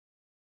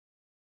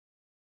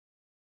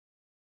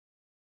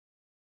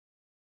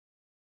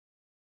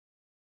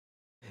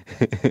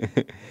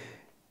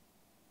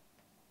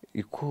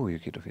यो को हो यो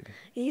केटो फेरि?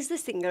 He's the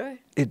singer.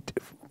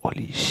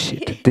 Holy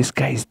shit, this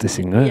guy is the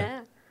singer? Yeah.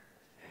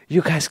 यो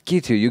खास के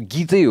थियो? यो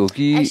गीतै हो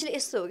कि? Actually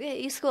यस्तो हो के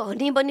यसको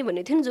हनी बनी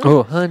भन्ने थियो नि जो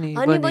Oh, Honey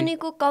honey Bunny.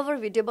 बनीको cover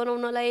video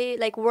बनाउनलाई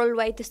like world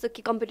wide त्यस्तो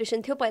के कम्पिटिसन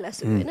थियो पहिला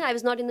सुरु होइन I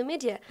was not in the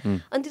media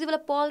अनि त्यति बेला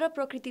पल र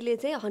प्रकृतिले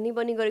चाहिँ हनी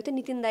बनी गरेको थियो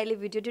नितिन दाईले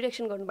भिडियो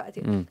डिरेक्सन गर्नुभएको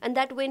थियो and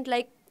that went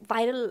like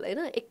viral होइन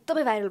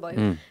एकदमै भाइरल भयो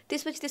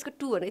त्यसपछि त्यसको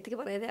 2 भनेर यतिकै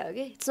बनाइदिएको हो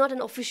कि it's not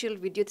an official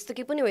video त्यस्तो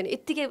केही पनि होइन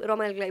यत्तिकै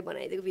रमाइलोको लागि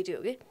बनाइदिएको भिडियो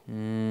हो कि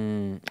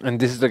And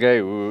this is the guy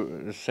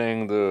who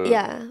sang the...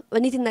 या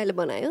नितिन दाईले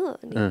बनायो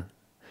अनि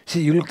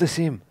See, you look the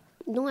same.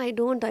 No I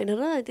don't होइन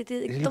र त्यति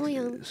एकदमै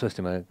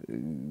Swastima,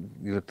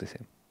 you look the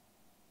same.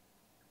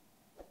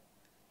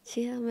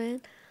 Yeah, man.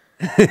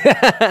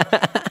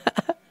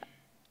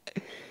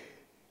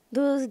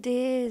 Those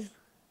days.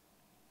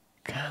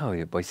 कहाँ हो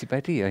यो पैसी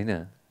पार्टी होइन?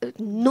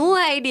 नो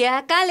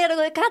आइडिया कहाँ लिएर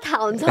गयो कहाँ थाहा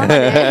हुन्छ भने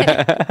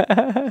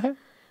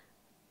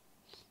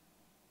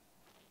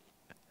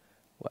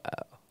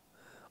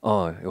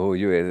हो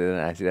यो हेरेर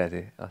हाँसिरहेको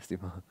थिएँ अस्ति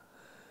म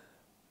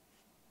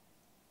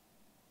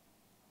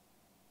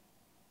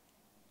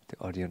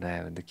त्यो अडियो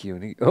नआयो भने त के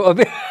हुने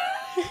अबे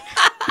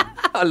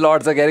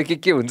लड्छ क्यारे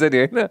के हुन्छ नि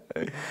होइन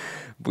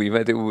भुइँमा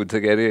त्यो ऊ हुन्छ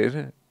क्यारे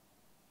होइन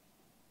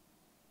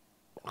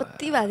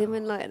कति भएको थियो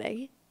मैले नहेर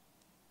कि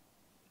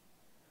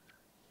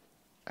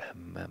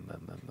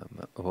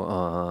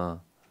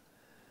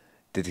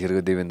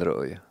त्यतिखेरको देवेन्द्र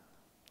हो यो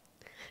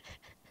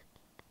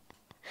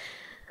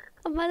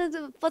मलाई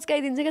त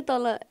पच्काइदिन्छ क्या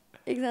तल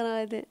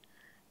एकजनालाई थिएँ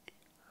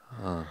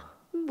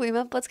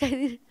भुइँमा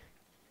पच्काइदिने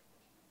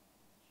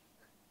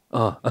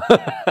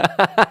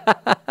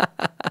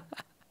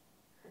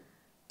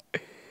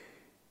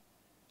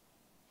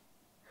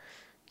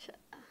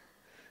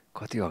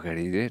कति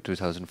अगाडि रे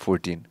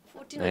 2014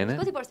 होइन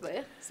कति वर्ष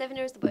भयो 7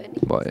 इयर्स त भयो नि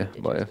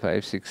भयो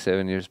 5, 6,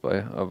 7 इयर्स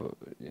भयो अब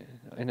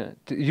होइन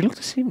यु लुक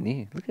द सेम नि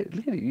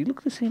you look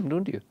the same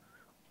don't you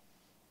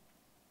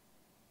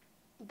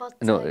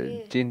know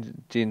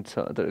change छ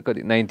तर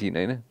कति 19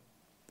 होइन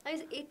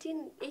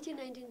 18-19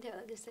 थियो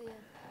होला त्यस्तै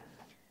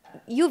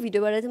यो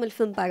भिडियोबाट चाहिँ मैले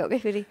फिल्म पाएको क्या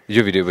फेरि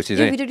यो भिडियोपछि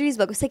चाहिँ भिडियो रिलिज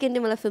भएको सेकेन्ड डे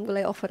मलाई फिल्मको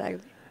लागि अफर आयो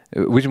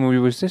Which movie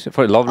was this?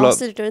 For Love Love?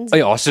 Hostel Returns. Oh,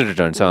 Hostel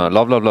Returns.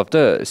 Love Love Love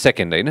the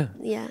second, right?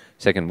 Yeah.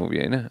 Second movie,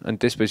 right?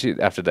 And especially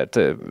after that,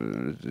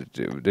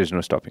 there's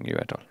no stopping you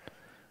at all.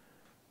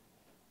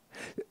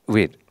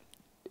 Wait.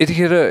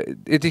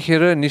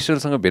 यतिखेर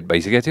निश्चलसँग भेट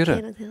भइसकेको थियो र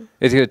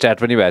यतिखेर chat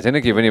पनि भएको छैन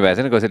के पनि भएको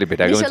छैन कसैले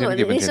भेटाएको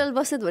हुन्छ निश्चल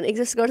बस्नेत भने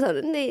एक्जिस्ट गर्छ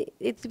भने नि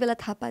यति बेला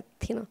थाहा पाएको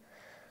थिएन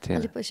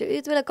अलिक पछि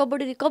यति बेला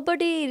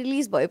कबड्डी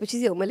रिलिज भएपछि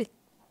चाहिँ हो मैले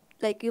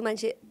लाइक यो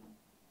मान्छे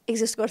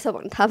एक्जिस्ट गर्छ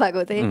भन्ने थाहा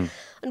भएको थिएँ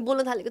अनि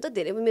बोल्न थालेको त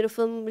धेरै मेरो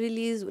फिल्म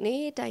रिलिज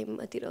हुने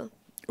टाइमतिर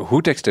Who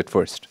texted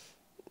first?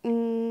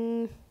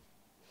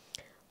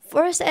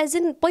 First as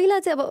in पहिला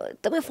चाहिँ अब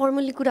एकदमै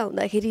फर्मली कुरा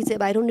हुँदाखेरि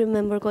चाहिँ आई डोन्ट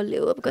रिमेम्बर कसले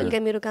हो अब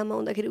कहिलेकाहीँ मेरो काममा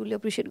हुँदाखेरि उसले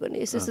एप्रिसिएट गर्ने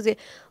यस्तो यस्तो चाहिँ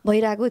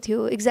भइरहेको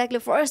थियो एक्ज्याक्टली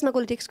फर्स्टमा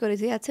कसले टेक्स्ट गरेको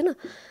थियो याद छैन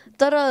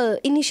तर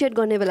इनिसिएट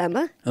गर्ने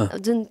बेलामा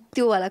जुन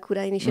त्योवाला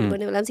कुरा इनिसिएट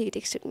गर्ने बेलामा चाहिँ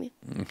टेक्स्टेड मी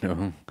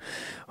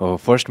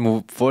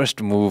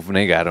फर्स्ट मुभ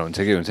नै गाह्रो हुन्छ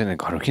कि हुन्छ नि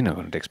गरौँ कि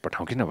नगरौँ टेक्स्ट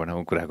पठाउँ कि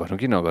नपठाउँ कुरा गरौँ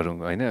कि नगरौँ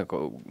होइन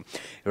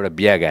एउटा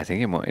बिहा गएको थिएँ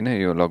कि म होइन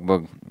यो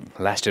लगभग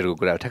लास्ट इयरको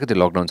कुरा ठ्याक्कै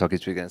त्यो लकडाउन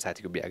सकेपछि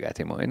साथीको बिहा गएको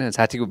थिएँ म होइन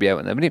साथीको बिहा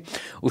भन्दा पनि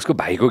उसको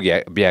भाइको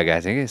बिहा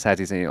गएको थिएँ कि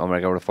साथी चाहिँ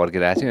अमेरिकाबाट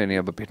फर्केर आएको थियो अनि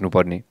अब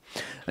भेट्नुपर्ने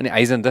अनि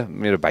आइज नि त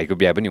मेरो भाइको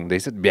बिहा पनि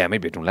हुँदैछ बिहामै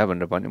भेटौँला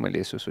भनेर भन्यो मैले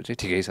यसो सोचेँ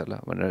ठिकै छ ल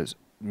भनेर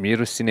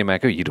मेरो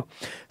सिनेमाकै हिरो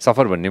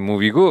सफर भन्ने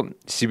मुभीको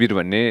शिविर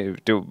भन्ने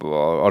त्यो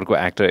अर्को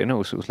एक्टर होइन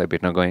उसलाई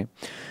भेट्न गएँ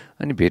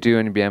अनि भेट्यो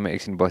अनि बिहामा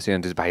एकछिन बस्यो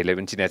अनि त्यस भाइलाई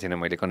पनि चिनाएको थिएन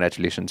मैले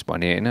कङ्ग्रेचुलेसन्स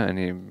भनेँ होइन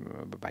अनि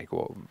भाइको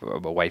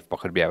अब वाइफ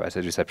भर्खर बिहा भएको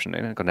छ रिसेप्सन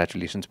होइन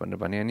कङ्ग्रेचुलेसन्स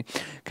भनेर भनेँ अनि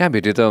कहाँ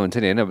भेट्यो त हुन्छ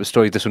नि होइन अब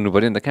स्टोरी त सुन्नु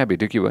पऱ्यो नि त कहाँ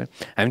भेट्यो के भयो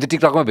हामी त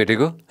टिकटकमा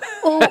भेटेको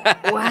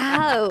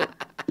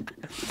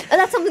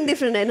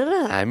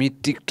हामी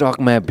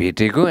टिकटकमा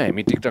भेटेको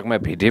हामी टिकटकमा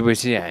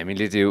भेटेपछि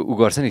हामीले त्यो उ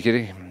गर्छ नि के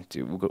अरे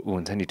त्यो उ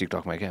हुन्छ नि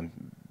टिकटकमा क्या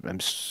I'm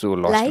so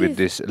lost with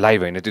this live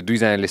होइन त्यो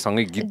दुईजनाले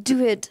सँगै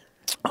गीत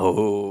हो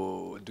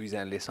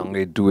दुईजनाले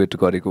सँगै डुएट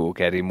गरेको हो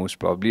क्यारे मोस्ट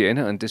प्रब्ली होइन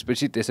अनि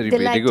त्यसपछि त्यसरी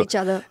भेटेको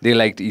दे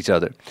लाइक इच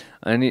अदर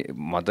अनि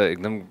म त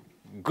एकदम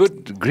good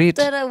great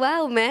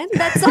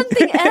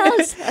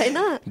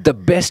the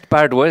best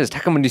part was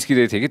ठ्याक्क म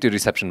निस्किरहेको थिएँ कि त्यो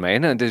रिसेप्सनमा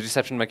होइन त्यो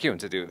रिसेप्सनमा के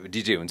हुन्छ त्यो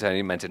डिजे हुन्छ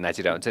अनि मान्छे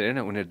नाचिरहेको हुन्छ होइन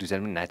उनीहरू दुईजना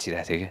पनि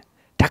नाचिरहेको थियो क्या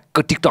ठ्याक्क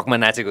टिकटकमा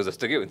नाचेको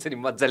जस्तो के हुन्छ नि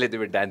मजाले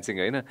त्यो डान्सिङ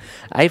होइन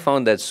I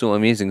found that so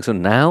amazing so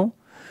now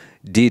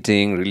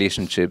dating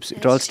relationships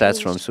it all starts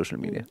from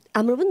social media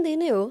हाम्रो पनि त्यही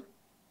नै हो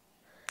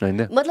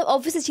मतलब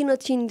अभियसली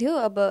चिन्थ्यो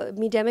अब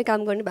मिडियामै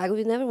काम गर्ने भएको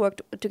वी नेभर वर्क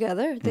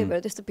टुगेदर त्यही भएर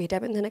त्यस्तो भेटा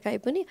पनि थिएन काहीँ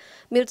पनि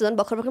मेरो त झन्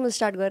भर्खर भर्खर मैले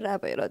स्टार्ट गरेर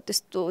भएर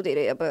त्यस्तो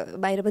धेरै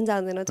अब बाहिर पनि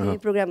जाँदैन थियो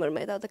प्रोग्रामहरूमा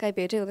यता काहीँ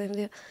भेटै हुँदैन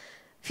थियो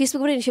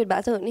फेसबुक पनि इनिसिएट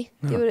भएको थियो नि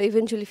त्यही भएर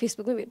इभेन्चुली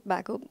फेसबुकमै भेट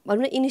भएको भनौँ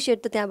न इनिसिएट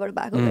त त्यहाँबाट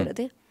भएको भएर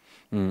थियो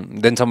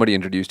then somebody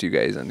introduced you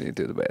guys अनि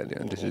त्यो त भइहाल्यो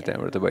अनि त्यसपछि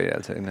त्यहाँबाट त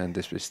भइहाल्छ होइन अनि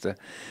त्यसपछि त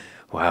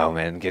वाउ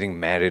म्यान गेटिङ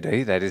म्यारिड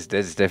है that is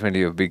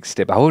definitely a big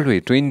step how old way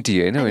 20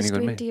 होइन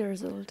 20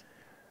 years old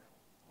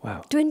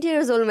Wow. 20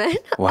 years old, man.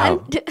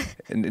 Wow.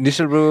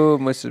 Nishal bro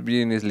must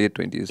be in his late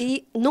 20s.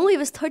 No, he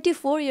was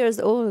 34 years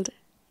old.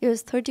 He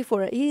was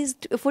 34. He's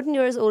 14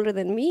 years older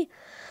than me.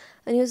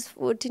 And he was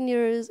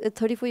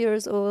 34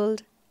 years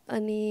old.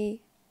 And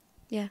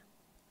yeah.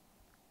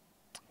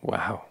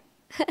 Wow.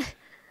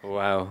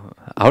 Wow.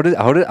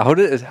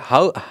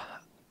 How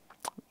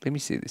let me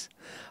say this.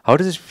 How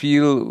does it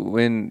feel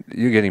when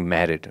you're getting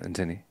married,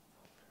 Anthony?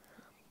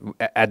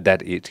 At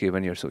that age,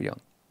 when you're so young?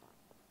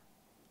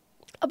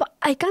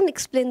 I can't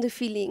explain the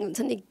feeling.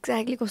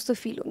 Exactly कस्तो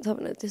feel हुन्छ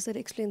भनेर त्यसरी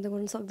explain त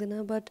गर्न सक्दैन.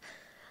 But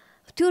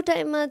त्यो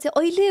टाइममा चाहिँ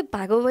अहिले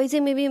भएको भए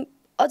चाहिँ maybe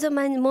अझ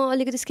म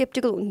अलिकति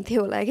skeptical हुन्थेँ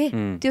होला कि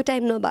त्यो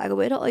टाइम नभएको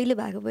भएर अहिले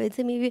भएको भए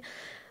चाहिँ maybe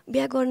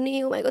बिहा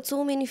गर्ने, oh my god,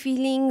 so many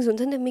feelings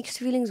हुन्छ नि, mixed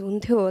feelings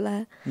हुन्थ्यो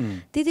होला.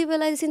 त्यति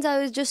बेला since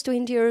I was just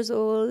 20 years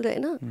old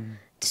होइन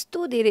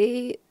त्यस्तो धेरै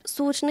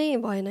सोच नै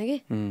भएन कि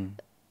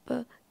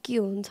के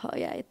हुन्छ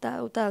या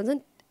यता उता हुन्छ नि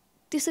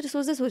त्यसरी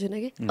सोच्दै सोचेन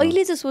कि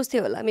अहिले चाहिँ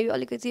सोच्थेँ होला मेबी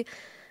अलिकति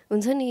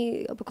हुन्छ नि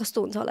अब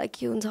कस्तो हुन्छ होला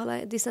के हुन्छ होला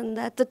दिस एन्ड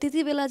द्याट त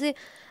त्यति बेला चाहिँ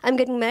आइएम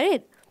गेटिङ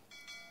म्यारिड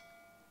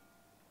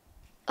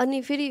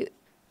अनि फेरि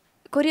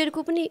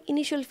करियरको पनि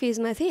इनिसियल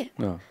फेजमा थिएँ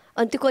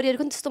अनि त्यो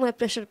करियरको पनि त्यस्तो मलाई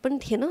प्रेसर पनि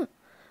थिएन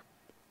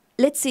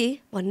लेट्स सी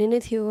भन्ने नै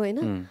थियो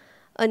होइन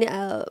अनि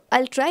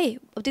आइल ट्राई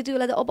अब त्यति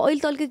बेला त अब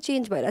अहिले त अलिकति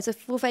चेन्ज भइरहेको छ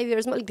 4-5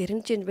 इयर्समा अलिक धेरै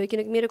नै चेन्ज भयो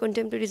किनकि मेरो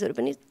कन्टेम्पोरेरिजहरू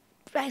पनि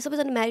प्रायः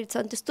सबैजना म्यारिड छ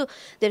अनि त्यस्तो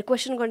धेरै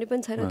क्वेसन गर्ने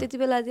पनि छैन त्यति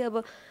बेला चाहिँ अब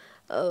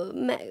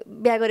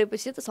बिहा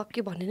गरेपछि त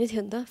सक्यो भन्ने नै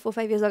थियो नि त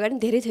 4-5 इयर्स अगाडि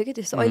धेरै थियो कि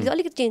त्यस्तो अहिले चाहिँ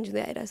अलिकति चेन्ज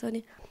हुँदै आइरहेको छ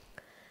अनि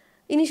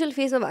इनिसियल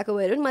फेजमा भएको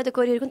भएर पनि मैले त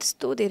करियरको पनि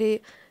त्यस्तो धेरै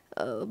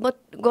म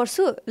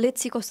गर्छु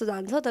लेट्स सी कस्तो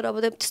जान्छ तर अब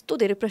त्यस्तो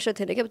धेरै प्रेसर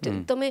थिएन कि अब त्यो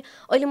एकदमै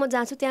अहिले म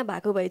जहाँ छु त्यहाँ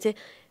भएको भए चाहिँ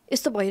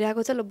यस्तो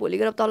भइरहेको छ ल भोलि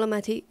गएर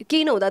तलमाथि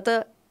केही नहुँदा त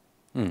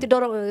त्यो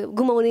डर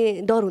गुमाउने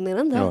डर हुँदैन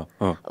नि त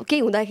अब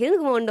केही हुँदाखेरि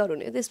गुमाउने डर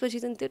हुने त्यसपछि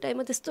चाहिँ त्यो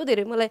टाइममा त्यस्तो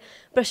धेरै मलाई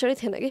प्रेसरै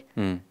थिएन कि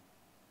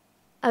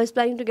I was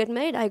planning to get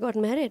married I got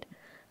married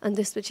अनि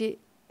त्यसपछि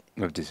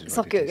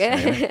सक्यो क्या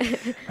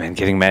Man,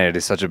 getting married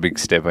is such a big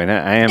step, होइन?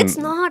 It's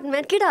not,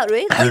 man. केटाहरू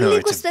है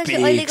अहिलेको स्पेसली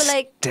अहिलेको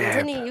लाइक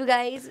हुन्छ नि यु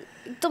गाइज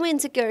एकदमै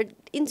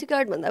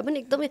इन्सिक्योर भन्दा पनि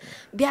एकदमै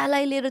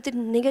बिहालाई लिएर त्यो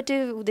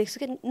नेगेटिभ देख्छु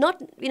क्या not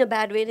in a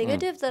bad way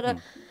negative तर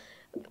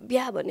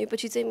बिहा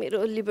भनेपछि चाहिँ मेरो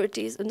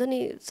लिबर्टिज हुन्छ नि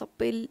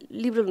सबै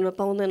लिबरल हुन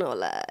पाउँदैन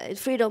होला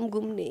फ्रिडम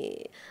घुम्ने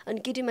अनि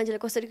केटी मान्छेलाई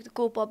कसरी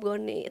कोप अप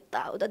गर्ने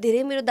यताउता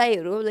धेरै मेरो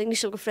दाइहरू लाइक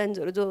निशलको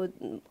फ्रेन्ड्सहरू जो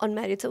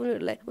अनम्यारिड छ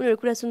उनीहरू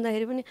कुरा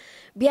सुन्दाखेरि पनि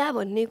बिहा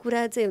भन्ने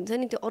कुरा चाहिँ हुन्छ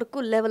नि त्यो अर्को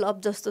लेभल अप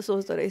जस्तो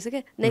सोच्दो रहेछ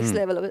क्या नेक्स्ट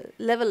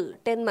लेभल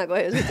 10 मा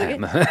गयो जस्तो क्या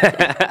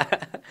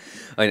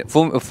होइन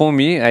for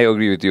me I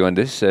agree with you on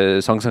this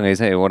सँगसँगै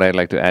चाहिँ what I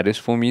like to add is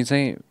for me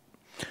चाहिँ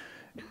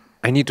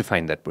I need to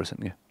find that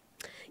person क्या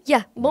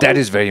Yeah, that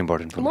is very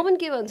important for me. Moment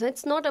के भन्छ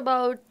it's not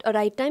about a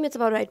right time, it's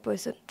about right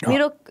person.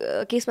 मेरो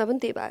केसमा पनि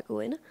त्यही भएको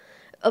होइन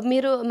अब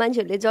मेरो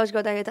मान्छेहरूले जज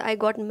गर्दाखेरि त I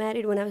got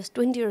married when I was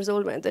 20 years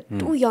old भने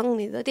त टु यङ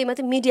नि त त्यही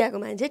मात्रै मिडियाको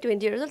मान्छे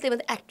 20 years old त्यही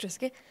मात्रै एक्ट्रेस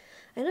के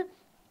होइन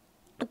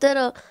तर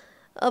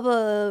अब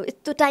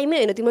यस्तो टाइमै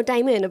होइन तिम्रो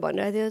टाइमै होइन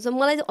भनिरहेको थियो सो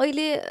मलाई चाहिँ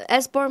अहिले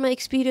एज पर माई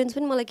एक्सपिरियन्स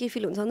पनि मलाई के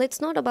फिल हुन्छ भन्दा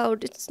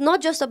it's not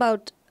just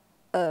about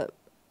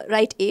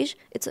right as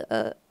it's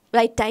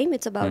right time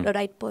it's about a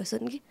right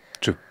person कि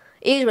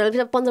एज भनेर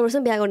 15 वर्षमा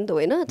बिहा गर्नु त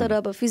होइन तर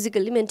अब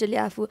फिजिकली मेन्टली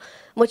आफू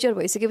मच्योर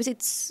भइसकेपछि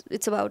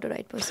it's about a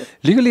right person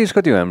legal as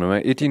कति हो हाम्रोमा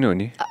 18 हो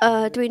नि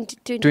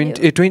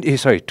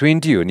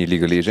 20 हो नि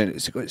लिगल एज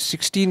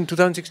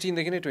 2016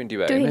 देखि नै 20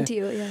 भयो 20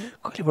 हो या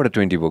कहिलेबाट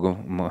 20 भएको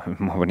म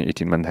पनि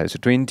 18 मा थाहा छ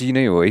 20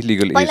 नै हो है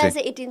लिगल एज पहिला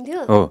चाहिँ 18 थियो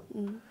हो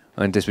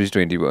अनि त्यसपछि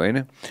 20 भयो होइन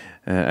I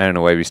don't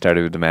know why we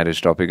started with the marriage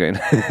topic होइन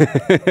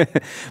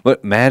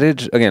but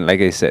marriage again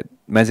like I said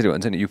मान्छेले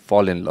भन्छ नि you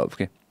fall in love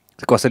के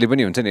कसैले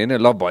पनि हुन्छ नि होइन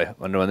लभ भयो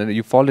भनेर भन्दैन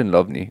यु फल इन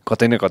लभ नि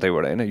कतै न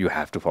कतैबाट होइन यु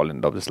हेभ टु फल इन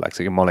लभ जस्तो लाग्छ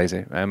कि मलाई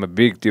चाहिँ आइ एम अ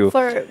बिग त्यो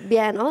फर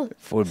बिहा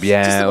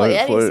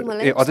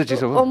अझै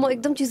चिसो हो म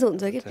एकदम चिसो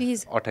हुन्छ कि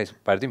प्लिज 28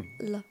 पारिदिउँ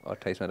ल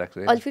 28 मा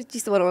राख्छु अलि फेरि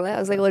चिसो बनाउनलाई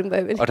अझै गर्नु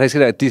भयो भने 28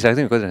 कि 30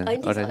 राख्दिउँ कति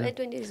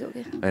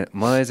 28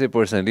 मलाई चाहिँ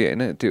पर्सनली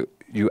होइन त्यो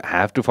यु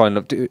हेभ टु फल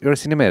इन लभ त्यो एउटा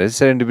सिनेमा हेरेछ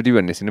सेरेन्डिपिटी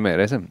भन्ने सिनेमा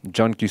हेरेछ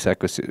जन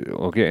क्युसाकको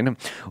हो कि होइन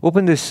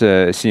open this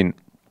scene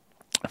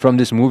from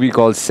this movie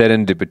called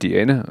Serendipity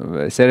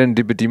होइन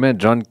सेरेन्डिपिटीमा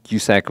जन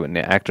क्युसाक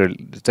भन्ने एक्टर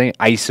चाहिँ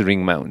आइस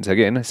रिङमा हुन्छ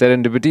कि होइन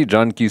सेरेन्डिपिटी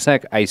जन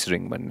क्युसाक आइस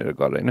रिङ भनेर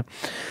गर होइन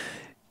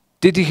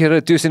त्यतिखेर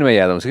त्यो सिनेमा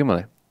याद आउँछ कि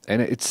मलाई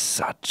होइन it's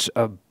such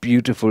a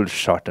beautiful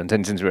short हुन्छ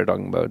नि since we are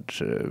talking about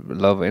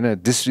love होइन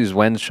this is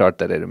one short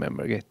that I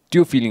remember क्या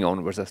त्यो फिलिङ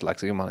आउनुपर्छ जस्तो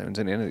लाग्छ कि मलाई हुन्छ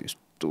नि होइन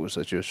यस्तो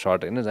छ यो सर्ट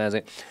होइन जहाँ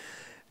चाहिँ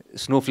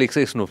स्नोफ्लेक्स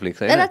होइन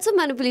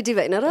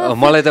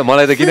मलाई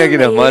त किन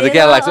मलाई त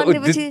क्या लाग्छ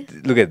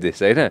लुक एट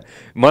दिस होइन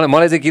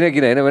मलाई चाहिँ किन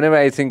होइन whenever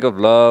I think of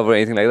love or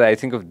anything like that I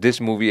think of this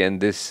movie and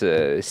this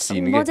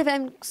scene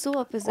so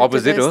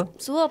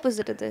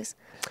opposite of this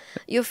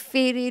यो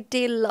फेरी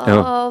टेल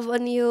लभ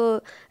अनि यो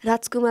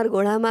राजकुमार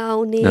घोडामा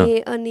आउने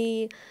अनि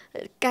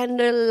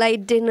क्यान्डल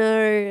लाइट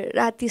डिनर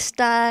राति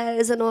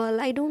stars and all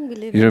I don't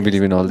believe You don't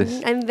believe in all this?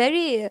 I'm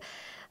very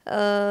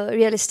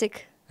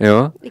realistic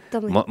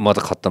म त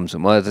खत्तम छु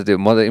म त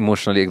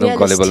इमोसनली एकदम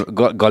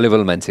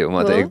गलेबल मान्छे हो म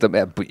त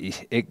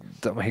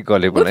एकदमै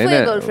गलेबल होइन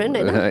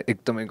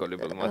एकदमै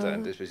गलेबल म त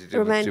त्यसपछि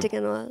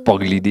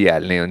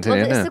पग्लिदिइहाल्ने हुन्छ नि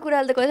यस्तो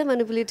कुराले त कहिले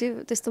म्यानिपुलेटिभ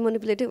त्यस्तो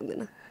म्यानिपुलेटिभ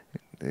हुँदैन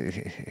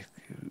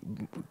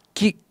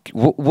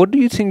What do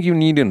you think you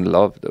need in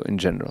love though in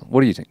general?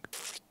 What do you think?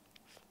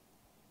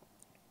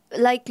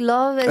 Like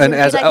love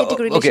as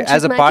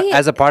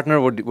a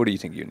partner, what do you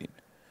think you need?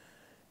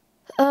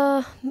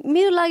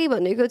 मेरो लागि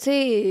भनेको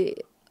चाहिँ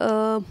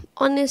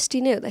अनेस्टी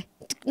नै हो दाइ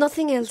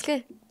नथिङ एल्स क्या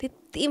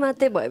त्यति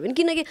मात्रै भयो भने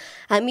किनकि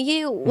हामी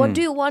यही वाट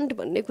डु यु वान्ट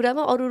भन्ने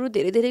कुरामा अरू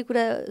धेरै धेरै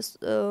कुरा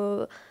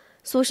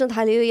सोच्न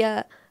थाल्यो या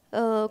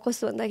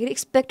कस्तो भन्दाखेरि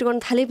एक्सपेक्ट गर्न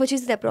थालेपछि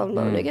चाहिँ त्यहाँ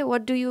प्रब्लम हुने क्या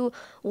what do you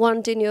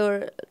want in your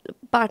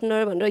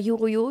partner भनेर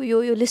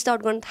यो लिस्ट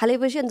आउट गर्न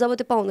थालेपछि अनि जब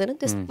त्यो पाउँदैन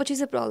त्यसपछि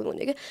चाहिँ प्रब्लम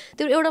हुने क्या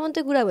त्यो एउटा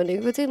मात्रै कुरा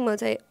भनेको चाहिँ म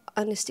चाहिँ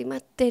अनेस्टी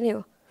मात्रै नै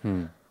हो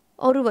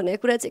अरू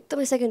भनेको कुरा चाहिँ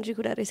एकदमै सेकेन्डरी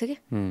कुरा रहेछ क्या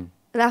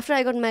र आफ्टर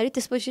आई गट म्यारिड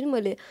त्यसपछि नि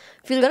मैले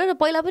फिल गरेँ र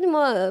पहिला पनि म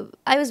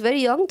आई वाज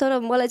भेरी यङ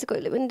तर मलाई चाहिँ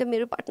कहिले पनि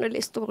मेरो पार्टनरले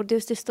यस्तो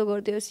गरिदियोस् त्यस्तो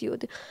गरिदियोस् यो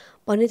त्यो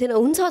भन्ने थिएन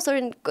हुन्छ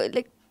सर्टेन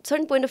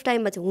पोइन्ट अफ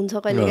टाइममा चाहिँ हुन्छ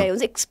कहिलेकाहीँ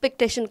हुन्छ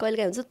एक्सपेक्टेसन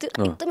कहिलेकाहीँ हुन्छ त्यो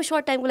एकदमै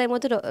सर्ट टाइमको लागि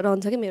मात्रै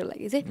रहन्छ कि मेरो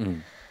लागि चाहिँ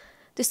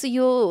त्यस्तो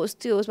यो होस्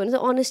त्यो होस् भने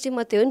चाहिँ अनेस्टी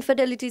मात्रै हो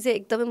इन्फिडेलिटी चाहिँ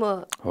एकदमै म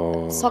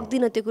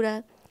सक्दिनँ त्यो कुरा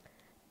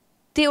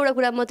त्यो एउटा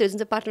कुरा मात्रै हो जुन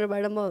चाहिँ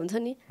पार्टनरबाट म हुन्छ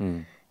नि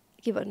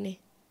के भन्ने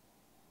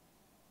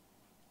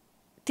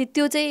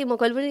त्यो चाहिँ म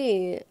कहिले पनि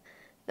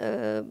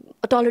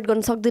टलरेट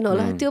गर्न सक्दिनँ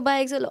होला त्यो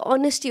बाहेक चाहिँ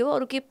अनेस्टी हो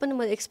अरू केही पनि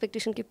मैले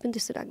एक्सपेक्टेसन केही पनि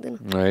त्यस्तो राख्दैन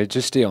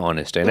जस्ट स्टे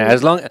अनेस्ट हैन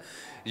एज लङ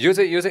यो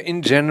चाहिँ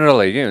इन जेनरल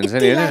है के हुन्छ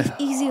नि हैन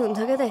इजी हुन्छ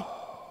क्या त है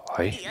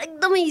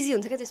एकदमै इजी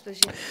हुन्छ क्या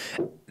त्यसपछि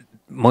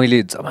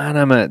मैले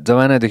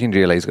जमानादेखि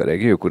रियलाइज गरेँ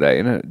कि यो कुरा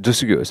होइन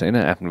जोसुकै होस् होइन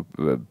आफ्नो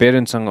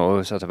पेरेन्ट्ससँग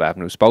होस् अथवा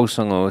आफ्नो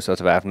स्पाउससँग होस्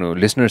अथवा आफ्नो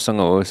लिसनर्ससँग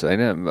होस्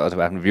होइन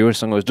अथवा आफ्नो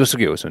भ्युवर्ससँग होस्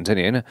जोसुकै होस् हुन्छ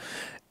नि होइन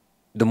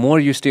the more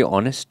you stay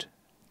honest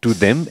to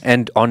them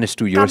and honest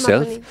to your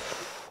self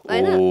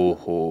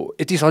ओहो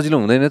यति सजिलो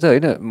हुँदैन त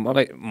होइन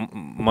मलाई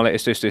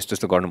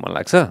यस्तो गर्नु मन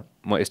लाग्छ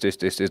म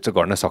यस्तो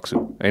गर्न सक्छु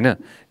होइन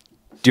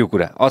त्यो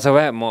कुरा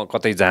अथवा म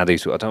कतै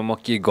जाँदैछु अथवा म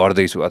के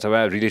गर्दैछु अथवा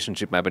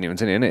रिलेसनसिपमा पनि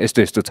हुन्छ नि होइन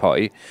यस्तो छ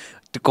है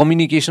त्यो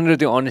कम्युनिकेसन र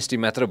त्यो अनेस्टी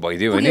मात्र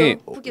भइदियो भने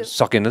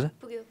सकेन त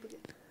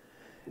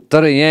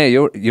तर यहाँ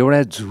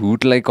एउटा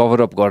झुटलाई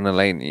कभर अप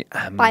गर्नलाई नि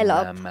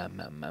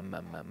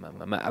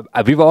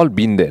we've all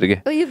been there के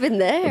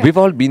we've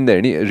all been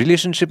there नि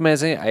रिलेसनसिपमा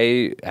चाहिँ I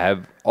have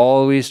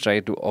always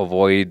tried to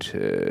avoid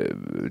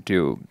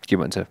त्यो के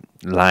भन्छ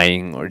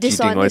lying or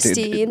cheating or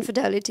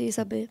infidelity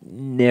सबै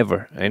never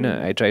हैन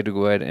I try to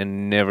go ahead and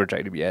never try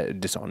to be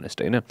dishonest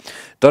हैन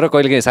तर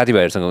कहिलेकाहीँ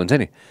साथीभाइहरूसँग हुन्छ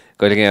नि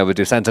कहिलेकाहीँ अब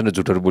त्यो सानो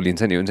झुटहरू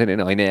बोलिन्छ नि हुन्छ नि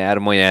हैन यार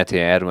म यहाँ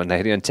थिएँ यार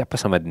भन्दाखेरि अनि च्याप्प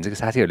समातिदिन्छ कि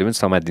साथीहरूले पनि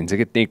समातिदिन्छ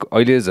कि त्यही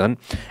अहिले झन्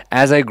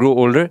as I grow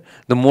older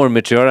the more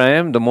mature I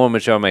am the more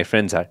mature my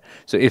friends are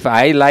so if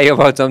I lie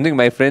about something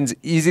my friends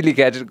easily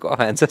catch it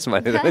answers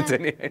भनेर हुन्छ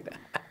नि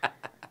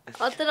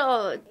तर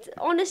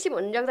अनेस्टी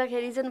भन्नु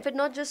जाँदाखेरि चाहिँ फेरि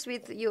नट जस्ट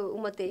विथ यो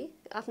मात्रै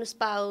आफ्नो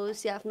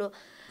स्पाउस या आफ्नो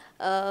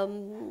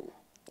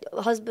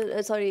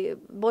हस्बेन्ड सरी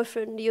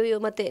बोयफ्रेन्ड यो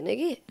मात्रै होइन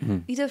कि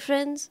with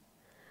friends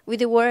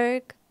with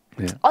work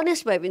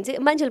honest भयो भने चाहिँ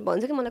मान्छेले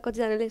भन्छ कि मलाई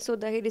कतिजनाले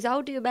सोद्धाखेरि हाउ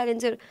डु यु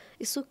ब्यालेन्स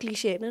यसो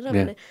क्लिसे होइन र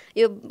भने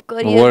यो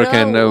करियर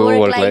र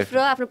वर्क लाइफ र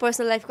आफ्नो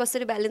पर्सनल लाइफ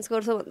कसरी ब्यालेन्स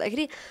गर्छौ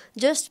भन्दाखेरि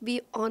जस्ट बी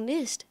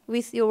अनेस्ट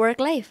विथ यो वर्क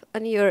लाइफ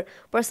अनि यो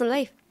पर्सनल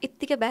लाइफ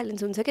यत्तिकै ब्यालेन्स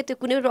हुन्छ क्या त्यो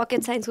कुनै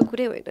रकेट साइन्सको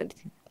कुरै होइन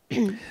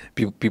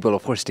people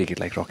of course take it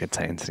like rocket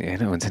science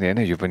हैन हुन्छ नि हैन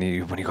यो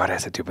पनि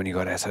गरेछ त्यो पनि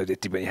गरेछ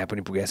यति पनि यहाँ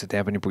पनि पुगेछ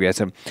त्यहाँ पनि पुगेछ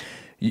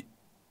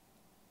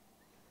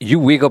you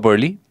wake up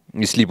early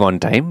you sleep on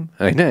time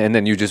हैन and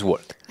then you just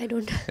work I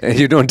don't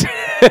you don't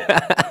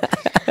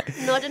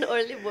not an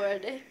early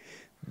bird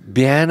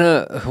बिहान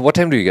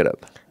what time do you get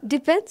up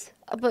depends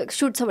अब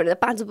सुट छ भने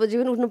 5 बजे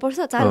पनि उठ्नुपर्छ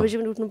 4 बजे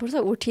पनि उठ्नुपर्छ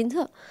उठिन्छ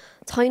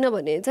छैन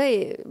भने चाहिँ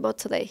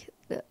बच्छ दाइ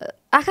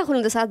आँखा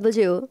खोल्नु त 7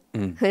 बजे हो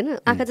हैन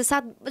आँखा चाहिँ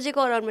 7 बजेको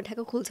अराउन्डमा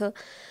ठ्याक्क खुल्छ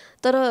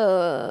तर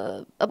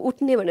अब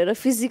उठ्ने भनेर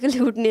फिजिकली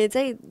उठ्ने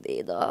चाहिँ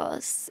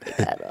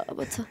 10-11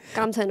 बज्छ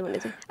काम छैन भने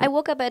चाहिँ आई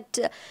वोक अप एट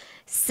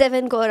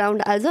 7 को अराउन्ड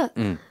आज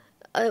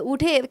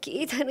उठे के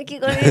छैन के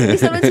गर्ने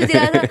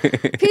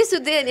फेरि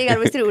सुत्दै 11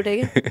 बजीतिर उठेँ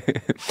कि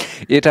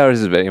 8 hours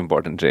is very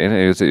important हैन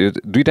यो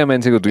दुईटा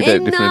मान्छेको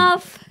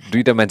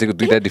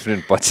दुईटा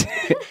डिफरेन्ट पछि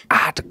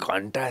 8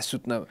 घण्टा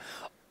सुत्न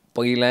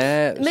पहिला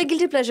मेरो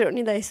गिल्टी प्लेजर हो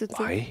नि दाइ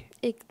सुत्नु है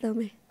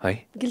एकदमै है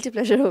गिल्टी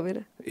प्लेजर हो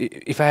मेरो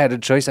if I had a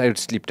choice I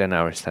would sleep 10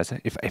 hours थाहा छ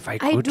if I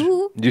could do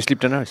you sleep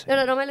 10 hours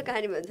एउटा रमाइलो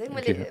कहानी भन्छ है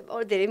मैले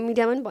अरू धेरै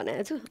मिडियामा पनि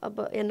भनेको छु अब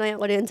यहाँ नयाँ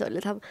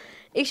अडियन्सहरूले थाहा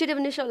एकचोटि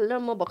पनि निशल र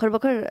म भर्खर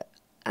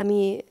हामी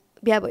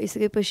बिहा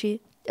भइसकेपछि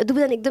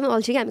दुवैजना एकदमै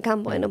अल्छी कि हामी काम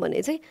भएन भने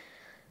चाहिँ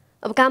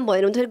अब काम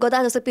भएन भने फेरि गदा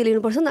जस्तो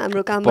पेलिनुपर्छ नि त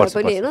हाम्रो काममा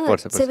पनि होइन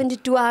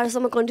 72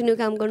 आवर्ससम्म कन्टिन्यू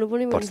काम गर्नु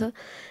पनि पर्छ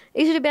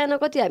एकचोटि बिहान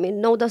कति हामी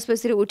 9-10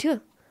 बजीतिर उठ्यो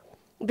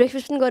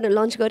ब्रेकफास्ट पनि गरेर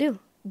लन्च गऱ्यो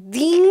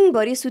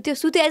दिनभरि सुत्यो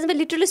एज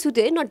लिटरली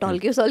सुत्यो है न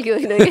ढल्क्यो सल्क्यो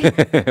होइन कि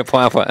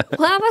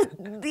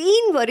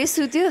दिनभरि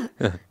सुत्यो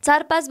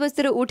 4-5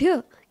 बजीतिर उठ्यो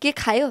के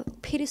खायो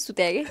फेरि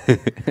सुत्यो कि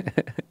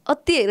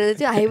अति हेरेर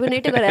चाहिँ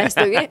हाइबरनेटै गरे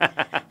जस्तो के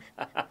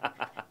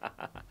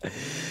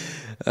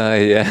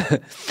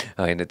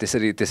होइन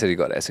त्यसरी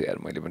गराएको छु यार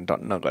मैले पनि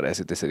टन्न गराएको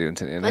छु त्यसरी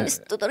हुन्छ नि अनि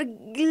यस्तो तर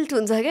गिल्ट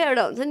हुन्छ क्या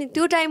एउटा हुन्छ नि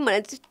त्यो टाइम भने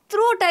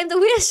त्यत्रो टाइम त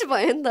वेस्ट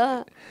भयो नि त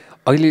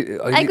अहिले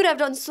I could have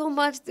done so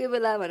much त्यो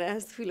बेला भनेर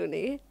जस्तो फिल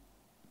हुने कि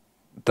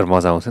तर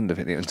मजा आउँछ नि त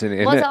फेरि हुन्छ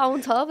नि मजा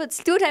आउँछ बट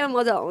त्यो टाइममा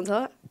मजा आउँछ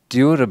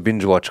त्यो र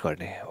बिन्ज वाच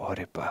गर्ने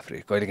अरे बाफ्रे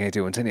कहिलेकाहीँ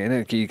त्यो हुन्छ नि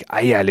होइन कि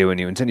आइहाल्यो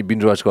भने हुन्छ नि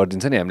बिन्ज वाच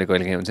गरिदिन्छ नि हामीले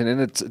कहिलेकाहीँ हुन्छ नि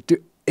होइन त्यो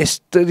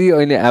यस्तरी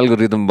अहिले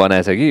एल्गोरिदम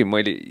बनाएछ कि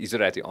मैले हिजो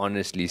राति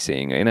अनेस्टली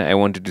सेङ होइन I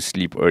wanted to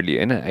sleep early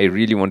होइन I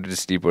really wanted to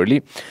sleep early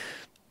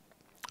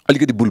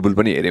अलिकति बुलबुल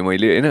पनि हेरेँ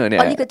मैले होइन अनि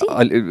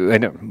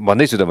होइन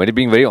भन्दैछु त मैले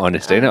बिङ भेरी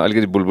अनेस्ट होइन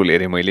अलिकति बुलबुल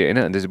हेरेँ मैले होइन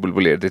अनि त्यसपछि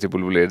बुलबुल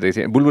हेर्दै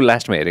थिएँ बुलबुल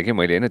लास्टमा हेरेँ कि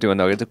मैले होइन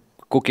त्योभन्दा अगाडि चाहिँ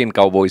कोकेन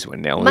काउबोइज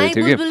भन्ने आउँदै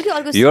थियो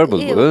कि योर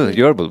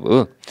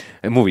बुलबुल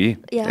मुभी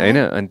होइन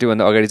अनि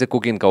त्योभन्दा अगाडि चाहिँ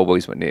कोकेन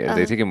काउबोइज भन्ने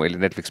हेर्दै थिएँ कि मैले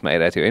नेटफ्लिक्समा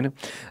आइरहेको थियो होइन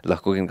ल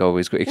कोकेन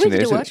काउबोइजको एकछिन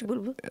हेर्छु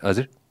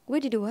हजुर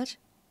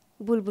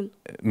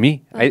मी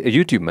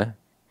युट्युबमा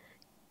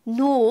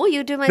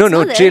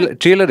नो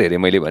ट्रेलर हेरेँ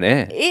मैले भने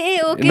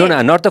no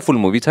not the full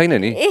movie छैन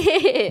नि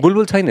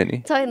बुलबुल छैन नि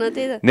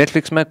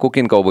नेटफ्लिक्समा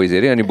कोकेन काउबोइज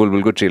हेरेँ अनि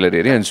बुलबुलको ट्रेलर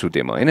हेरेँ अनि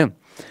सुतेँ म होइन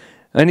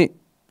अनि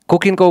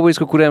कोकेन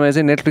काउबोइजको कुरामा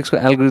चाहिँ नेटफ्लिक्सको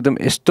एल्गोरिदम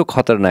यस्तो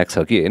खतरनाक छ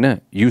कि होइन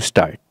you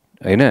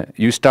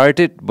start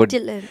it but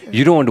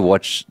you don't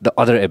watch the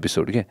other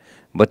episode क्या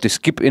बट त्यो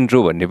स्किप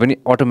इन्ट्रो भन्ने पनि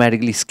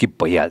अटोमेटिकली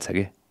स्किप भइहाल्छ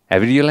क्या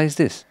have you realise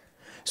this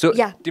so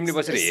तिमीले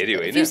बसेर हेऱ्यौ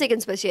होइन फ्यु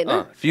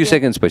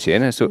सेकेन्ड्स पछि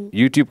होइन सो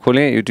युट्युब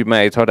खोलेँ युट्युबमा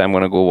I thought I'm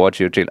gonna go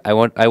watch your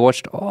trailer I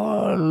watch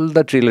all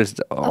the trailers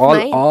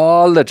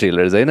all the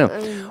trailers होइन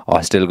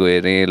हस्टेलको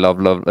हेरेँ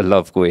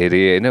लभको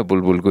हेरेँ होइन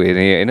बुलबुलको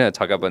हेरेँ होइन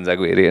छक्का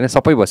पन्जाको हेरेँ होइन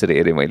सबै बसेर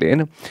हेरेँ मैले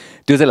होइन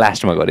त्यो चाहिँ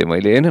लास्टमा गरेँ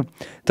मैले होइन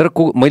तर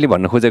मैले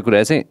भन्न खोजेको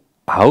कुरा चाहिँ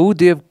how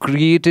they have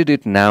created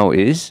it now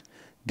is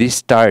they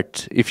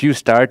start if you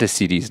start a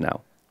series now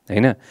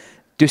होइन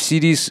त्यो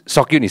सिरिज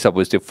सक्यो नि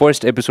सपोज त्यो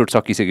फर्स्ट एपिसोड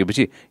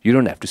सकिसकेपछि you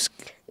don't have to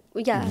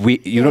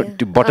you don't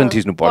त्यो बटन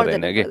थिच्नु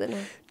पर्दैन क्या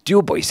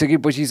त्यो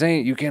भइसकेपछि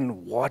चाहिँ you can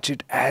watch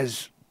it as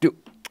त्यो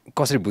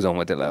कसरी बुझाउँ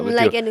म त्यसलाई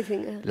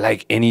like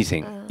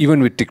anything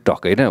even with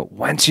TikTok होइन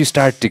once you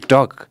start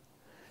TikTok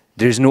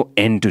there is know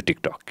and to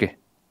TikTok के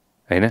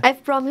होइन I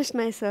promised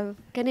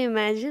myself can you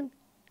imagine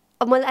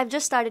मैले I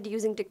just started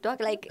using TikTok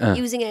like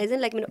using as in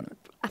like मेरो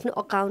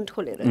आफ्नो account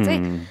खोलेर चाहिँ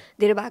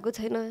धेरै भएको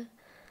छैन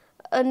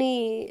अनि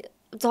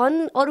झन्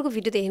अरूको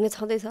भिडियो त हेर्न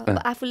छँदैछ अब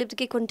आफूले त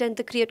केही कन्टेन्ट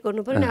त क्रिएट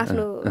गर्नु पऱ्यो नि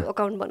आफ्नो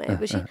अकाउन्ट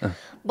बनाएपछि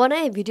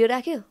बनाएँ भिडियो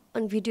राख्यो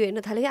अनि भिडियो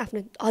हेर्न थाल्यो कि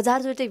आफ्नो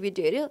 1000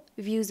 भिडियो हेऱ्यो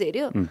भ्युज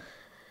हेऱ्यो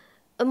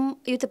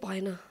यो त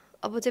भएन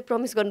अब चाहिँ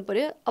प्रमिस गर्नु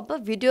पऱ्यो अब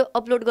भिडियो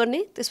अपलोड गर्ने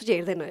त्यसपछि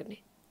हेर्दैन हेर्ने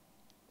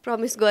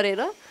प्रमिस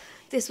गरेर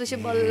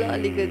त्यसपछि बल्ल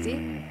अलिकति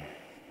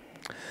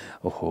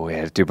ओहो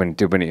यार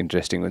त्यो पनि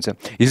इन्ट्रेस्टिङ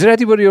हुन्छ हिजो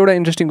रातिबाट एउटा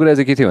इन्ट्रेस्टिङ कुरा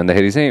चाहिँ के थियो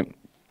भन्दाखेरि चाहिँ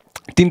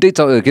तिनटै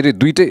के अरे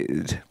दुइटै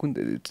कुन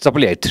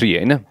चप्पली हाइट 3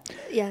 होइन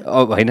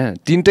अब होइन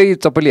तिनटै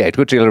चप्पली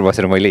हाइटको ट्रेलर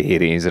बसेर मैले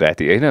हेरेँ हिजो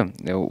राति होइन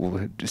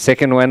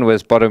second one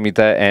was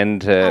Paramita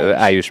and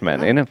Ayushman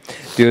होइन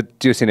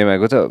त्यो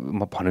सिनेमाको त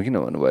म भन्नु किन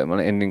भन्नुभयो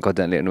मलाई एन्डिङ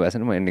कतिजनाले हेर्नु भएको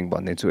छैन म एन्डिङ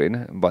भनिदिन्छु होइन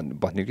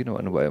भन्नु किन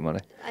भन्नुभयो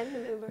मलाई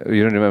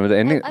you don't remember the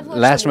ending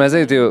लास्टमा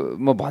चाहिँ त्यो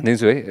म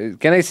भनिदिन्छु है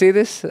can I say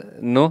this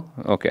no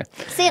okay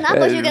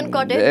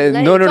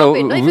no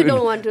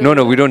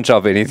we don't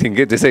chop anything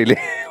के त्यसैले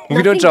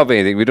वी डोन्ट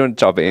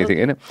चप एनिथिङ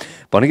होइन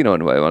भन्नु किन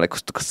भन्नुभयो मलाई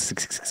कस्तो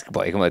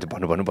भएको मलाई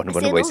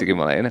भन्नु भइसक्यो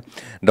मलाई होइन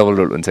डबल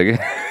रोल हुन्छ कि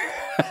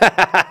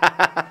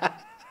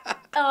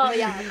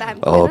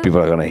people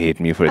are gonna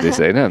hate me for this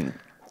होइन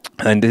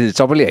अनि त्यसपछि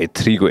चप्पली हाइट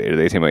 3 को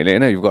हेर्दै थिएँ मैले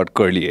होइन यु गट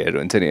कर्ली हेयर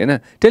हुन्छ नि होइन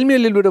tell me a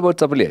little beet about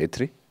चप्पली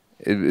height 3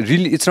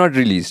 it's not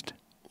released.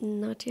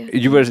 Not yet.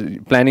 You were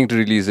planning to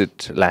release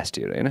it last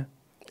year, right?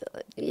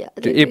 Yeah.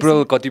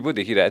 April kati po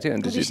dekhi raha थियो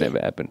and this has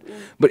never happened.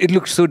 But it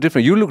looks so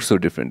different. You look so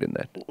different in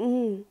that.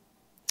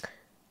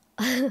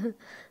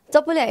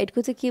 चप्पली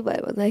हाइटको चाहिँ के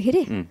भयो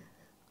भन्दाखेरि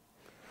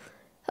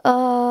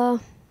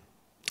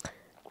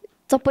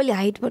चप्पली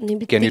height भन्ने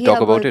बित्तिकै Can you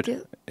talk about it?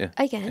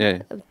 I can.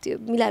 त्यो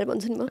मिलाएर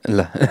भन्छु नि म ल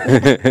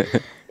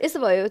यस्तो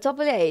भयो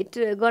चप्पली हाइट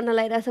गर्न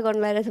लागिरहेछ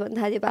भन्दा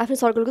थाहा थियो आफ्नो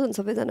सर्कलको हुन्छ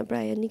सबैजना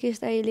प्रायः निकेश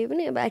दाईले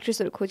पनि अब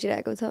एक्ट्रेसहरू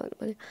खोजिरहेको छ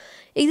भने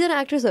एकजना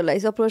एक्ट्रेसहरूलाई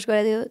चाहिँ अप्रोच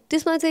गरेको थियो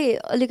त्यसमा चाहिँ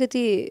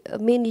अलिकति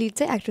मेन लिड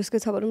चाहिँ एक्ट्रेसको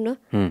छ भनौँ न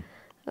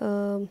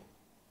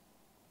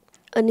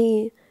अनि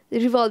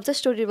रिभल्भ चाहिँ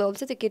स्टोरी रिभल्भ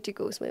चाहिँ त्यो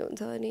केटीको उसमै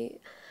हुन्छ अनि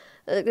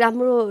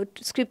राम्रो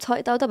स्क्रिप्ट छ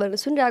यताउता भनेर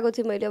सुनिरहेको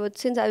थिएँ मैले अब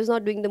since I was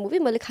not doing the movie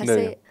मैले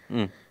खासै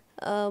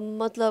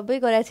मतलबै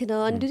गरेको थिइनँ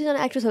अनि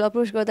 2-3जना एक्ट्रेसहरू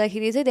अप्रोच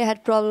गर्दाखेरि चाहिँ they had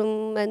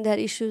problem and they had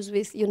issues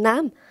with यो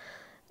नाम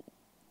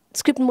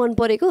स्क्रिप्ट मन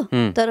परेको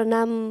तर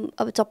नाम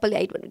अब चप्पली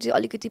हाइट भनेर चाहिँ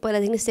अलिकति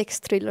पहिलादेखि नै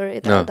सेक्स थ्रिलर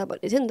यताउता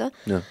भन्ने थियो नि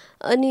त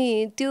अनि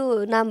त्यो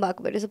नाम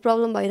भएको भएर चाहिँ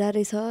प्रब्लम भइरहेको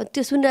रहेछ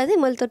त्यो सुनिरहेको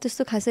थिएँ मैले तर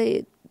त्यस्तो खासै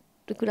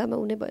कुरामा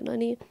हुने भएन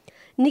अनि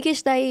निकेश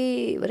दाई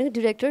भनेको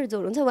डिरेक्टर जो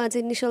हुनुहुन्छ उहाँ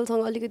चाहिँ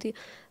निश्चलसँग अलिकति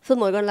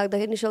फिल्महरू गर्न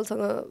लाग्दाखेरि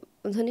निश्चलसँग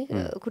हुन्छ नि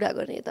कुरा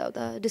गर्ने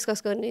यताउता डिस्कस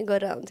गर्ने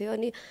गरेर हुन्थ्यो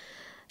अनि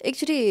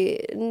एकचोटि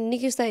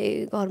निकेश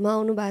दाई घरमा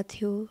आउनु भएको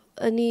थियो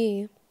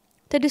अनि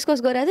त्यो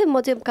डिस्कस गरेको थिएँ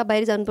म चाहिँ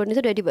बाहिर जानुपर्ने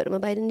छ रेडी भएर म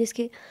बाहिर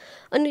निस्केँ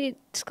अनि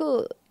त्यसको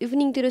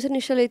इभिनिङतिर चाहिँ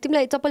निश्चयले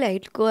तिमीलाई चप्पल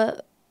हाइटको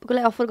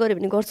लागि अफर गऱ्यो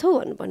भने गर्छौ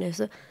भन्ने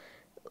जस्तो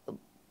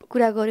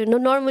कुरा गऱ्यो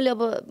नर्मली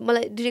अब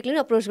मलाई डिरेक्टली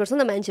नै अप्रोच गर्छ नि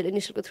त मान्छेले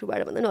निश्चलको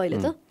थ्रुबाट भन्दा नि अहिले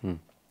त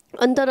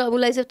अनि तर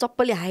उसलाई चाहिँ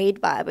चप्पलले हाइट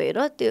भएर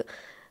त्यो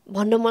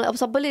भन्न मलाई अब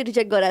सबैले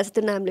रिजेक्ट गराएको छ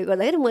त्यो नामले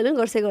गर्दाखेरि मैले पनि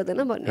गर्छै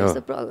गर्दैन भन्ने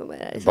जस्तो प्रब्लम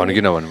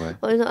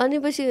भइरहेको छ अनि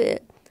पछि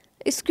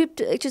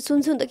स्क्रिप्ट एकचोटि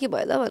सुन्छु नि त के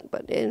भयो ल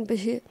भन्ने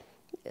पछि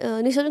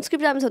निश्चय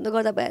स्क्रिप्ट राम्रो छ भने त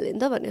गर्दा भइहाल्यो नि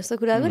त भन्ने जस्तो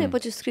कुरा गरेँ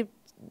पछि स्क्रिप्ट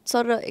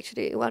सर र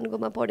एक्चुली वान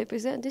गोमा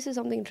पढेपछि दिस इज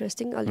समथिङ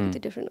इन्ट्रेस्टिङ अलिकति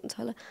डिफ्रेन्ट हुन्छ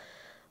होला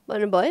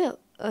भन्नु भयो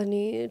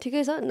अनि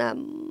ठिकै छ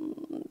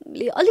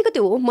नामले अलिकति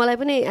हो मलाई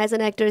पनि एज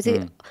एन एक्टर चाहिँ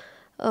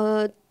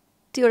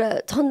त्यो एउटा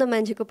छन्द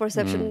मान्छेको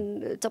पर्सेप्सन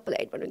चप्पल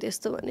हाइट भन्नु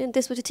त्यस्तो भन्यो अनि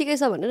त्यसपछि ठिकै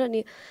छ भनेर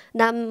अनि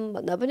नाम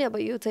भन्दा पनि अब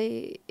यो चाहिँ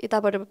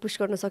यताबाट पुश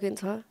गर्न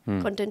सकिन्छ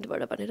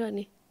कन्टेन्टबाट भनेर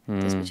अनि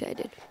त्यसपछि आई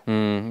डिड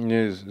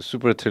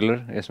सुपर थ्रिलर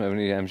यसमा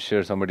पनि आइ am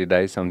sure somebody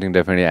dies something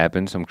definitely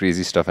happens some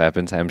crazy stuff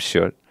happens I am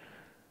sure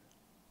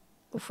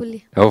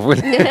hopefully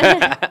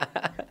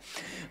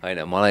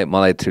होइन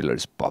मलाई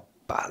थ्रिलर्स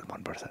बब्बाल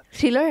मनपर्छ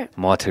थ्रिलर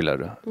म thriller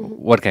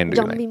what kind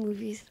do zombie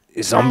movies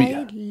zombie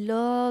I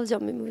love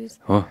zombie movies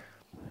हो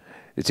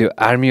त्यो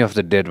army of the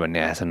dead भन्ने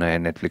आएछ नयाँ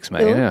नेटफ्लिक्समा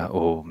होइन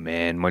ओ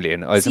म्यान मैले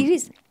हेर्न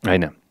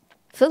होइन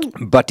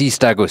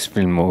बाटिस्टाको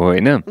फिल्म हो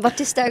होइन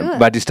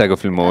बाटिस्टाको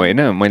फिल्म हो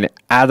होइन मैले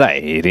आधा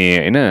हेरेँ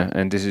होइन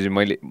अनि त्यसपछि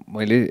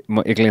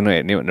म एक्लै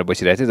नहेर्ने भनेर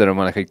बसिरहेको थिएँ तर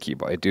मलाई खै के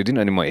भयो त्यो दिन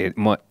अनि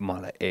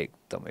मलाई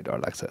एकदमै डर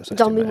लाग्छ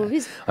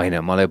होइन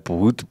मलाई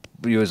भूत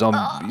यो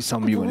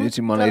जम्बी भने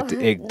चाहिँ मलाई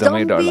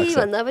एकदमै डर लाग्छ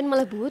भन्दा पनि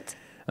मलाई भूत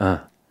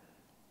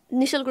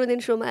निश्चल कुनै दिन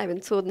शोमा आयो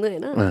भने सोध्नु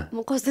होइन म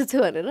कस्तो छु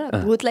भनेर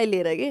भूतलाई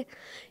लिएर के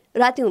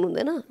राति हुनु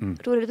हुँदैन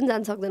टोइलेट पनि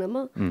जान सक्दैन म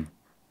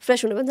फ्रेस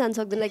हुन पनि जान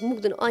सक्दैन लाइक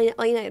मुख्दैन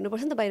ऐना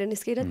हेर्नुपर्छ नि त बाहिर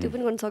निस्केर त्यो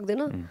पनि गर्न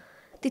सक्दैन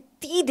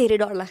त्यति धेरै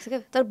डर लाग्छ क्या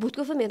तर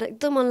भूतको फिल्म हेर्न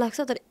एकदम मन लाग्छ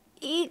तर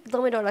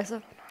एकदमै डर लाग्छ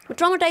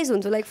ट्रमाटाइज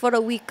हुन्छ like for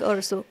a week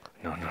or so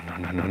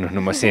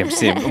म सेम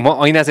म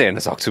ऐना चाहिँ हेर्न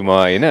सक्छु म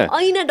होइन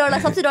ऐना डर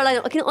लाग्छ सबसे डर लाग्छ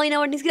किन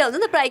ऐनाबाट निस्किरहेको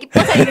हुन्छ नि त प्रायः कि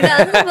पछाडि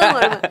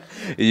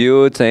यो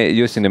चाहिँ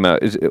यो cinema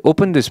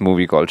open this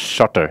movie call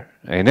shutter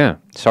होइन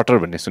सटर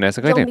भन्ने सुनेको छ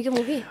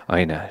कहिले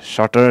होइन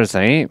सटर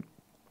चाहिँ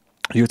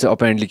यो चाहिँ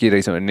अपेरेन्टली के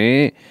रहेछ भने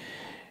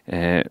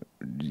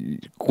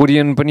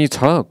कोरियन पनि छ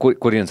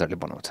कोरियन्सहरूले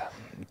बनाउँछ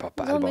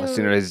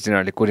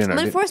तिनीहरूले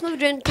कोरियनहरूले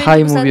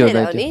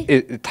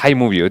थाई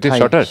मुभी हो त्यो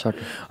सटर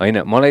होइन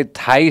मलाई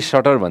थाई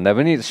सटर भन्दा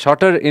पनि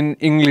shutter in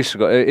English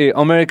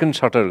American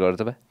shutter गर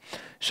त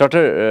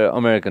सटर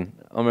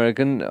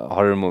अमेरिकन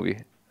हरर मुभी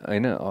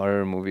होइन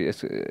हरर मुभी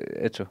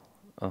यत्रो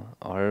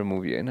हरर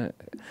मुभी होइन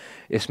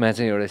यसमा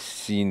चाहिँ एउटा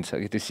सिन छ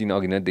कि त्यो सिन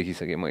अघि नै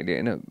देखिसकेँ मैले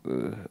होइन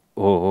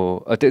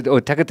हो त्यो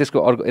ठ्याक्कै त्यसको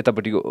अर्को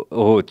यतापट्टिको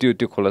हो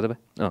त्यो खोला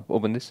तपाईँ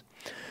open this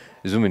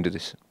zoom into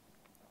this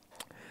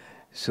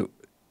so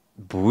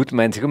भूत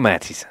मान्छेको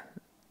माथि छ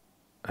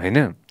होइन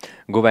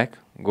गो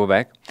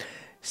ब्याक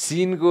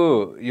सिनको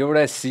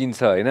एउटा सिन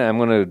छ होइन आम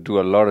gonna do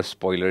a lot of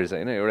स्पोइलर्स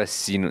होइन एउटा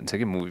सिन हुन्छ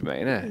कि मुभीमा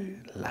होइन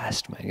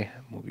लास्टमा क्या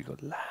मुभीको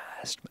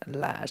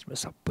लास्टमा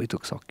सबै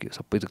थोक सक्यो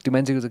त्यो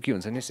मान्छेको चाहिँ के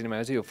हुन्छ नि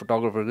सिनेमामा चाहिँ यो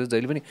फोटोग्राफरको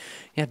जहिले पनि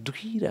यहाँ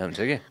दुखिरहेको हुन्छ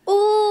क्या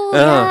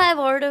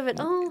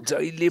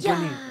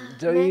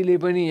जहिले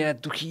पनि यहाँ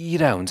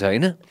दुखिरहेको हुन्छ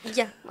होइन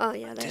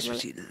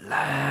त्यसपछि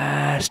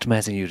लास्टमा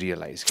चाहिँ यो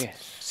रियलाइज क्या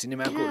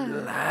सिनेमाको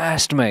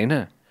लास्टमा होइन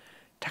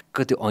ठ्याक्क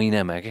त्यो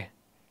ऐनामा क्या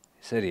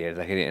यसरी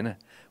हेर्दाखेरि होइन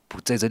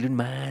भूत चाहिँ जहिले पनि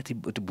माथि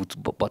त्यो भूत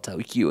बच्चा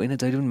के हो होइन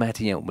जहिले पनि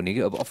माथि यहाँ हुने कि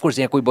अब अफकोर्स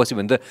यहाँ कोही बस्यो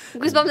भने त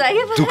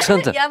दुख्छ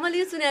नि त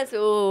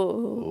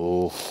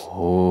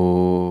ओहो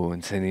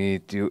हुन्छ नि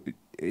त्यो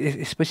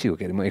यसपछि हो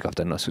के अरे म एक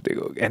हप्ता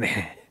नसुतेको हो क्या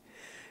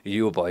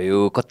यो भयो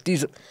कति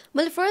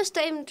मैले first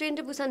time train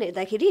to Busan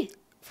हेर्दाखेरि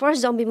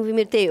फर्स्ट जम्बी मुभी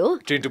मेरो त्यही हो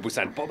ट्रेन टु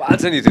बुसान बवाल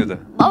छ नि त्यो त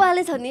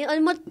बवालै छ नि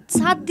अनि म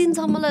 7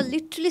 दिनसम्म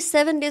लिटरली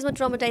 7 डेजमा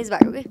ट्रमाटाइज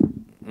भएको के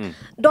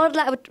डर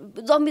अब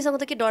जम्बीसँग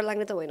त के डर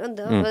लाग्ने त होइन नि त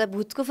मलाई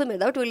भूतको फिल्म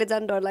हेर्दा टोइलेट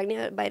जानु डर लाग्ने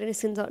बाहिर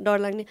निस्किन्छ डर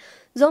लाग्ने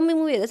जम्बी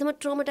मुभी हेर्दा चाहिँ म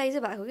ट्रमाटाइजै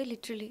भएको क्या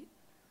लिटरली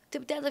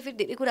त्यो त्यहाँ त फेरि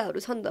धेरै कुराहरू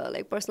छ नि त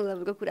लाइक पर्सनल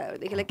लेभलको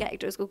कुराहरूदेखि लाइक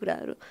क्यारेक्टर्सको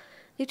कुराहरू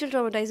लिटल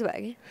ट्रमाटाइज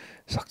भयो कि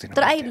सक्दैन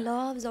तर I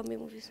love zombie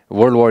movies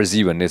world war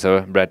जी भन्ने छ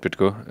ब्र्याड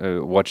पिटको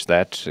watch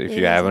that if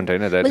you haven't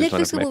होइन that is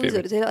one of my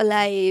favourite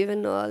alive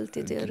and all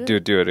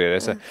त्योहरू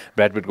हेरेछ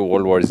ब्र्याड पिटको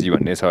वर्ल्ड वार जी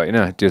भन्ने छ होइन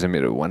त्यो चाहिँ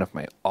मेरो one of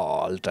my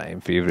all time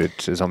favourite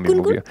zombie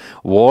movie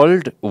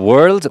world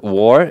war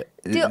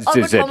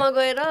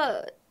गएर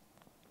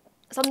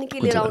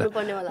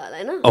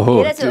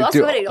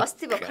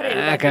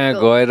कहाँ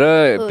गएर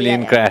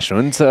प्लेन क्रास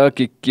हुन्छ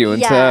के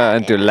हुन्छ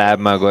अनि त्यो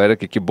ल्याबमा गएर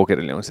के बोकेर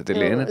ल्याउँछ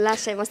त्यसले होइन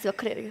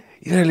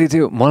यिनीहरूले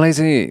त्यो मलाई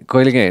चाहिँ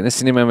कहिलेकाहीँ होइन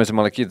सिनेमामा चाहिँ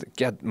मलाई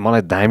क्या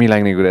मलाई दामी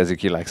लाग्ने कुरा चाहिँ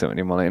के लाग्छ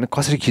भने मलाई होइन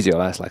कसरी खिच्यो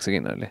होला जस्तो लाग्छ कि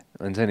यिनीहरूले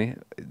हुन्छ नि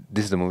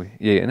दिस द मुभी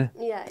यही होइन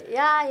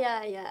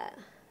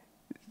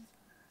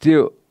त्यो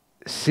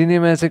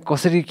सिनेमा चाहिँ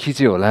कसरी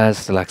खिच्यो होला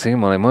जस्तो लाग्छ कि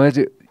मलाई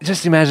चाहिँ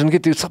जस्ट इमेजिन कि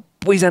त्यो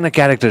सबैजना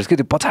क्यारेक्टर्स के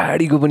त्यो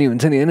पछाडिको पनि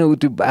हुन्छ नि होइन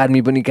त्यो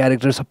आर्मी पनि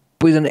क्यारेक्टर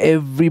सबैजना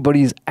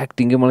एभ्रिबडी इज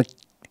एक्टिङ के मलाई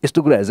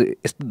यस्तो कुराहरू चाहिँ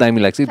यस्तो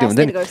दामी लाग्छ त्यो हुन्छ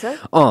नि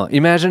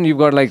इमेजिन यु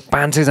गट लाइक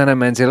 500 जना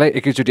मान्छेलाई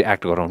एकैचोटि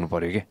एक्ट गराउनु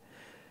पऱ्यो कि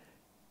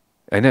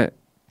होइन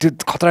त्यो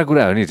खतरा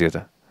कुरा हो नि त्यो त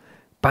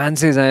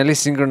 500 जनाले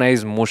सिङ्क्रोनाइज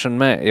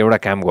मोसनमा एउटा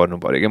काम गर्नु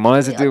पऱ्यो कि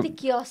मलाई चाहिँ त्यो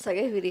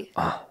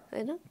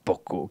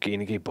भक्को केही न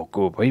केही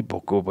भक्को भई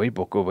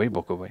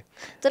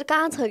तर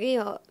कहाँ छ कि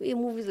यो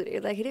मुभिजहरू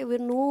हेर्दाखेरि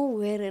वेयर नो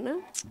वेयर होइन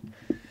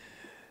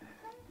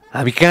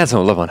हामी कहाँ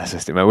छौँ ल भन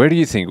Swastima where do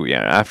you think we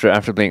are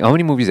after playing how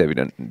many movies have you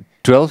done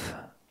 12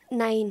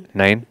 9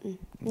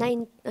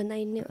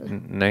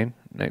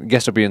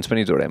 guest appearance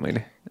पनि जोडाएँ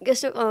मैले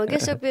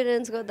गेस्ट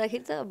अपियरेन्स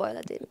गर्दाखेरि त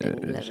भयो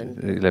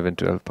 11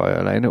 12 भयो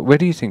होला होइन where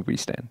do you think we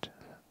stand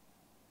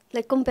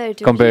like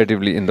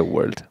comparatively in the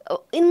world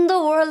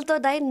त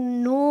दाइ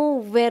नो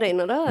वेयर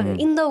होइन र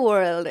इन द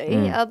वर्ल्ड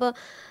है अब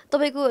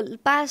तपाईँको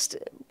पास्ट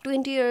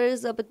 20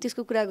 years अब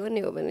त्यसको कुरा गर्ने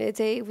हो भने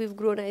चाहिँ we've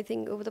grown I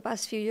think over the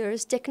past few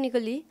years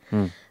technically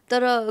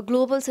तर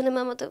ग्लोबल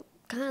सिनेमामा त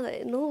कहाँ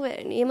नो वेयर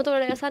नि म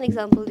तपाईँलाई एउटा सानो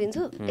इक्जाम्पल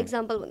दिन्छु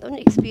इक्जाम्पल भन्दा पनि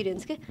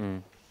एक्सपिरियन्स के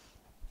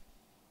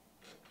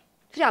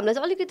फेरि हामीलाई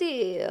चाहिँ अलिकति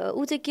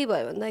ऊ चाहिँ के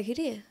भयो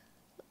भन्दाखेरि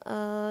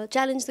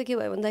च्यालेन्ज त के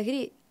भयो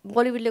भन्दाखेरि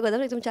बलिउडले गर्दा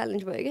पनि एकदम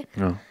च्यालेन्ज भयो कि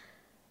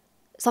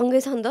सँगै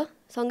छ नि त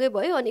सँगै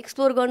भयो अनि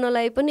एक्सप्लोर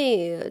गर्नलाई पनि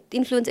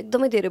इन्फ्लुएन्स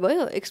एकदमै धेरै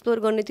भयो एक्सप्लोर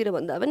गर्नेतिर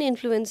भन्दा पनि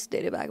इन्फ्लुएन्स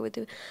धेरै भएको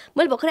थियो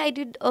मैले भर्खरै I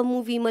did a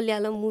movie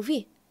Malayalam movie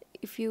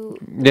if you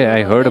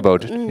I heard about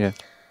it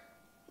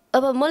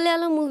अब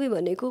मलयालम मुभी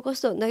भनेको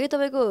कस्तो भन्दाखेरि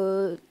तपाईँको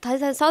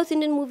थाहा साउथ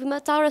इन्डियन मुभीमा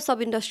 4वटा सब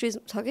इन्डस्ट्रिज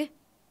छ कि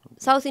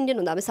साउथ इन्डियन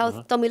भन्दा हामी साउथ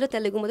तमिल र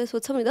तेलुगु मात्रै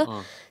सोध्छौँ नि त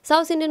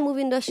साउथ इन्डियन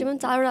मुभी इन्डस्ट्रीमा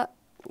पनि 4वटा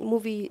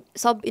मुभी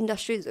सब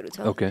इन्डस्ट्रिजहरू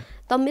छ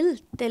तमिल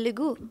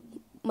तेलुगु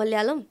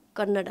मलयालम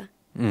कन्नडा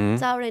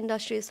 4वटा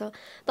इन्डस्ट्रिज छ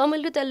तमिल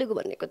र तेलुगु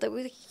भनेको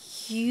तपाईँको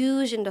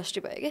ह्युज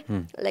इन्डस्ट्री भयो कि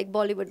लाइक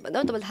बलिउड भन्दा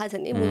पनि तपाईँलाई थाहा छ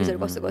नि मुभिजहरू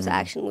कस्तो कस्तो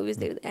एक्सन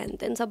मुभिजहरू एन्ड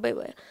देन सबै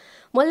भयो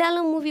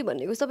मलयालम मुभी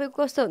भनेको तपाईँको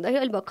कस्तो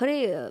भन्दाखेरि अहिले भर्खरै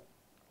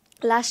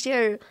लास्ट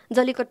इयर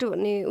जलीकट्टु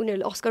भन्ने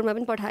उनीहरूले अस्करमा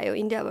पनि पठायो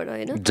इन्डियाबाट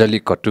होइन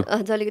जलीकट्टु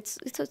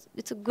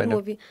इट्स अ गुड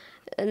मुभी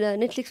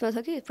नेटफ्लिक्समा छ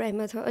कि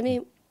प्राइममा छ अनि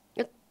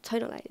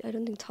छैन होला आई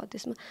डोन्ट थिङ्क छ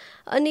त्यसमा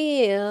अनि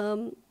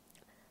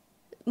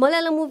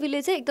मलयालम मुभीले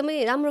चाहिँ एकदमै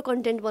राम्रो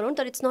कन्टेन्ट बनाउनु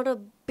तर it's not a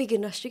big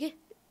industry कि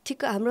ठिक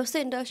हाम्रो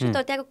जस्तै इन्डस्ट्री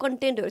तर त्यहाँको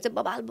कन्टेन्टहरू चाहिँ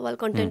बबाल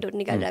कन्टेन्टहरू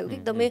निकालिरहेको कि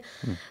एकदमै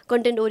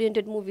कन्टेन्ट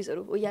ओरिएन्टेड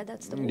मुभिजहरू हो या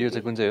द्याट्स यो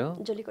चाहिँ कुन चाहिँ हो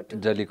जलीकट्टु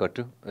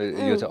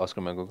यो चाहिँ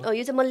अस्करमा गएको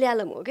यो चाहिँ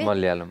मलयालम हो कि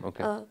मलयालम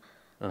ओके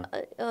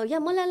या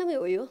मलयालमै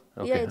हो यो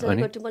या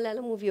जलीकट्टु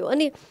मलयालम मुभी हो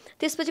अनि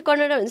त्यसपछि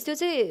कन्नडा भन्छ त्यो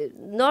चाहिँ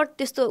नट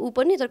त्यस्तो ऊ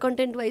पनि तर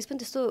कन्टेन्ट वाइज पनि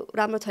त्यस्तो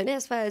राम्रो छैन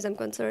as far as am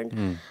concern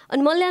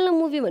अनि मलयालम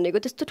मुभी भनेको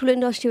त्यस्तो ठुलो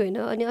इन्डस्ट्री होइन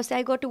अनि अस्ति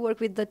I got to work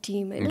with the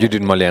team होइन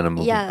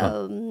या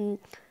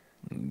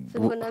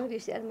फिल्मको नाम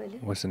बिर्सिहालेँ मैले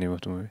What's the name of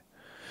the movie?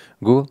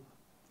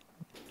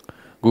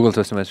 Google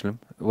search the film.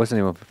 What's the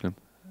name of the film?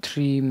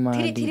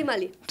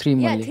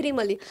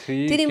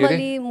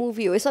 थिरिमली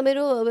movie हो यसमा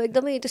मेरो अब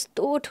एकदमै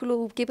त्यस्तो ठुलो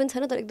केही पनि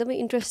छैन तर एकदमै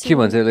इन्ट्रेस्टिङ के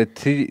भन्छ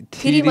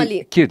थिरिमली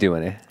के थियो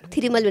भने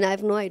थिरिमली भने आई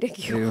हेभ नो आइडिया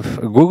के हो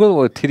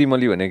गुगल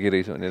थिरिमली भने के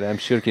रहेछ भनेर आइम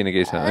स्योर किन के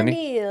छ अनि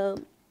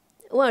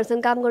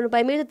उहाँहरूसँग काम गर्नु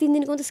पाएँ मेरो त 3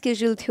 दिनको त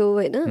स्केड्युल थियो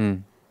होइन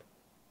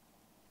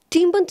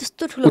टिम पनि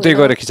त्यस्तो ठुलो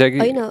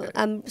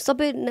होइन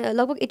सबै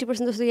लगभग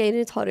 80% जस्तो यहीँ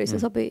नै छ रहेछ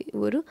सबै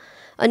उहरू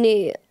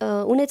अनि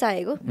उनी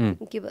चाहेको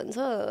के भन्छ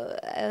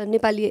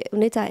नेपाली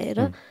उनी चाहेर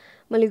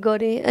मैले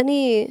गरेँ अनि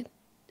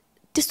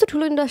त्यस्तो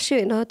ठुलो इन्डस्ट्री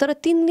होइन तर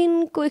 3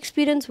 दिनको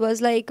एक्सपिरियन्स वाज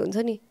लाइक हुन्छ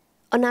नि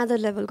अनादर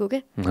लेभलको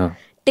क्या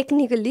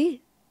टेक्निकली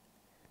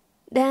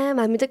ड्याम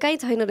हामी त कहीँ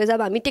छैन रहेछ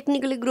अब हामी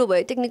टेक्निकली ग्रो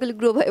भयो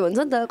भन्छ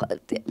नि त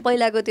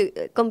पहिलाको त्यो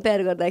कम्पेयर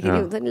गर्दाखेरि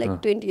हुन्छ नि लाइक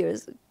 20 years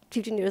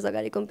 15 years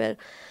अगाडि कम्पेयर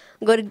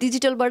गरे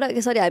डिजिटलबाट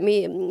हामी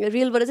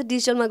रियलबाट चाहिँ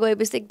डिजिटलमा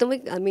गएपछि एकदमै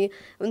हामी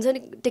हुन्छ नि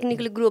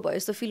टेक्निकली ग्रो भयो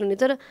जस्तो फिल हुने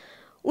तर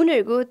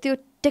उनीहरूको त्यो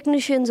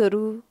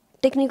टेक्निसियन्सहरू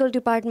टेक्निकल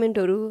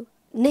डिपार्टमेन्टहरू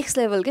नेक्स्ट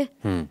लेभल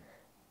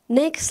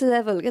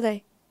के दाइ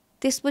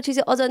त्यसपछि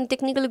चाहिँ अझ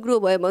टेक्निकली ग्रो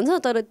भयो भन्छ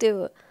तर त्यो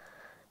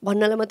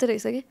भन्नलाई मात्रै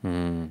रहेछ कि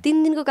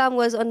 3 दिनको काम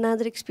was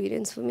another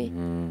experience for me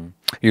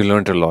you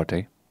learned a lot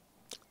है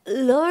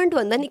लर्न्ड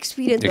भन्दा नि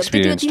एक्सपिरियन्स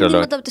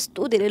मतलब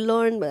त्यस्तो धेरै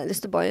लर्न भन्दा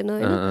जस्तो भएन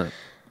होइन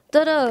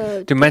तर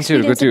त्यो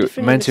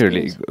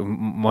मान्छेहरूले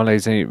मलाई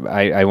चाहिँ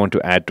I want to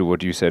add to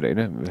what you said हैन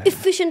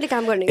इफिसिएन्टली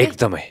काम गर्ने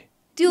एकदमै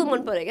त्यो मन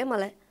पर्यो क्या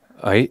मलाई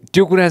है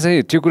त्यो कुरा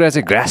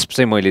चाहिँ ग्रास्प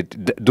चाहिँ मैले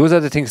those are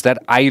the things that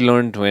I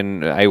learned when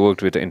I work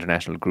with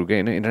international crew के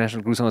हैन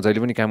इन्टरनेसनल क्रूसँग जहिले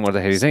पनि काम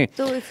गर्दाखेरि चाहिँ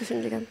त्यो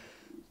इफिसिएन्टली काम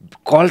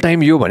कल टाइम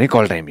यो भने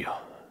कल टाइम यो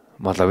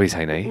मतलबै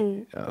छैन है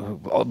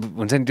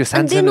हुन्छ नि त्यो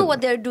सानो व्हाट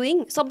दे आर डुइङ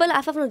सबैलाई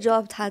आफ्नो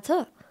जब थाहा छ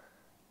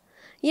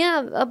यहाँ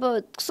अब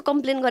कस्तो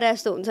कम्प्लेन गरे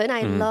जस्तो हुन्छ होइन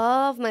I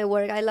love my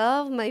work I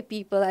love my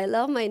people I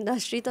love my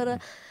industry तर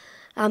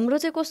हाम्रो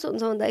चाहिँ कस्तो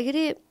हुन्छ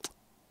भन्दाखेरि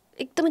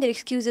एकदमै धेरै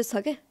एक्सक्युजेस छ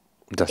क्या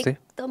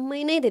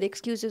एकदमै नै धेरै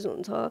एक्सक्युजेस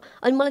हुन्छ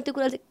अनि मलाई त्यो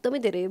कुरा चाहिँ एकदमै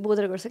धेरै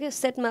बोदर गर्छ क्या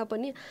सेटमा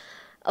पनि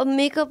अब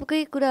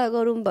मेकअपकै कुरा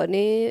गरौँ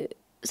भने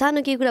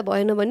सानो केही कुरा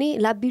भएन भने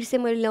ला बिर्सेँ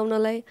मैले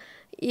ल्याउनलाई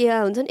या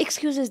हुन्छ नि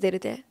एक्सक्युजेस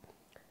धेरै त्यहाँ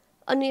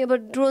अनि अब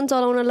ड्रोन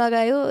चलाउन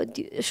लगायो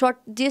सर्ट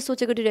जे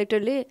सोचेको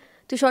डिरेक्टरले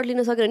त्यो सर्ट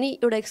लिन सकेन नि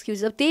एउटा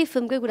एक्सक्युज अब त्यही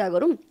फिल्मकै कुरा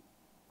गरौँ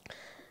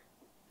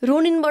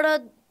रोनिनबाट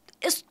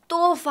यस्तो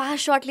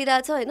फास्ट सर्ट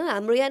लिइरहेको छ होइन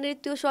हाम्रो यहाँनिर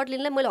त्यो सर्ट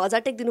लिनलाई मैले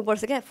 1000 टेक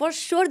दिनुपर्छ क्या फर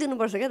स्योर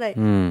दिनुपर्छ क्या दाइ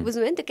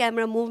बुझ्नु होइन त्यो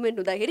क्यामेरा मुभमेन्ट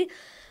हुँदाखेरि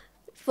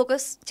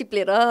फोकस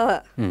चिप्लेर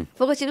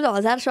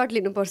 1000 सर्ट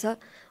लिनुपर्छ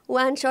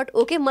 1 सर्ट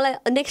ओके मलाई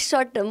नेक्स्ट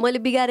सर्ट मैले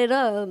बिगारेर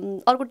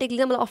अर्को टेक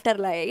लिँदा मलाई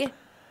अप्ठ्यारो लाग्यो कि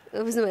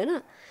बुझ्नु भएन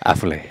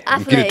आफूलाई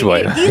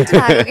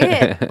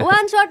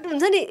वान सर्ट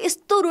हुन्छ नि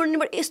यस्तो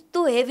रोड्नेबाट यस्तो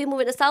हेभी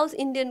मुभमेन्ट साउथ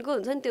इन्डियनको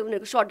हुन्छ नि त्यो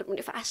उनीहरूको सर्टहरू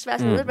पनि फास्ट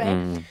हुन्छ प्रायः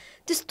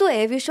त्यस्तो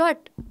हेभी सर्ट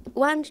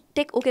 1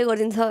 टेक ओके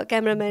गरिदिन्छ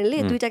क्यामराम्यानले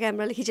 2टा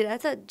क्यामेराले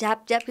खिचिरहेको छ झ्याप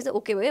झ्याप खिच्दा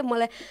ओके भयो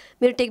मलाई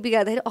मेरो टेक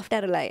बिगार्दाखेरि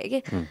अप्ठ्यारो लाग्यो कि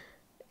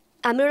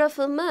हाम्रो एउटा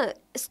फिल्ममा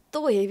यस्तो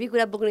हेभी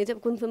कुरा बोक्ने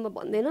चाहिँ कुन फिल्ममा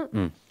भन्दैन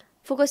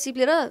फोकस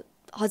चिप्लेर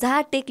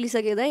 1000 टेक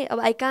लिइसक्यो दाइ अब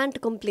आई कान्ट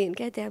कम्प्लेन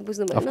क्या त्यहाँ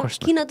बुझ्नु भएन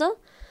किन त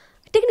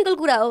टेक्निकल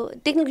कुरा हो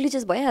टेक्निकल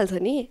ग्लिचेस भइहाल्छ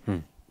नि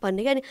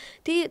भन्ने क्या नि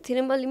त्यही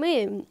थिएनमलीमै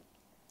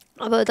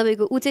अब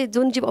तपाईँको ऊ चाहिँ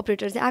जोनजिप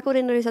अपरेटर चाहिँ आएको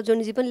रहेन रहेछ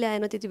जोनजिप पनि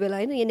ल्याएन त्यति बेला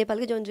होइन यहाँ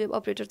नेपालकै जोनजिप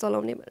अपरेटर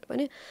चलाउने भनेर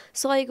भने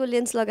 100को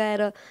लेन्स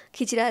लगाएर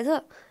खिचिरहेछ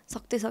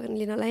सक्दै सकेन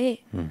लिनलाई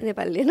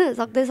नेपालले होइन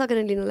सक्दै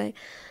सकेन लिनलाई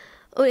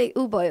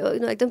ऊ भयो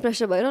एकदम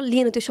प्रेसर भएर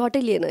लिएन त्यो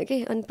सर्टै लिएन कि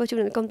अनि पछि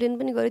उनीहरूले कम्प्लेन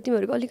पनि गर्यो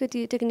तिमीहरूको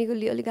अलिकति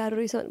टेक्निकली अलिक गाह्रो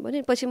रहेछ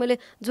भने पछि मैले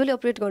जसले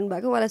अपरेट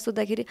गर्नुभएको उहाँलाई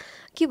सोद्धाखेरि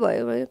के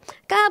भयो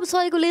कहाँ अब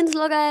 100को लेन्स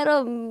लगाएर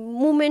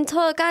मुभमेन्ट छ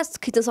कहाँ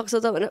खिच्न सक्छ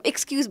त भनेर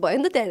एक्सक्युज भयो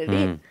नि त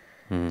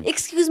त्यहाँनिर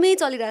एक्सक्युजमै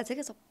चलिरहेको छ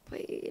क्या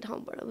सबै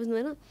ठाउँबाट बुझ्नु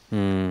भएन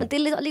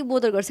त्यसले अलिक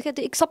बोदर गर्छ क्या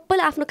त्यो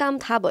सबैलाई आफ्नो काम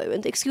थाहा भयो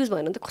भने त एक्सक्युज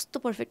भएन भने त कस्तो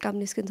पर्फेक्ट काम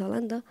निस्किन्छ होला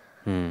नि त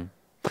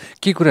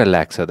के कुरा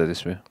लाग्छ त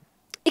त्यसमा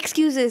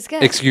एक्सक्युजेस क्या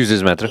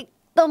एक्सक्युजेस मात्र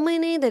एकदमै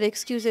नै धेरै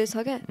एक्सक्युजेस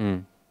छ क्या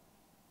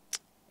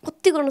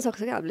कति गर्न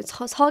सक्छ क्या हामीले छ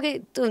कि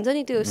त्यो हुन्छ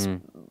नि त्यो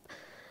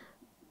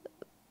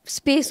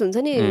स्पेस हुन्छ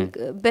नि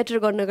बेटर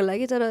गर्नको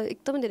लागि तर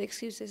एकदमै धेरै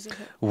एक्सक्युजेस छ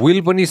विल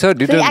पनि छ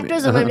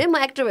एक्टर्स हो भने म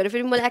एक्टर भएर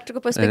फेरि मैले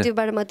एक्टरको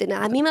पर्सपेक्टिभबाट मात्रै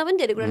होइन हामीमा पनि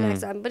धेरै कुरा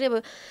लाग्छ हामी पनि अब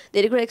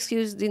धेरै कुरा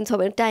एक्सक्युज दिन्छ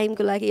भने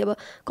टाइमको लागि अब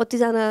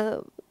कतिजना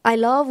I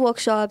love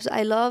workshops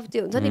I love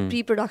त्यो हुन्छ नि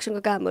प्री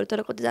प्रडक्सनको कामहरू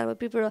तर कतिजना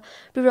प्री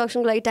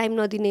प्रडक्सनको लागि टाइम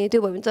नदिने त्यो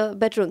भयो भने त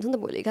बेटर हुन्छ नि त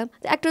भोलि काम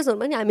एक्टर्सहरू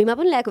पनि हामीमा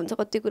पनि ल्याएको हुन्छ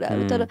कति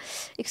कुराहरू तर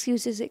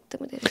एक्सक्युजेस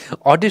एकदमै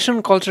धेरै अडिसन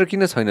कल्चर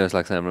किन छैन जस्तो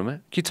लाग्छ हाम्रोमा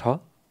के छ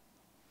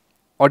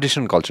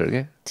अडिसन कल्चर के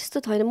त्यस्तो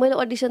छैन मैले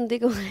अडिसन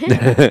दिएको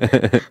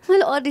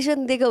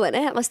भने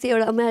अस्ति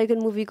एउटा अमेरिकन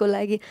मुभीको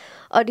लागि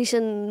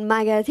अडिसन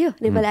मागेको थियो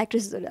नेपाली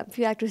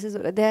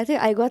एक्ट्रेसेसहरू देखाएको थियो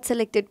आई गट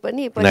सेलेक्टेड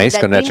पनि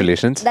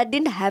द्याट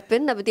डिन्ट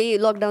ह्यापन अब त्यही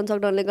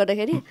लकडाउनले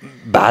गर्दाखेरि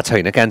भएको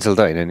छैन क्यान्सल त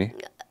होइन नि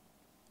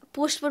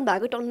पोस्टपोन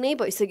भएको टन्नै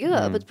भइसक्यो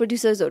अब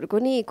प्रड्युसर्सहरूको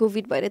नि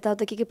कोभिड भएर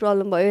यताउता के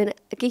प्रब्लम भयो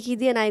के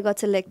दिएन आई गट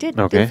सेलेक्टेड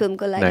त्यो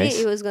फिल्मको लागि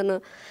it was gun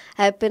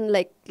happen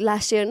like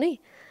last year नै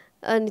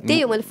अनि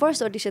त्यही हो मैले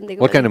फर्स्ट अडिसन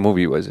दिएको What kind of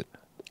movie was it?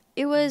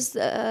 It was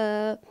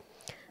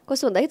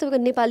कस्तो भन्दाखेरि तपाईँको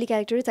नेपाली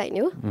क्यारेक्टरै चाहिने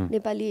हो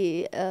नेपाली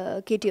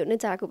केटीहरू नै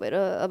चाहेको भएर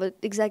अब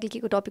एक्ज्याक्टली के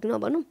को टपिक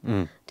नभनौँ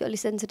त्यो अलिक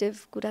सेन्सिटिभ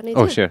कुरा नै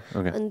थियो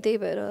अनि त्यही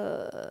भएर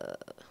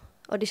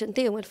अडिसन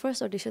त्यही हो मैले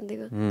फर्स्ट अडिसन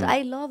दिएको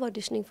आई लभ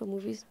अडिसनिङ फर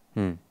मुभिज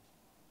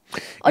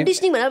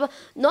अडिसनिङ भनेर अब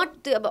नट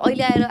त्यो अब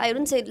अहिले आएर आएर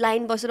चाहिँ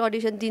लाइन बसेर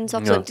अडिसन दिन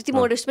सक्छ भने त्यति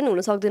मोडेस्ट पनि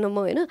हुन सक्दैन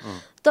म होइन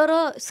तर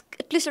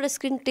एटलिस्ट एउटा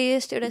स्क्रिन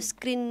टेस्ट एउटा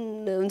स्क्रिन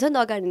हुन्छ नि त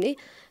अगाडि नै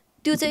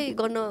त्यो चाहिँ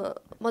गर्न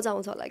मजा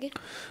आउँछ होला कि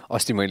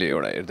अस्ति मैले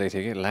एउटा हेर्दै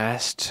थिएँ कि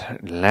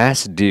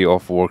लास्ट डे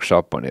अफ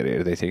वर्कसप भनेर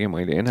हेर्दै थिएँ कि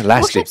मैले होइन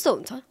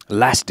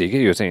लास्ट डे के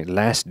यो चाहिँ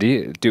लास्ट डे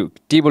त्यो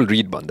टेबल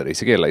रिड भन्दो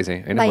रहेछ कि यसलाई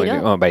चाहिँ होइन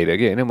मैले बाहिर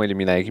कि होइन मैले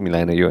मिलाएँ कि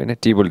मिलाएन यो होइन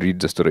टेबल रिड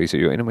जस्तो रहेछ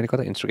यो होइन मैले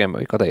कता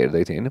इन्स्टाग्राममा कता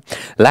हेर्दै थिएँ होइन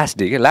लास्ट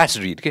डे के लास्ट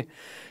रिड के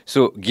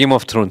सो गेम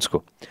अफ थ्रोन्सको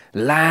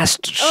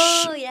लास्ट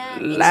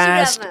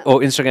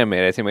इन्स्टाग्राममा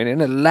हेरेको थिएँ मैले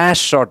होइन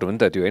लास्ट सर्ट हो नि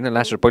त त्यो होइन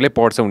लास्ट सर्ट पहिल्यै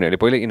पढ्छ उनीहरूले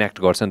पहिल्यै इनेक्ट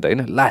गर्छ नि त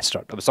होइन लास्ट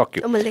सर्ट अब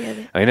सक्यो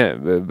होइन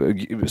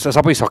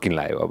सबै सकिन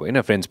लाग्यो अब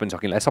होइन फ्रेन्ड्स पनि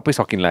सकिन लाग्यो सबै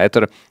सकिन लाग्यो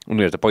तर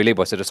उनीहरू त पहिल्यै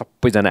बसेर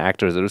सबैजना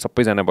एक्टर्सहरू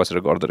सबैजना बसेर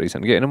गर्दो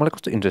रहेछन् कि होइन मलाई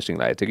कस्तो इन्ट्रेस्टिङ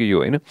लागेको थियो कि यो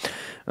होइन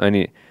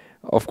अनि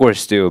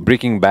अफकोर्स त्यो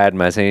ब्रेकिङ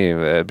ब्याडमा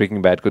चाहिँ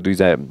ब्रेकिङ ब्याडको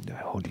दुईजना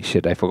holy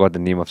shit I फरगट the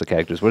name of the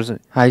characters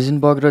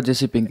Heisenberg र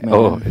जेसी पिङ्कम्यान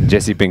हो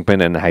जेसी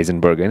पिङ्कम्यान एन्ड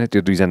हाइजनबर्ग होइन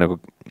त्यो दुईजनाको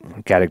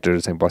क्यारेक्टर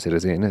चाहिँ बसेर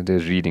चाहिँ होइन त्यो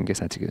रिडिङ के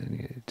साँच्चै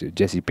त्यो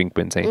जेसी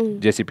पिङ्कम्यान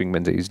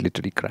चाहिँ इज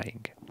लिटरली क्राइङ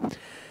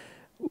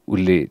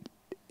उसले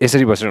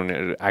यसरी बसेर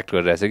उनीहरू एक्ट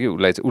गरिरहेछ कि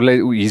उसलाई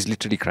इज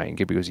लिटरली क्राइङ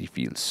के because he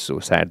feels so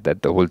sad that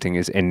the whole thing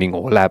is ending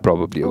होला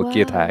प्रोबेबली अब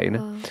के थाहा होइन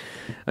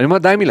अनि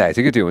म दामी लागेको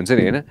थियो कि त्यो हुन्छ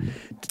नि होइन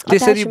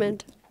त्यसरी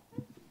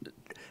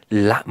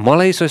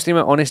मलाई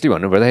स्वस्तिमा अनेस्टली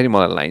भन्नुपर्दाखेरि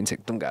मलाई लाइन चाहिँ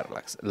एकदम गाह्रो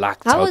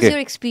लाग्छ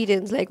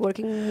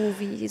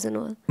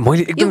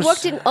मैले एकदम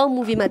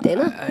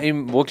आई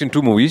वर्क इन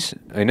 2 movies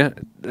होइन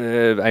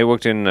I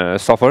work in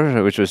suffer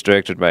which was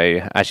directed by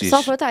आशिष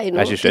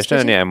श्रेष्ठ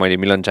अनि मैले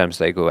मिलन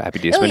चाम्सलाईको ह्याप्पी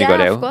डेज पनि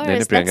गरेँ हो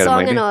होइन प्रियङ्का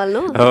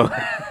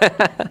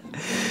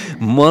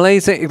मलाई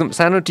चाहिँ एकदम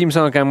सानो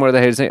टिमसँग काम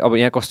गर्दाखेरि चाहिँ अब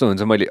यहाँ कस्तो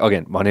हुन्छ मैले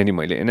अगेन भने नि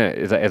मैले होइन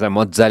यता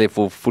मजाले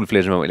फुल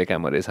फ्लेजमा मैले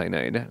काम गरेको छैन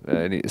होइन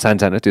अनि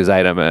सानो त्यो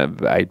जायरामा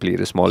I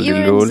play small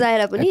little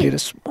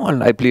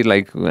role. I played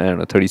like I don't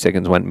know 30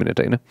 seconds 1 minute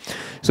होइन.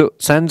 सो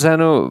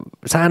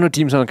सानो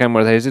टिमसँग काम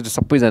गर्दाखेरि चाहिँ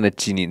सबैजना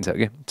चिनिन्छ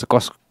क्या.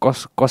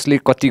 कसले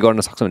कति गर्न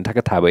सक्छ भने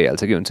ठ्याक्कै थाहा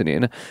भइहाल्छ कि हुन्छ नि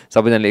होइन.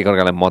 सबैजनाले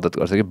एकअर्कालाई मद्दत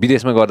गर्छ कि.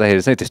 विदेशमा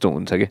गर्दाखेरि चाहिँ त्यस्तो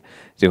हुन्छ कि.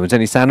 त्यो हुन्छ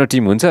नि सानो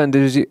टिम हुन्छ अनि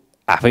त्यसपछि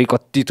आफै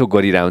कति थोक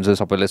गरिरहेको हुन्छ.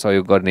 सबैलाई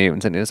सहयोग गर्ने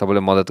हुन्छ नि,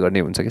 सबैलाई मद्दत गर्ने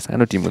हुन्छ कि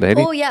सानो टिम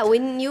हुँदाखेरि.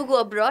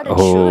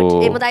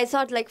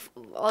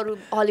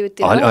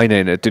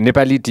 होइन त्यो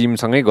नेपाली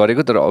टिमसँगै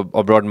गरेको तर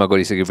अब्रडमा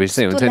गरिसकेपछि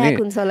चाहिँ हुन्छ नि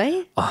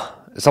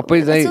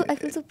सबैलाई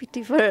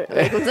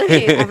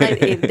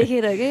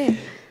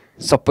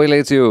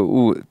सबैलाई चाहिँ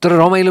तर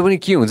रमाइलो पनि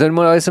के हुन्छ नि.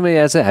 मलाई अहिलेसम्म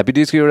याद छ ह्याप्पी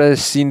डेजको एउटा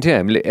सिन थियो.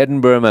 हामीले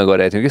एडनबर्गमा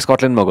गरेको थियौँ कि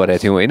स्कटल्यान्डमा गरेको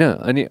थियौँ होइन.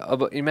 अनि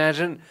अब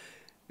इमेजिन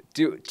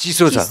त्यो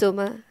चिसो छ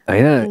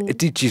होइन,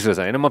 यति चिसो छ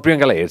होइन. म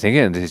प्रियङ्कालाई हेर्थेँ कि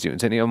अनि त्यसपछि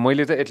हुन्छ नि. अब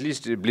मैले त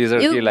एटलिस्ट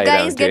ब्लेजर के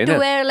लगाइरहेको थिएँ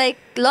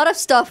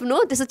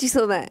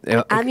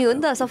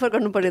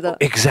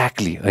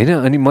एक्ज्याक्टली होइन.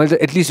 अनि मैले त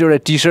एटलिस्ट एउटा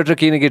टी सर्ट र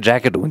केही न केही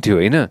ज्याकेट हुन्थ्यो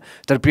होइन.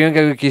 तर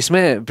प्रियङ्काको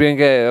केसमा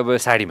प्रियङ्का अब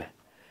साडीमा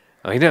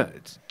होइन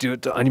त्यो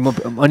त.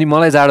 अनि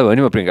मलाई जाडो भयो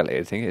भने म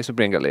प्रियङ्कालाई हेर्थेँ कि यसो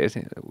प्रियङ्कालाई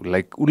हेर्थेँ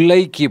लाइक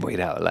उसलाई के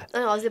भइरहेको होला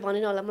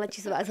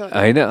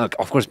होइन.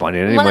 अफकोर्स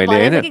भनेर नि मैले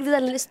होइन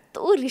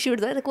यस्तो रिस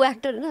उठ्छ होइन. को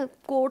एक्टर होइन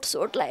कोट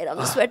सोट लगाएर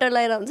हुन्छ, स्वेटर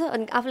लगाएर हुन्छ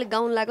अनि आफूले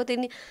गाउन लगाएको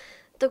त्यही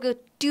त्यो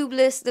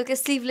ट्युबलेस त्यो के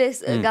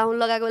स्लिभलेस गाउन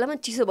लगाएको बेलामा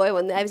चिसो भयो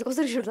भन्ने आएपछि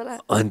कस्तो रिस उठ्छ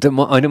होला. अन्त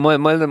म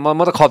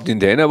त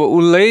खपिदिन्थेँ होइन. अब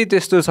उसलाई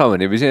त्यस्तो छ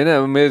भनेपछि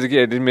होइन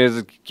मेरो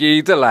मेरो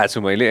केही त लाएको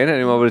छु मैले होइन.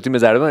 अनि म तिम्रो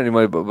जाडोमा अनि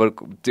मैले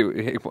त्यो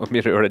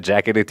मेरो एउटा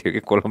ज्याकेटै थियो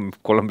कि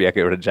कोलम्बियाको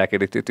एउटा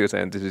ज्याकेटै थियो त्यो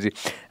चाहिँ. त्यसपछि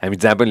हामी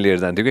जहाँ पनि लिएर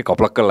जान्थ्यौँ कि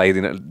कप्लक्क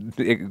लगाइदिन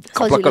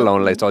कप्लक्क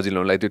लाउनलाई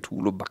सजिलोलाई त्यो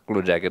ठुलो बाक्लो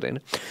ज्याकेट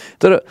होइन.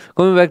 तर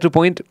coming back two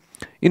point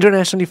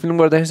internationally film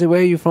गर्दाखेरि चाहिँ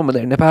वेयर यु फ्रम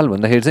भन्दाखेरि नेपाल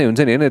भन्दाखेरि चाहिँ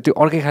हुन्छ नि होइन त्यो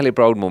अर्कै खाले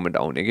प्राउड मोमेन्ट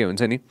आउने के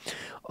हुन्छ नि.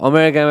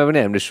 अमेरिकामा पनि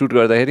हामीले सुट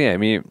गर्दाखेरि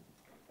हामी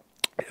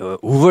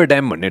हुभर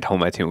ड्याम भन्ने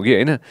ठाउँमा थियौँ कि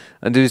होइन.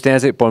 अनि त्यसपछि त्यहाँ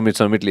चाहिँ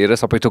पर्मिट लिएर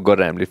सबै थोक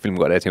गरेर हामीले फिल्म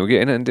गरेका थियौँ कि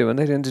होइन. अनि त्यो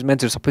भन्दाखेरि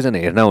मान्छेहरू सबैजना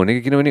हेर्न आउने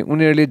कि किनभने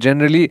उनीहरूले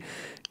जेनरली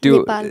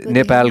त्यो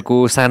नेपालको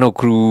सानो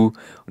क्रु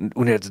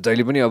उनीहरू त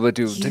जहिले पनि अब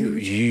त्यो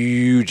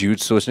ह्युज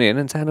सोच्ने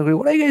होइन. सानो क्रु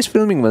वाट गाइज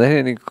फिल्मिङ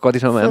भन्दाखेरि अनि कति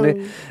ठाउँमा हामीले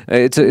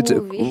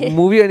इट्स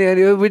मुभी अनि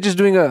विच इज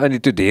डुइङ अनि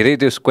त्यो धेरै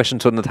त्यो क्वेसन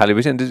सोध्न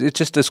थालेपछि अनि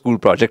it's just a school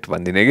project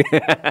भनिदिने कि.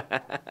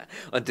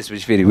 अनि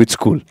त्यसपछि फेरि विथ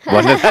स्कुल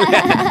भन्न थालेँ.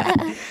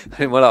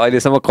 अनि मलाई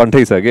अहिलेसम्म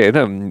कन्ठै छ कि होइन.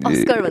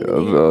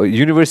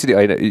 युनिभर्सिटी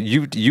होइन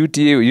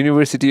युटिए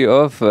युनिभर्सिटी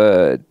अफ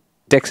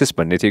टेक्सस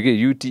भन्ने थियो कि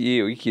युटिए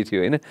हो कि के थियो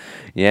होइन.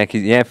 यहाँ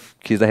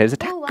खिच्दाखेरि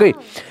चाहिँ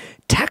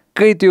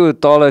ठ्याक्कै त्यो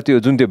तल त्यो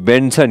जुन त्यो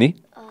बेन्ड छ नि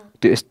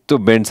त्यो यस्तो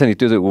बेन्ड छ नि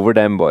त्यो चाहिँ हुभर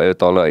ड्याम भयो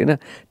तल होइन.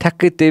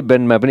 ठ्याक्कै त्यही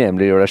बेन्डमा पनि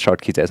हामीले एउटा सर्ट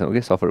खिचाएको छौँ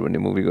कि सफर भन्ने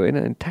मुभीको होइन.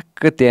 अनि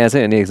ठ्याक्कै त्यहाँ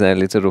चाहिँ अनि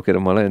एकजनाले चाहिँ रोकेर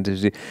मलाई अनि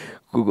त्यसपछि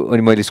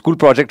अनि मैले स्कुल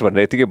प्रोजेक्ट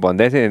भनेर यतिकै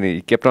भन्दै थिएँ. अनि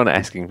केप्ट अन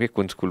आस्किङ फेरि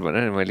कुन स्कुल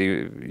भनेर मैले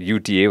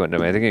युटिए भनेर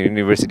भनेको थिएँ कि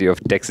युनिभर्सिटी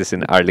अफ टेक्सस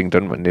इन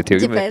आर्लिङटन भन्ने थियो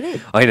कि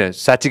होइन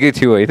साँच्चीकै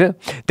थियो होइन.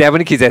 त्यहाँ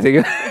पनि खिचाएको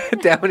थियो कि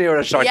त्यहाँ पनि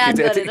एउटा सर्ट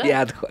खिचाएको थियो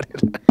याद गरेर.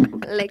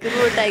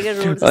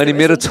 अनि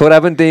मेरो छोरा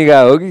पनि त्यहीँ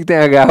गएको हो कि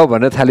त्यहाँ गएको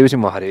भनेर थालेपछि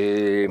म अरे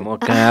म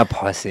कहाँ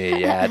फसेँ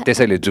या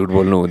त्यसैले झुट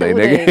बोल्नु हुँदैन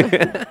कि.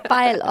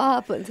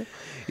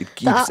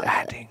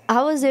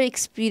 How was your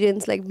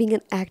experience like being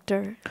an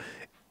actor?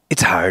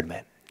 It's hard,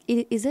 man.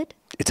 Is it?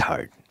 It's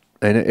hard.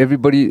 And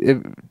everybody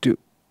त्यो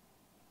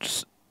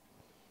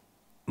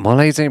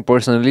मलाई चाहिँ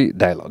पर्सनली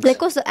डायलग्स लाइक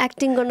कस्तो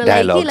एक्टिङ गर्न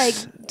लागि लाइक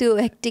त्यो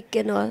हेक्टिक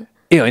एन्ड अल.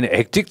 ए होइन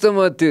हेक्टिक त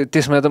म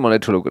त्यसमा त मलाई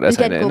ठुलो कुरा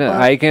छैन होइन.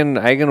 I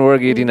can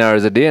work 18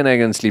 hours a day and I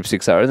can sleep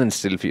 6 hours and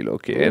still feel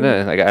okay होइन.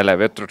 लाइक आई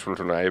हेभ यत्रो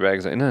ठुलो आई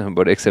ब्याग्स होइन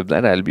but except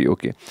that I will be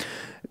okay.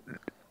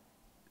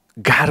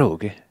 गाह्रो हो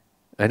कि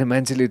होइन.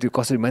 मान्छेले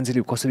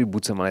कसरी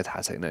बुझ्छ मलाई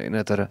थाहा छैन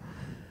होइन. तर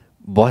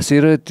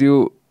बसेर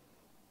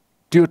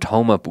त्यो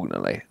ठाउँमा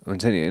पुग्नलाई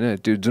हुन्छ नि होइन.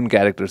 त्यो जुन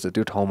क्यारेक्टर छ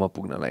त्यो ठाउँमा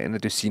पुग्नलाई होइन.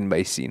 त्यो सिन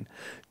बाई सिन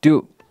त्यो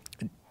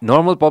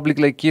नर्मल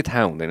पब्लिकलाई के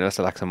थाहा हुँदैन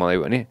जस्तो लाग्छ मलाई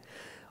भने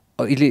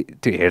अहिले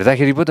त्यो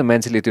हेर्दाखेरि पो त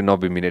मान्छेले त्यो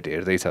 90 मिनट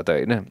हेर्दैछ त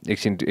होइन.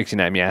 एकछिन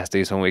हामी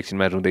हाँस्दैछौँ,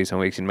 एकछिनमा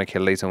रुँदैछौँ, एकछिनमा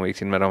खेल्दैछौँ,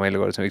 एकछिनमा रमाइलो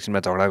गर्छौँ, एकछिनमा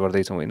झगडा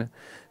गर्दैछौँ होइन.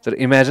 तर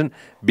इमेजिन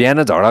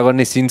बिहान झगडा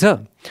गर्ने सिन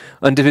छ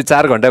अनि त्यसपछि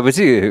 4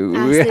 घन्टापछि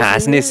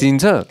हाँस्ने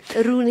सिन छ,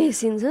 रुने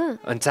सिन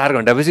छ, अनि 4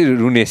 घन्टापछि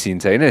रुने सिन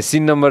छ होइन.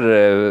 सिन नम्बर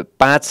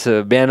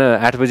 5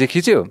 बिहान 8 बजे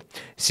खिच्यो,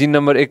 सिन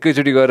नम्बर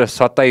एकैचोटि गएर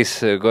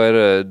 27 गएर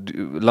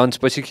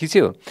लन्चपछि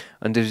खिच्यो,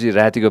 अनि त्यसपछि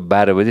रातिको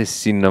 12 बजे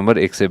सिन नम्बर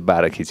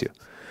 112 खिच्यो.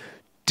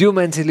 त्यो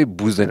मान्छेले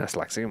बुझ्दैन जस्तो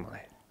लाग्छ कि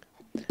मलाई.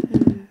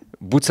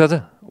 बुझ्छ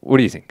त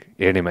ओडी थिङ्क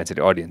हेर्ने मान्छेले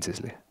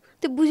अडियन्सेसले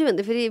त्यो बुझ्यो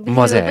भने त फेरि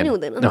मजा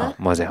आउँदैन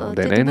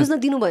होइन. बुझ्न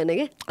दिनु भएन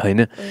के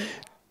होइन.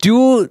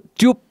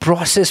 त्यो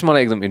प्रोसेस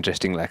मलाई एकदम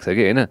इन्ट्रेस्टिङ लाग्छ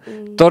कि होइन.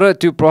 तर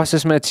त्यो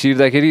प्रोसेसमा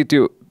छिर्दाखेरि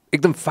त्यो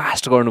एकदम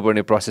फास्ट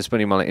गर्नुपर्ने प्रोसेस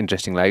पनि मलाई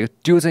इन्ट्रेस्टिङ लाग्यो.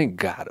 त्यो चाहिँ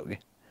गाह्रो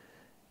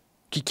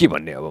के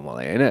भन्ने अब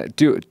मलाई होइन.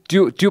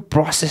 त्यो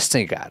प्रोसेस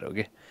चाहिँ गाह्रो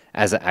के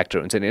एज अ एक्टर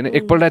हुन्छ नि होइन.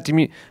 एकपल्ट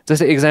तिमी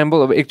जस्तै एक्जाम्पल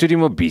अब एकचोटि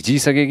म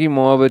भिजिसकेँ कि म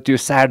अब त्यो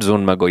स्याड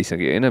जोनमा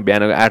गइसकेँ होइन.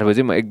 बिहानको 8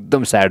 बजे म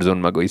एकदम स्याड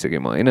जोनमा गइसकेँ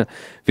म होइन.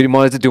 फेरि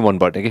मलाई चाहिँ त्यो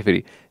मनपर्ने कि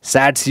फेरि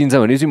स्याड सिन छ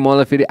भनेपछि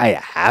मलाई फेरि I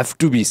have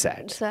to be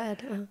sad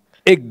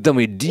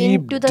एकदमै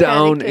डिप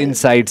डाउन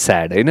इनसाइड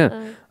स्याड होइन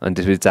अनि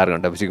त्यसपछि 4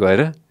 घन्टापछि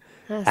गएर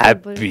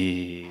ह्याप्पी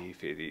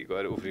फेरि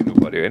गएर उफ्रिनु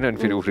पऱ्यो होइन अनि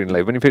फेरि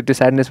उफ्रिनुलाई पनि फेरि त्यो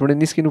स्याडनेसबाट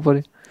निस्किनु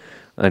पऱ्यो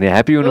अनि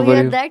ह्याप्पी हुनु पऱ्यो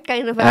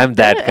आइ am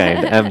that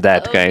kind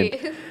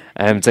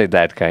I am चाहिँ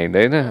द्याट काइन्ड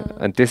होइन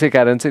अनि त्यसै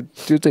कारण चाहिँ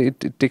त्यो चाहिँ इट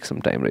टेक सम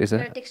टाइम रहेछ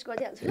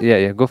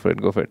या go for it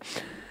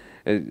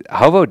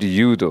how about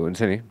you त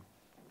हुन्छ नि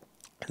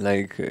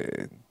लाइक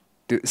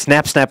त्यो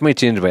स्न्यापमै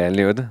चेन्ज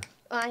भइहाल्ने हो त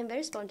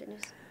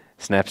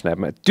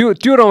स्न्यापमा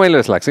त्यो रमाइलो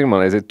जस्तो लाग्छ कि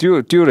मलाई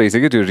चाहिँ त्यो रहेछ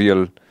कि त्यो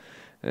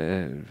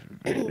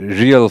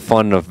real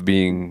fun of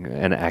being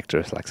an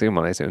actor जस्तो लाग्छ कि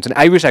मलाई चाहिँ हुन्छ नि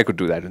I wish I could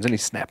do that हुन्छ नि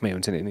स्न्यापमै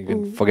हुन्छ नि you can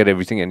forget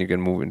everything and you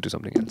can move into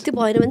something else त्यो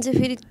भएन भने चाहिँ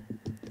फेरि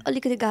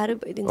अलिकति गाह्रो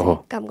भइदिन्छ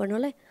काम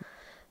गर्नलाई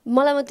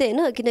मलाई मात्रै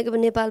होइन किनकि अब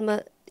नेपालमा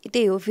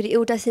त्यही हो फेरि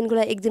एउटा सिनको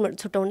लागि 1 दिनबाट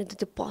छुट्याउने त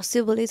त्यो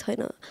पोसिबलै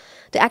छैन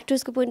त्यो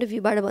एक्टर्सको पोइन्ट अफ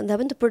भ्यूबाट भन्दा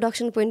पनि त्यो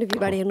प्रोडक्सन पोइन्ट अफ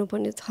भ्यूबाट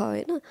हेर्नुपर्ने छ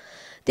होइन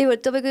त्यही भएर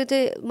तपाईँको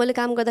चाहिँ मैले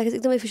काम गर्दाखेरि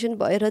एकदम एफिसियन्ट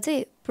भएर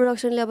चाहिँ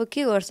प्रोडक्सनले अब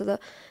के गर्छ त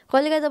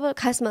कहिलेकाहीँ अब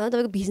खासमा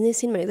तपाईँको भिज्ने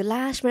सिन भनेको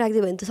लास्टमा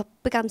राखिदियो भने त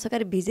सबै काम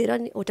सकाएर भिजेर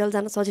अनि होटल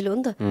जान सजिलो हो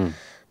नि त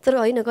तर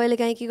होइन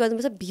कहिलेकाहीँ के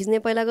गर्नुपर्छ भिज्ने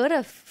पहिला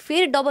गरेर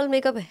फेरि डबल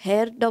मेकअप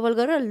हेयर डबल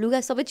गरेर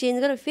लुगा सबै चेन्ज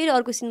गरेर फेरि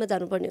अर्को सिनमा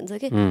जानुपर्ने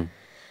हुन्छ कि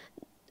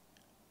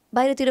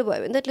बाहिरतिर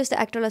भयो भने त एटलिस्ट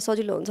एक्टरलाई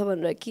सजिलो हुन्छ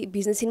भनेर कि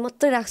भिज्ने सिन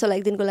मात्रै राख्छ होला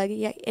 1 दिनको लागि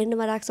या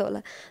एन्डमा राख्छ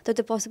होला तर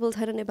त्यो पोसिबल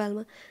छैन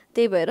नेपालमा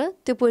त्यही भएर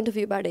त्यो पोइन्ट अफ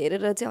भ्यूबाट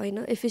हेरेर चाहिँ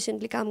होइन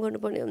एफिसियन्टली काम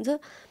गर्नुपर्ने हुन्छ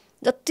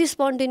जति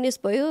स्पन्टेनियस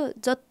भयो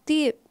जति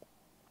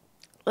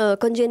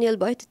कन्जेनियल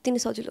भयो त्यति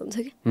नै सजिलो हुन्छ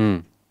कि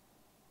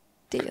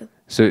त्यही हो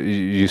So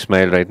you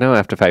smile right now.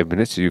 After 5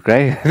 minutes, you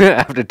cry.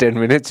 After 10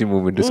 minutes, you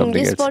move into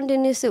something else.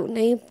 Spontaneous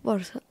हुनै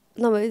पर्छ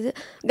नभए चाहिँ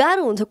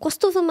गाह्रो हुन्छ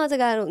कस्तोसम्म चाहिँ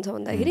गाह्रो हुन्छ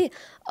भन्दाखेरि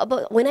अब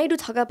when I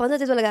do थका पर्छ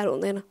त्यति बेला गाह्रो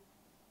हुँदैन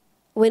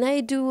when I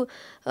do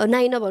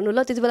नाइ नभन्नु ल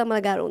त्यति बेला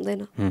मलाई गाह्रो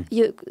हुँदैन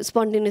यो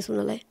स्पन्टेनियस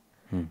हुनलाई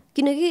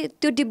किनकि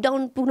त्यो डिप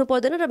डाउन पुग्नु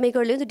पर्दैन र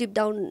मेकरले पनि त्यो डिप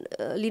डाउन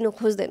लिन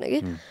खोज्दैन कि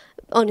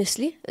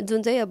अनेस्टली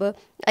जुन चाहिँ अब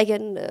आई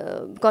क्यान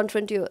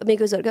कन्फ्रन्ट यो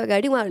मेकर्सहरूको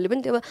अगाडि उहाँहरूले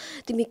पनि त्यो अब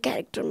तिमी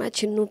क्यारेक्टरमा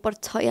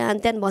छिन्नुपर्छ या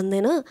त्यहाँ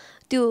भन्दैन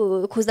त्यो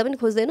खोज्दा पनि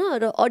खोज्दैन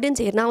र अडियन्स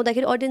हेर्न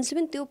आउँदाखेरि अडियन्सले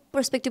पनि त्यो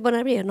पर्सपेक्टिभ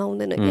बनाएर पनि हेर्न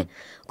आउँदैन कि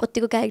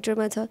कतिको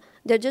क्यारेक्टरमा छ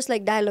देयर जस्ट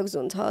लाइक डायलग्स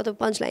हुन्छ त्यो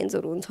पन्च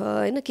लाइन्सहरू हुन्छ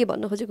होइन के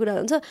भन्न खोजेको कुरा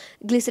हुन्छ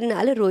ग्लिसरिन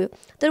हालेर रोयो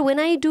तर when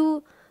I do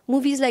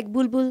movies like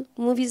Bulbul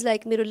movies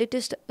like मेरो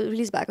लेटेस्ट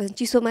रिलिज भएको छ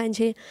चिसो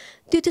मान्छे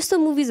त्यो त्यस्तो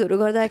मुभिजहरू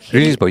गर्दाखेरि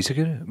रिलिज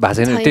भइसक्यो भएको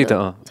छैन त्यही त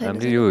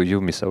हामीले यो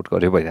मिस आउट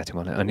गर्यो भइरहेको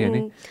थियो मलाई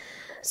अनि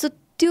सो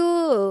त्यो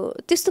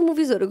त्यस्तो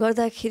मुभिजहरू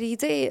गर्दाखेरि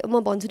चाहिँ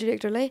म भन्छु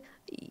डिरेक्टरलाई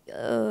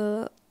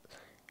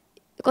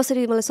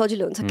कसरी मलाई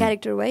सजिलो हुन्छ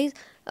क्यारेक्टर वाइज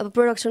अब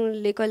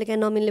प्रोडक्सनले कहिलेकाहीँ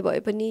नमिल्ने भए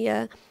पनि या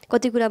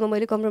कति कुरामा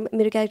मैले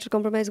मेरो क्यारेक्टर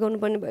कम्प्रोमाइज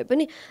गर्नुपर्ने भए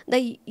पनि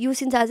दाइ यो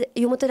सिन चाहिँ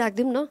आज यो मात्रै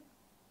राखिदिउँ न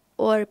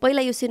और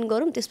पहिला यो सिन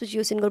गरौँ त्यसपछि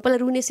यो सिन गरौँ पहिला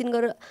रुने सिन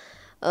गरेर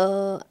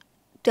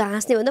त्यो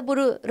हाँस्ने भन्दा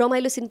बरु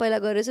रमाइलो सिन पहिला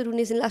गरेर चाहिँ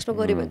रुने सिन लास्टमा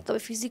गऱ्यो भने तपाईँ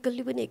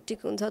फिजिकल्ली पनि एक्टिभ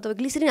हुन्छ तपाईँ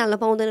ग्लिसरिन हाल्न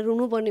पाउँदैन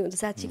रुनुपर्ने हुन्छ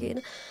साँच्चीकै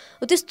होइन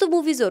त्यस्तो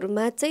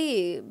मुभिजहरूमा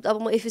चाहिँ अब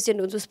म एफिसियन्ट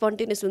हुन्छु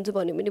स्पन्टेनियस हुन्छु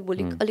भन्यो भने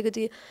भोलि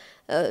अलिकति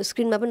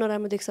स्क्रिनमा पनि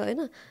नराम्रो देख्छ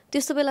होइन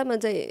त्यस्तो बेलामा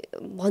चाहिँ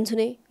भन्छु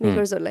नै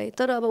मेकर्सहरूलाई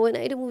तर अब when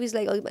I do movies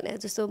like अघि भने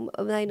जस्तो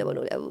नाइ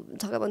नभनौँ अब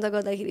छक्कापन्चा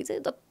गर्दाखेरि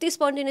चाहिँ जति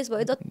स्पन्टेनियस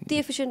भयो जति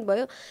एफिसियन्ट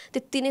भयो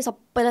त्यति नै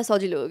सबैलाई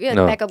सजिलो हो कि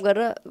अनि प्याकअप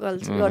गरेर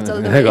गर्छ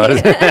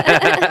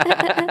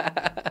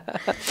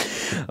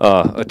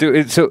त्यो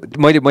सो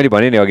मैले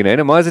भने नि अघि नै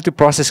होइन मलाई चाहिँ त्यो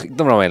प्रोसेस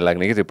एकदम रमाइलो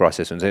लाग्ने कि त्यो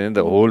प्रोसेस हुन्छ नि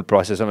त होल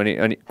प्रोसेसमा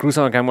अनि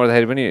क्रुसँग काम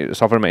गर्दाखेरि पनि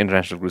सफरमा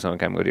इन्टरनेसनल क्रुसँग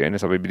काम गऱ्यो होइन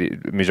सबै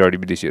मेजोरिटी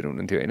विदेशीहरू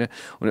हुनुहुन्थ्यो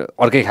होइन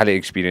अर्कै खाले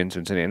एक्सपिरियन्स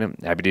हुन्छ नि होइन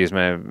ह्याप्पी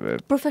डेजमा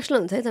प्रोफेसनल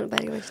हुन्छ है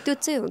त्यो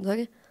चाहिँ हुन्छ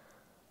कि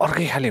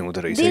अर्कै खाले हुँदो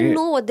रहेछ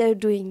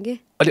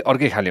अलिक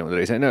अर्कै खाले हुँदो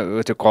रहेछ होइन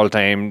त्यो कल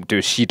टाइम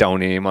त्यो सिट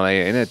आउने मलाई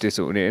होइन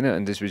त्यसो हुने होइन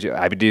अनि त्यसपछि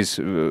ह्याप्पी डेज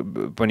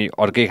पनि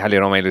अर्कै खाले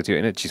रमाइलो थियो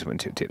होइन चिसो पनि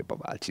थियो धेरै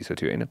बबाल चिसो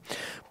थियो होइन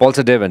पल्स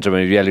डे भन्छ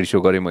भने रियालिटी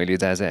सो गऱ्यौँ मैले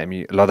जहाँ चाहिँ हामी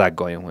लद्दाख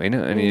गयौँ होइन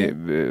अनि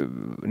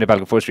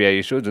नेपालको फर्स्ट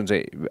रियालिटी सो जुन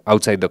चाहिँ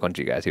आउटसाइड द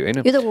कन्ट्री गएको थियो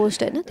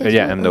होइन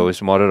या आम द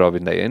होस्ट म र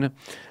रविन दाई होइन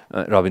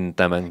रविन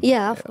तामाङ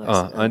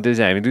अनि त्यो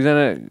चाहिँ हामी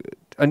दुईजना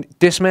अनि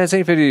त्यसमा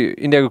चाहिँ फेरि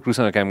इन्डियाको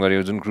क्रुसँग काम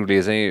गऱ्यो जुन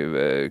क्रुले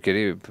चाहिँ के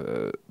अरे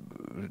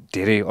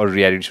धेरै अरू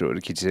रियालिटी सोहरू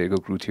खिचिसकेको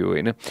क्रु थियो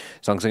होइन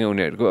सँगसँगै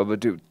उनीहरूको अब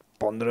त्यो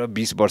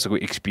 15-20 वर्षको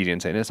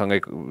एक्सपिरियन्स होइन सँगै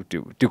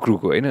त्यो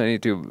क्रुको होइन अनि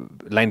त्यो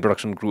लाइन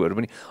प्रोडक्सन क्रुहरू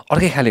पनि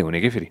अर्कै खाले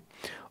हुने कि फेरि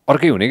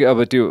अर्कै हुने कि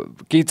अब त्यो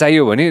केही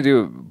चाहियो भने त्यो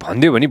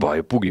भनिदियो भने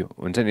भयो पुग्यो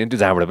हुन्छ नि त्यो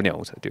जहाँबाट पनि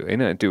आउँछ त्यो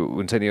होइन त्यो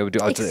हुन्छ नि अब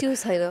त्यो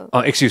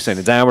एक्सक्युज छैन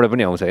जहाँबाट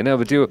पनि आउँछ होइन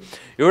अब त्यो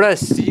एउटा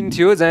सिन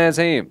थियो जहाँ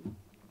चाहिँ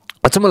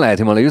अचम्म लागेको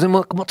थियो मलाई यो चाहिँ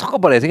म छक्क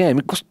परेको थिएँ कि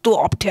हामी कस्तो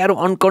अप्ठ्यारो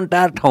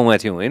अनकन्टार ठाउँमा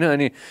थियौँ होइन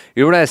अनि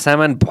एउटा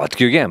सामान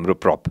भत्क्यो क्या हाम्रो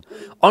प्रप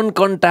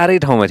अनकन्टारै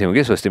ठाउँमा थियौँ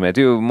कि स्वस्तिमा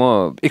त्यो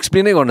म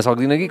एक्सप्लेनै गर्न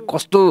सक्दिनँ कि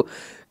कस्तो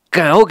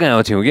कहाँ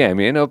थियौँ कि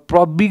हामी होइन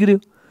प्रप बिग्रियो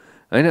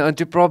होइन अनि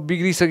त्यो प्रप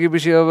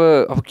बिग्रिसकेपछि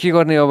अब के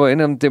गर्ने अब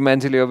होइन त्यो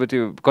मान्छेले अब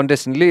त्यो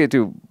कन्टेस्टेन्टले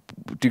त्यो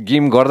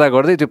गेम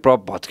गर्दै त्यो प्रप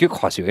भत्क्यो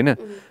खस्यो होइन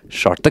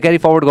सर्ट त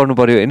क्यारी फरवर्ड गर्नु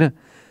पऱ्यो होइन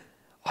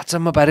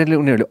अचम्म पारेर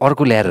उनीहरूले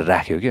अर्को ल्याएर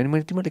राख्यो कि अनि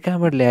मैले तिमीले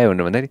कहाँबाट ल्यायो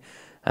भनेर भन्दाखेरि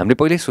हामीले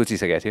पहिल्यै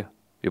सोचिसकेको थियो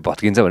यो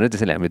भत्किन्छ भनेर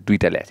त्यसैले हामीले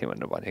 2टा ल्याएको थियौँ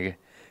भनेर भने कि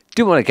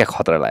त्यो मलाई क्या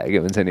खतरा लाग्यो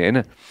क्या हुन्छ नि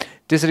होइन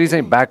त्यसरी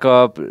चाहिँ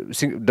ब्याकअप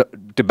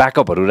त्यो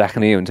ब्याकअपहरू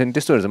राख्ने हुन्छ नि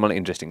त्यस्तोहरू चाहिँ मलाई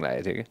इन्ट्रेस्टिङ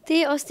लागेको थियो कि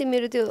त्यही अस्ति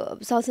मेरो त्यो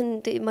साउथन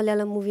त्यही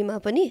मलयालम मुभीमा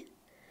पनि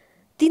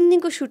 3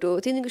 दिनको सुट हो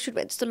 3 दिनको सुट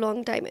भए त्यस्तो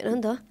लङ टाइम होइन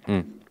नि त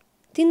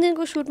 3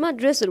 दिनको सुटमा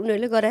ड्रेसहरू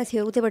उनीहरूले गराएको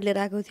थियो उतैबाट लिएर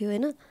आएको थियो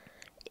होइन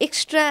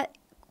extra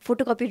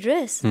photocopy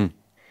dress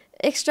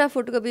extra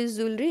photocopy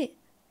jewellery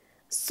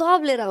सब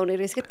लिएर आउने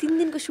रहेछ क्या 3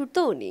 दिनको सुट त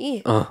हो नि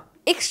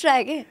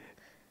एक्स्ट्रा के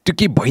त्यो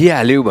के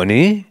भइहाल्यो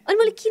भने अनि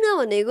मैले किन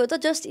भनेको त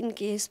जस्ट इन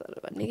केस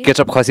भन्ने कि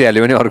केचप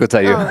खसिहाल्यो भने अर्को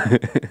चाहियो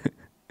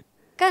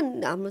कहाँ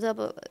हाम्रो त अब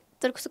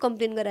तर कस्तो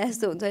कम्प्लेन गरे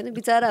जस्तो हुन्छ होइन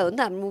बिचरा हो नि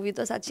त हाम्रो मुभी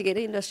त साँच्चीकै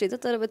नै इन्डस्ट्री त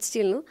तर बट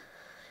स्टिल नो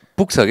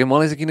पुग्छ कि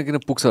मलाई चाहिँ किन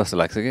पुग्छ जस्तो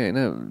लाग्छ कि होइन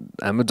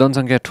हाम्रो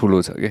जनसङ्ख्या ठुलो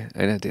छ कि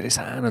होइन धेरै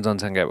सानो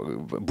जनसङ्ख्या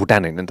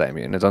भुटान होइन नि त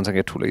हामी होइन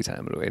जनसङ्ख्या ठुलै छ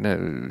हाम्रो होइन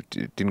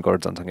 3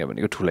 करोड जनसङ्ख्या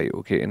भनेको ठुलै हो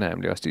कि होइन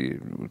हामीले अस्ति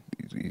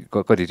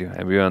कति थियो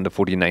हामी on the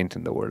 49th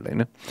in the world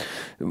होइन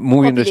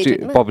मुभी इन्डस्ट्री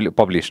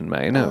पपुलेसनमा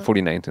होइन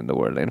 49th इन द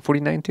वर्ल्ड होइन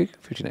 49 थियो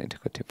 59 थियो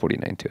कति थियो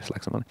 49 थियो जस्तो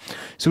लाग्छ मलाई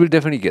so will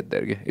definitely get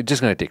there कि it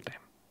just gonna take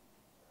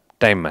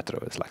time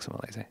मात्र हो जस्तो लाग्छ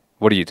मलाई चाहिँ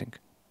व्हाट डु यु थिङ्क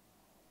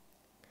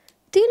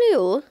त्यही नै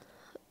हो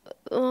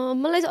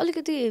मलाई चाहिँ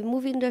अलिकति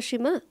मुभी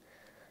इन्डस्ट्रीमा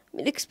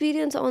मेरो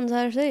एक्सपिरियन्स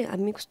अनुसार चाहिँ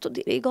हामी कस्तो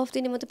धेरै गफ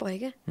दिने मात्रै भयो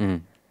क्या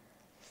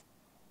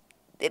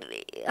धेरै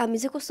हामी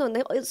चाहिँ कस्तो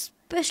भन्दा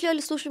स्पेसली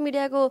अहिले सोसियल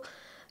मिडियाको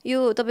यो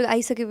तपाईँको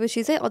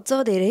आइसकेपछि चाहिँ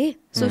अझ धेरै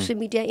सोसियल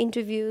मिडिया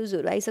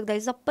इन्टरभ्युजहरू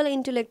आइसक्दाखेरि सबैलाई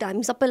इन्टेलेक्ट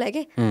हामी सबैलाई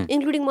के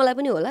इन्क्लुडिङ मलाई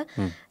पनि होला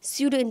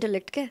स्युडो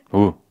इन्टेलेक्ट क्या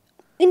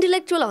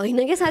इन्टेलेक्चुअल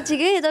होइन क्या साँच्ची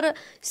के तर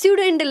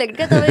स्युडो इन्टेलेक्ट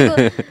क्या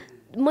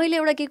तपाईँको मैले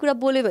एउटा केही कुरा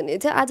बोलेँ भने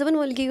चाहिँ आज पनि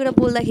मैले केही कुरा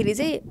बोल्दाखेरि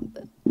चाहिँ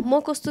म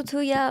कस्तो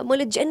छु या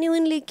मैले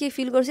जेन्युनली के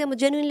फिल गर्छु या म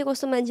जेन्युनली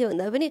कस्तो मान्छे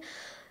भन्दा पनि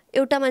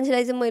एउटा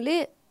मान्छेलाई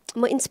चाहिँ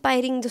म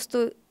इन्सपायरिङ जस्तो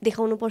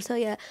देखाउनुपर्छ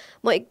या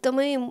म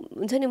एकदमै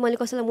हुन्छ नि मैले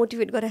कसैलाई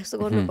मोटिभेट गरे जस्तो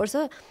गर्नुपर्छ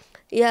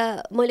या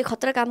मैले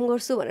खतरा काम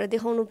गर्छु भनेर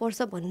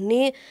देखाउनुपर्छ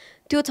भन्ने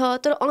त्यो छ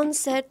तर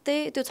अनसेट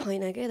चाहिँ त्यो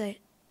छैन क्या दाइ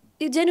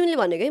त्यो जेन्युनली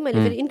भनेको है मैले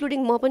फेरि इन्क्लुडिङ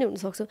म पनि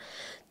हुनसक्छु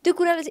त्यो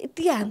कुरालाई चाहिँ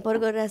यति ह्याम्पर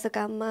गरिरहेछ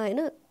काममा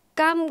होइन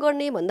काम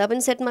गर्ने भन्दा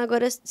पनि सेटमा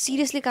गएर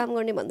सिरियसली काम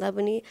गर्ने भन्दा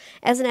पनि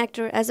as an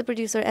actor as a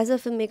producer as a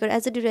film maker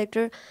as a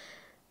director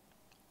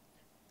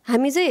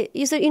हामी चाहिँ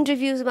यसरी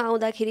इन्टरभ्युजमा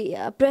आउँदाखेरि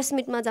या प्रेस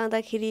मिटमा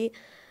जाँदाखेरि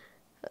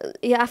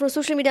या आफ्नो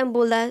सोसियल मिडियामा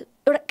बोल्दा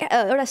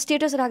एउटा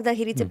स्टेटस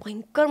राख्दाखेरि चाहिँ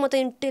भयङ्कर म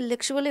त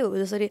इन्टेलेक्चुअलै हो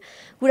जसरी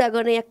कुरा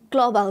गर्ने या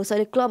क्लब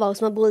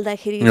हाउसमा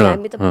बोल्दाखेरि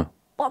हामी त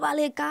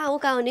बबाले कहाँ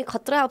हो नि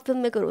खतरा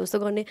फिल्म मेकर हो जस्तो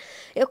गर्ने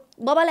या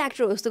बबाले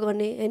एक्टर हो जस्तो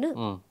गर्ने होइन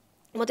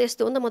म त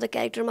यस्तो हो नि त म त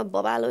क्यारेक्टरमा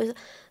बबाल हो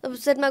अब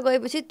सेटमा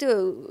गएपछि त्यो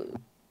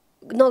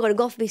नगर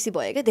गफ बेसी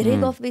भयो क्या धेरै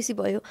गफ बेसी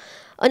भयो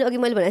अनि अघि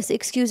मैले भने जस्तो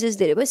एक्सक्युजेस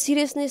धेरै भयो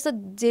सिरियसनेस त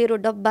जेरो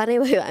डब्बा नै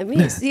भयो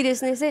हामी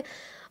सिरियसनेस चाहिँ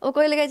अब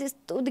कहिलेकाहीँ चाहिँ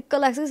यस्तो दिक्क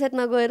लाग्छ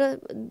सेटमा गएर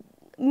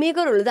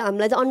मेकरहरूले त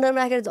हामीलाई चाहिँ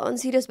अन्डरमा राखेर झन्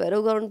सिरियस भएर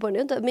गर्नुपर्ने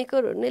हो नि त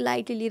मेकरहरू नै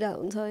लाइटली लिएर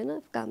हुन्छ होइन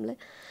कामलाई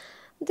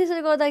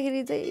त्यसरी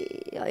गर्दाखेरि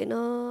चाहिँ होइन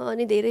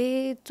अनि धेरै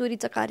चोरी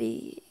चकारी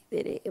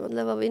धेरै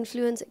मतलब अब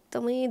इन्फ्लुएन्स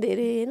एकदमै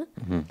धेरै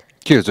होइन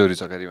के हो चोरी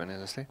चकारी भने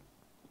जस्तै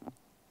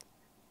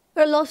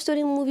एउटा लभ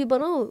स्टोरी मुभी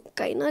बनाऊ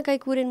काहीँ न काहीँ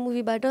कोरियन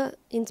मुभीबाट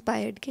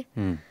इन्सपायर्ड के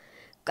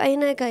काहीँ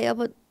न काहीँ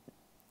अब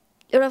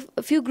एउटा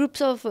फ्यु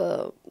ग्रुप्स अफ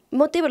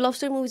म त्यही भएर लभ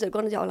स्टोरी मुभिजहरू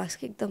गर्न चाहिँ लाग्छ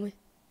कि एकदमै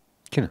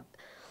किन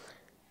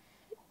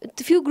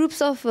फ्यु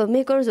ग्रुप्स अफ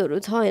मेकर्सहरू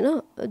छ होइन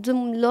जुन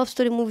लभ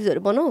स्टोरी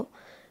मुभिजहरू बनाऊ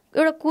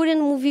एउटा कोरियन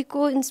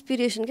मुभीको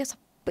इन्सपिरेसन क्या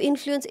सबै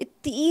इन्फ्लुएन्स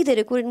यति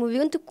धेरै कोरियन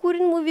मुभीको अनि त्यो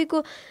कोरियन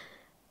मुभीको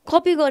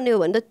कपी गर्ने हो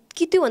भने त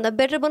कि त्योभन्दा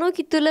बेटर बनाऊ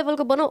कि त्यो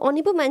लेभलको बनाऊ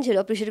अनि पो मान्छेहरू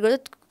एप्रिसिएट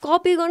गर्छ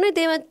कपी गर्ने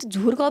त्यहीमा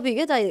झुर कपी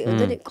क्या त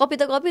हुन्छ नि कपी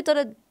त कपी तर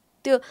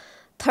त्यो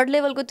थर्ड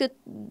लेभलको त्यो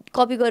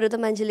कपी गरेर त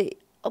मान्छेले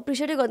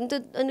एप्रिसिएटै गर्दैन त्यो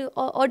अनि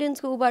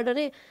अडियन्सको उबाट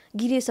नै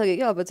गिरिसक्यो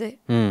क्या अब चाहिँ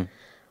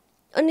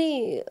अनि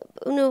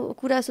उनीहरू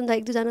कुरा सुन्दा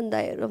एक दुईजना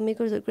दाइहरू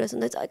मेकर्सहरू कुरा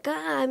सुन्दा चाहिँ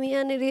कहाँ हामी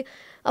यहाँनिर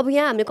अब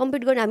यहाँ हामीले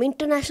कम्पिट गर्ने हामी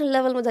इन्टरनेसनल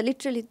लेभलमा जा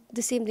लिटरली द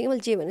सेम थिङ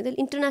मैले जे भने त्यसले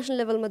इन्टरनेसनल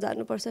लेभलमा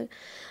जानुपर्छ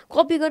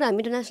कपी गरेर हामी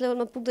इन्टरनेसनल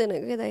लेभलमा पुग्दैन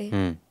क्या दाइ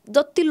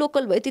जति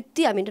लोकल भयो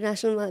त्यति हामी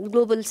इन्टरनेसनलमा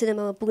ग्लोबल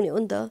सिनेमामा पुग्ने हो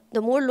नि त the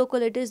more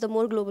local it is the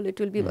more global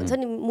it will be भन्छ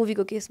नि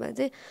मुभीको केसमा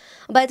चाहिँ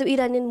बाहिर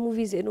इरानियन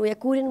मुभिज हेर्नु या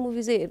कोरियन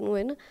मुभिजै हेर्नु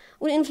होइन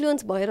उनी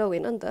इन्फ्लुएन्स भएर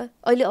होइन नि त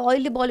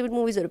अहिले बलिउड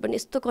मुभिजहरू पनि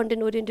यस्तो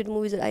कन्टेन्ट ओरिएन्टेड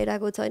मुभिजहरू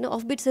आइरहेको छ होइन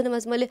अफबिट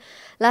सिनेमाज मैले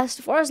लास्ट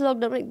फर्स्ट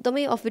लकडाउनमा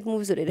एकदमै अफबिट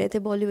मुभिजहरू हेरेको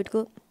थिएँ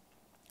बलिउडको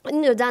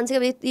यिनीहरू जान्छ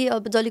अब यति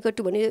अब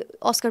जलीकट्टु भने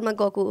अस्करमा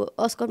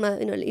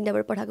यिनीहरूले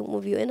इन्डियाबाट पठाएको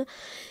मुभी हो होइन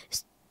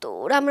यस्तो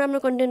राम्रो राम्रो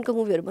कन्टेन्टको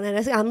मुभीहरू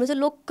बनाइरहेको छ हाम्रो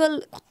चाहिँ लोकल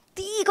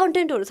कति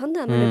कन्टेन्टहरू छ नि त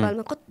हाम्रो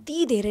नेपालमा कति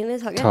धेरै नै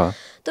छ क्या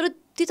तर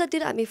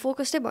त्यतातिर हामी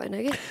फोकसै भएन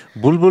कि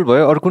बुलबुल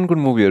भयो अरू कुन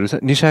मुभीहरू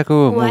छ निशाको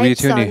मुभी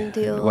थियो नि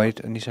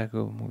वाइट निशाको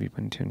मुभी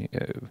पनि थियो नि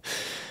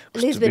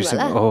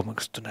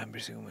कस्तो नाम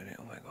बिर्सेको मैले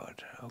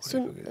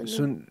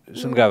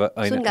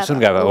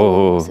सुनगावा हो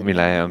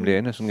मिलाए हामीले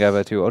होइन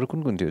सुनगावा थियो अरू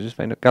कुन थियो जस्ट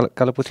फाइन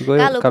कालोपोथी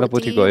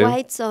गयो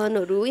व्हाइट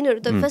सनहरू यिनीहरू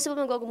त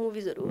फेस्टिभलमा गएको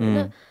मुभिजहरू होइन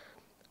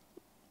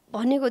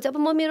भनेको चाहिँ अब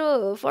म मेरो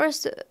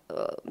फर्स्ट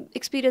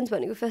एक्सपिरियन्स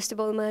भनेको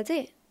फेस्टिभलमा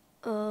चाहिँ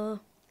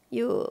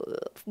यो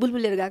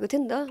बुलबुलहरू गएको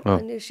थियो नि त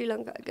अनि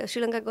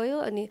श्रीलङ्का गयो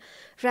अनि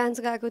फ्रान्स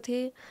गएको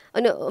थिएँ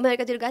अनि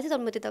अमेरिकातिर गएको थिएँ तर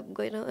म त्यता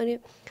गएन अनि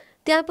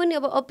त्यहाँ पनि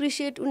अब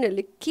अप्रिसिएट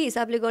उनीहरूले के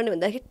हिसाबले गर्ने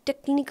भन्दाखेरि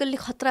टेक्निकल्ली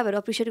खतरा भएर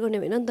अप्रिसिएट गर्ने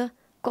होइन नि त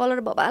कलर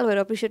बबाल भएर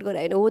अप्रिसिएट गरे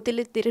होइन हो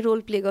त्यसले धेरै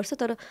रोल प्ले गर्छ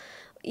तर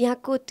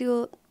यहाँको त्यो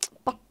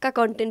पक्का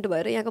कन्टेन्ट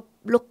भएर यहाँको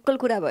लोकल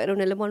कुरा भएर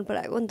उनीहरूले मन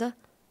पराएको नि त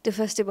त्यो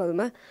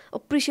फेस्टिभलमा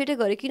अप्रिसिएटै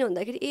गरेँ किन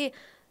भन्दाखेरि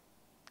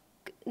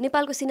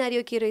नेपालको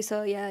सिनारियो के रहेछ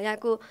या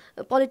यहाँको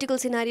पोलिटिकल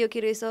सिनारियो के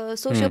रहेछ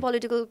सोसियो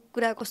पोलिटिकल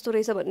कुरा कस्तो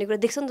रहेछ भन्ने कुरा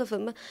देख्छ नि त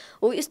फिल्ममा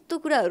हो यस्तो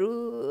कुराहरू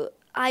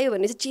आयो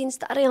भने चाहिँ चेन्ज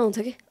तारै आउँछ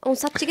कि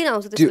साँच्चीकै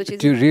आउँछ त्यस्तो चिज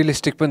त्यो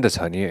रियलिस्टिक पनि त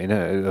छ नि होइन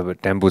अब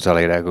टेम्पो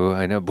चलाइरहेको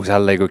होइन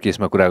भुसाल दाइको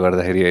केसमा कुरा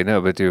गर्दाखेरि होइन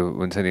अब त्यो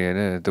हुन्छ नि होइन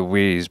the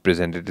way is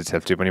presented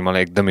itself चाहिँ पनि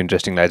मलाई एकदम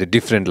इन्ट्रेस्टिङ लाग्यो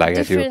डिफ्रेन्ट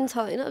लागेको थियो डिफ्रेन्ट छ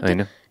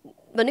होइन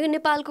भनेको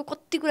नेपालको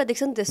कति कुरा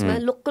देख्छ नि त्यसमा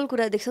लोकल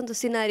कुरा देख्छ नि त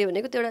सिनारियो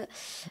भनेको त्यो एउटा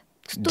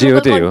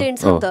कन्टेन्ट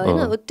छ नि त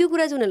होइन त्यो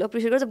कुरा चाहिँ उनीहरूले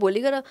अप्रिसिएट गर्छ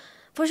भोलि गएर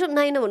फर्स्ट अफ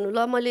नाइन भन्नु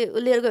ल मैले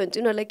लिएर गयो भने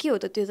चाहिँ उनीहरूलाई के हो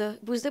त त्यो त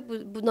बुझ्दै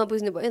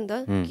नबुझ्ने भयो नि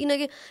त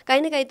किनकि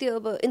काहीँ न काहीँ त्यो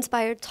अब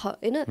इन्सपायर्ड छ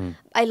होइन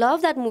I love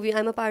that movie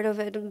I'm a part of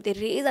it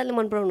धेरैजनाले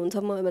मन पराउनुहुन्छ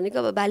म भनेको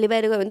अब भ्याली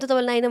बाहिर गयो भने त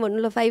तपाईँले नाइन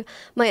भन्नु ल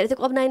 5 मा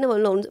हेरेको अब नाइन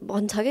भन्नु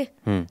भन्छ कि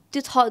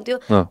त्यो छ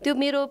त्यो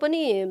मेरो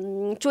पनि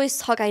चोइस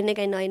छ काहीँ न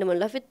काहीँ नाइन भन्नु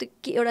ल फेरि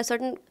त्यो एउटा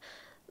सर्टन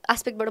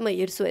एस्पेक्टबाट म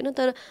हेर्छु होइन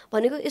तर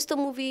भनेको यस्तो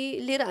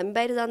मुभी लिएर हामी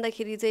बाहिर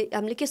जाँदाखेरि चाहिँ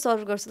हामीले के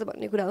सर्भ गर्छ त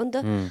भन्ने कुरा हो नि त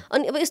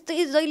अनि अब यस्तै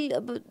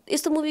जहिले अब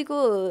यस्तो मुभीको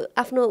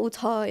आफ्नो ऊ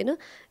छ होइन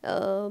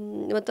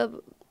मतलब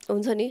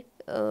हुन्छ नि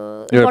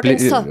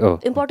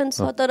इम्पोर्टेन्स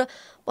छ तर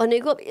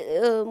भनेको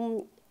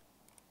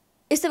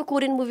यस्तो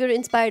कोरियन मुभीहरू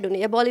इन्सपायर्ड हुने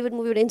या बलिउड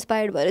मुभीहरू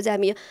इन्सपायर्ड भएर चाहिँ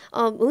हामी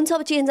हुन्छ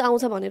अब चेन्ज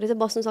आउँछ भनेर चाहिँ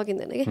बस्नु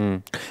सकिँदैन कि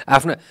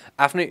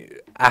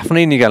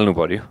आफ्नै निकाल्नु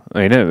पर्यो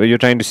होइन you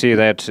trying to say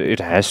that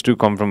it has to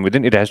come from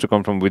within it has to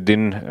come from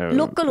within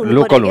local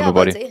हुनु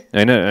पर्यो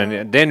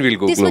होइन देन विल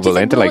गो ग्लोबल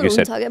होइन like you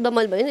said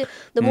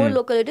the more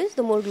local it is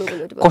the more global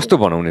it कस्तो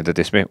बनाउने त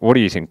त्यसमै what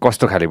do you think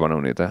कस्तो खाले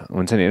बनाउने त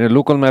हुन्छ नि होइन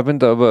लोकलमा पनि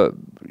त अब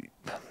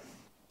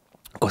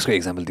कसको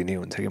एक्जाम्पल दिने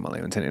हुन्छ कि मलाई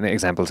हुन्छ नि होइन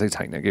एक्जाम्पल चाहिँ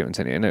छैन कि हुन्छ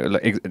नि होइन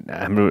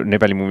हाम्रो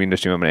नेपाली मुभी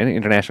इन्डस्ट्रीमा पनि होइन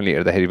इन्टरनेसनली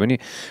हेर्दाखेरि पनि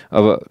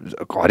अब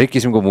हरेक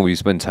किसिमको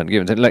मुभिज पनि छन् कि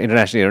हुन्छ नि ल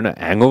इन्टरनेसनली हेर्नु न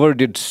ह्याङओभर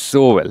डिड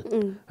सो वेल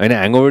होइन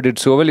ह्याङओभर डिड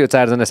सो वेल यो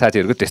 4 जना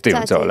साथीहरूको त्यस्तै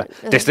हुन्छ होला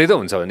त्यस्तै त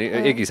हुन्छ भने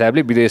एक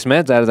हिसाबले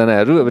विदेशमा 4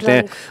 जनाहरू अब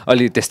त्यहाँ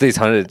अलि त्यस्तै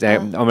छ त्यहाँ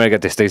अमेरिका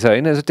त्यस्तै छ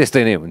होइन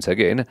त्यस्तै नै हुन्छ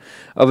कि होइन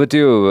अब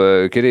त्यो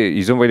के अरे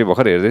हिजो मैले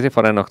भर्खर हेर्दै थिएँ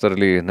फरहान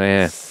अख्तरले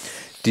नयाँ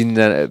 3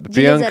 जना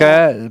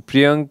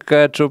प्रियङ्का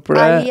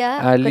चोपडा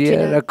आलिया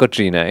र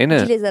कट्रिना होइन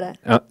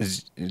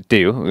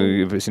त्यही हो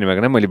सिनेमाको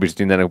नाम मैले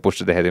 3 जनाको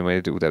पोस्टर देखाएको थिएँ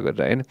मैले त्यो उता गरेर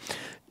होइन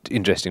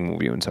इन्ट्रेस्टिङ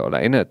मुभी हुन्छ होला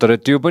होइन तर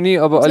त्यो पनि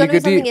अब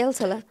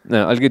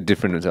अलिकति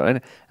डिफ्रेन्ट हुन्छ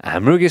होइन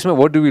हाम्रो केसमा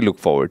what do we look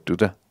forward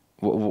to त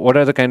what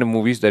are the kind of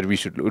movies that we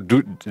should do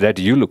that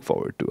you look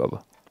forward to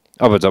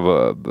अब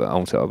जब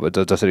आउँछ अब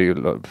जसरी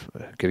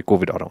के अरे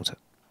कोभिड हराउँछ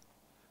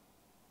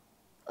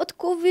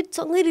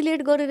कोभिडसँगै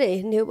रिलेट गरेर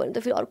हेर्ने हो भने त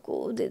फेरि अर्को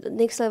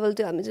नेक्स्ट लेभल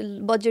त्यो हामी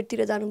चाहिँ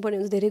बजेटतिर जानुपर्ने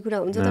हुन्छ धेरै कुरा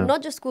हुन्छ तर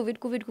नट जस्ट कोभिड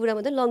कुरा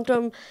मात्रै लङ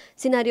टर्म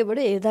सिनारियोबाट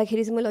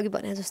हेर्दाखेरि चाहिँ मैले अघि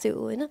भने जस्तै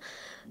हो होइन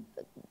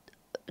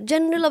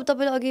जेनरल अब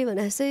तपाईँले अघि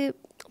भने जस्तै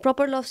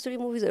प्रपर लभ स्टोरी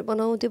मुभिजहरू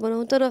बनाऊ त्यो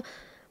बनाऊ तर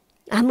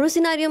हाम्रो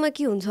सिनारियोमा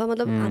के हुन्छ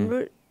मतलब हाम्रो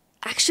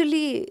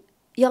एक्चुअली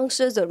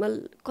यङ्स्टर्सहरूमा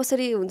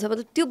कसरी हुन्छ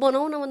मतलब त्यो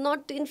बनाउनमा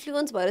नट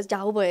इन्फ्लुएन्स भएर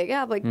झाउ भयो क्या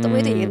अब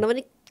एकदमै त हेर्न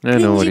पनि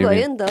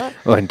भयो नि त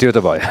त्यो त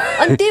भयो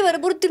अनि त्यही भएर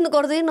बरु तिर्नु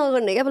गर्दै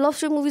नगर्ने क्या अब लभ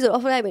स्टोरी मुभिजहरू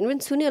अफर आयो भने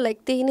पनि सुन्यो लाइक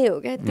त्यही नै हो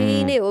क्या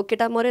त्यही नै हो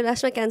केटा मऱ्यो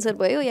लास्टमा क्यान्सर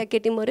भयो या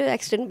केटी मऱ्यो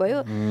एक्सिडेन्ट भयो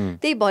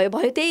त्यही भयो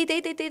त्यही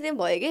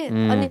भयो कि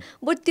अनि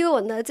बरु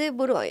त्योभन्दा चाहिँ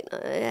बरु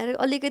होइन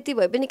अलिकति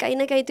भए पनि काहीँ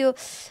न काहीँ त्यो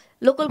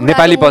लोकल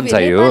नेपालीपन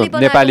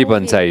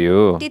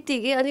चाहियो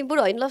त्यतिकै अनि बरु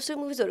होइन लभ स्टोरी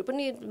मुभिजहरू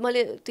पनि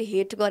मैले त्यो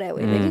हेट गरायो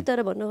होइन कि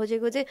तर भन्न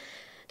खोजेको चाहिँ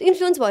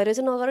इन्फ्लुएन्स भएर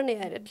चाहिँ नगर नि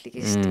यार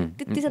एटलिस्ट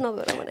त्यति चाहिँ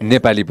नगर भने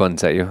नेपालीपन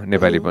चाहियो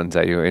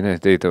होइन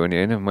त्यही त हो नि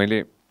होइन मैले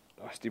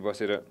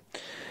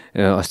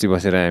अस्ति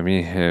बसेर हामी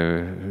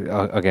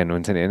अगेन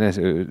हुन्छ नि होइन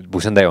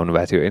भूषण दाई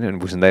आउनुभएको थियो होइन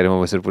भूषण दाई र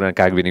म बसेर पुरा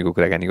कागबेनीको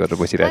कुराकानी गरेर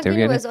बसिरहेको थियौँ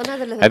कि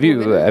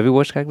have you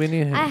watch Kagbeni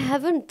I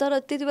haven't तर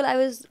त्यति बेला आई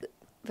वाज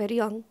भेरी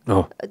यङ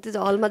त्यो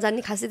हलमा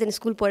जाने खासै त्यहाँदेखि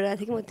स्कुल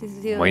पढिरहेको थिएँ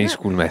कि म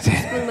स्कुलमा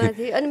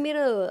थिएँ अनि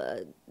मेरो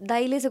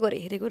दाइले चाहिँ गएर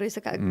हेरेको रहेछ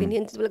कागबेनी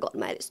अनि त्यति बेला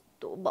घरमा आएर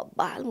यस्तो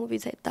बब्बाल मुभी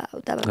छ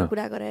यताबाट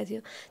कुरा गराएको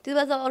थियो त्यति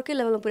बेला त अर्कै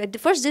लेभलमा पुऱ्यायो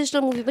फर्स्ट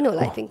डिजिटल मुभी पनि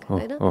होला आई थिङ्क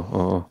होइन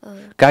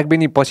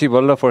कागबेनी पछि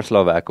बल्ल फर्स्ट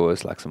लभ आएको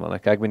जस्तो लाग्छ मलाई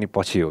कागबेनी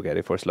पछि हो क्या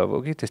अरे फर्स्ट लभ हो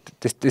कि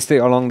त्यस्तै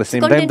अलङ द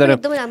सेम टाइम तर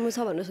एकदमै राम्रो छ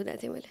भनेर सुनेको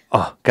थिएँ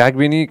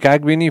मैले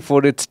Kagbeni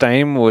for it's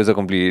time was a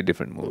completely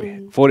different movie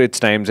for it's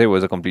time चाहिँ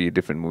was a completely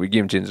different movie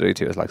game चेन्जरै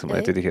थियो जस्तो लाग्छ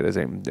मलाई त्यतिखेर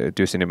चाहिँ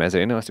त्यो सिनेमा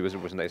चाहिँ होइन अस्ति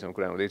बस्नु दाइसँग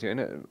कुरा हुँदै थियो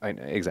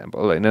होइन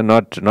एक्जाम्पल होइन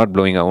not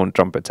blowing our own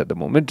trumpets at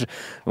the moment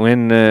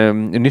when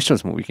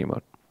Nishal's movie came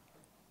out,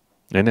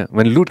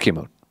 when Loot came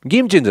out,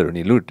 game changer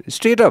only. Loot,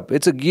 straight up,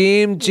 it's a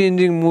game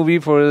changing movie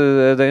for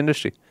the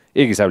industry.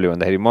 एक हिसाबले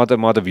भन्दाखेरि म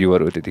त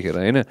viewer हो त्यतिखेर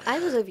होइन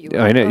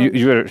होइन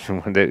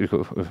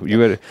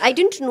I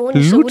didn't know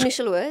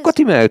Nishal was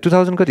कतिमा आयो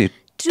 2000 कति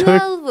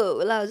 12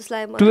 होला जस्तो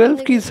लाग्यो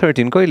 12 कि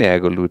 13 कहिले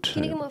आएको लुट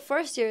किनकि म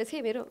फर्स्ट इयर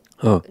थिएँ मेरो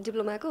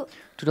डिप्लोमाको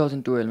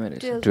 2012 मा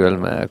रहेछ 12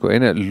 मा आएको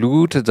होइन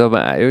लुट जब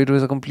आयो it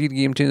was a complete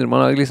game changer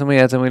मलाई अहिलेसम्म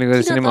याद छ मैले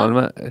गरेँ सिनेमा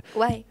हलमा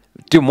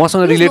त्यो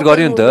मसँग रिलेट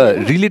गर्यो नि त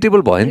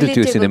रिलेटेबल भयो नि त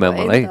त्यो सिनेमा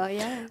मलाई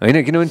होइन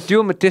किनभने त्यो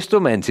त्यस्तो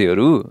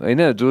मान्छेहरू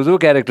होइन जो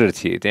क्यारेक्टर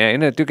थिए त्यहाँ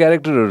होइन त्यो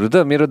क्यारेक्टरहरू त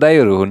मेरो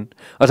दाइहरू हुन्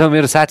अथवा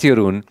मेरो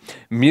साथीहरू हुन्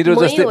मेरो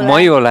जस्तै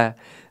मै होला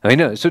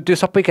होइन सो त्यो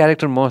सबै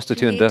क्यारेक्टर म जस्तो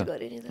थियो नि त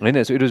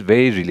होइन so it was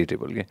very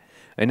relatable क्या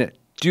होइन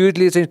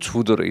त्योले चाहिँ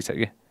छुँदो रहेछ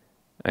क्या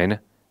होइन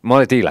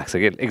मलाई त्यही लाग्छ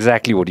क्या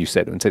एक्ज्याक्टली वाट यु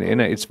सेड हुन्छ नि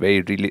होइन इट्स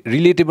भेरी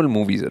रिलेटेबल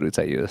मुभिजहरू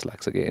चाहियो जस्तो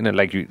लाग्छ कि होइन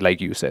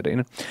लाइक यु सेड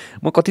होइन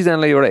म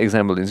कतिजनालाई एउटा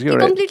इक्जाम्पल दिन्छु कि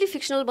एउटा कम्प्लिटली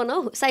फिक्सनल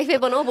बनाऊ साइफाई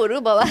बनाऊ बरु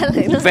बवाल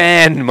होइन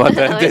फ्यान म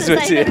त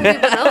त्यसपछि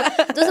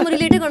जस्तो म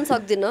रिलेटै गर्न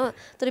सक्दिनँ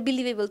तर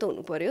बिलिभेबल त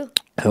हुनु पर्यो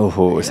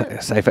ओहो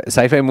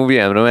साइफाई मुभी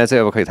हाम्रोमा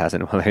चाहिँ अब खै थाहा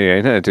छैन मलाई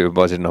होइन त्यो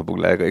बजेट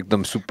नपुग्लाको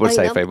एकदम सुपर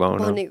साइफाई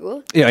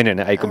बनाउनु ए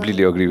होइन I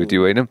completely agree with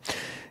you होइन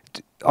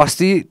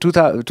अस्ति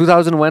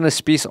 2001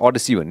 स्पेस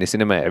ओडिसी भन्ने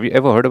cinema have you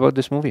ever heard about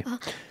this movie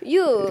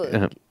यो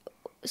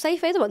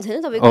साइफाई त भन्छ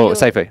हैन तपाईको ओ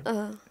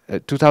साइफाई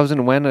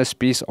 2001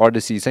 स्पेस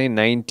ओडिसी चाहिँ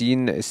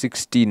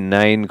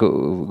 1969 को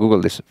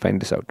Google this find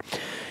this out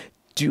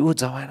त्यो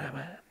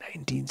जमानामा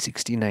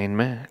 1969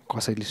 मा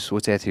कसैले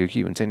सोचेको थियो कि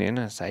हुन्छ नि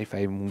हैन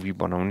साइफाई मुभी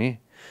बनाउने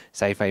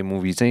साइफाई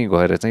मुभी चाहिँ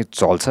गएर चाहिँ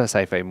चल्छ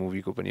साइफाई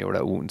मुभीको पनि एउटा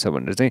उ हुन्छ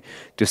भनेर चाहिँ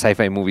त्यो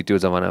साइफाई मुभी त्यो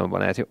जमानामा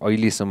बनाएको थियो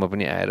अहिलेसम्म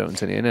पनि आएर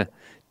हुन्छ नि हैन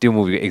त्यो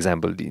मुभीको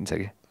एक्जाम्पल दिइन्छ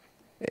क्या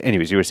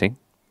एनिवेज युआर सेइङ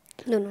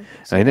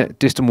होइन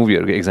त्यस्तो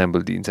मुभीहरूको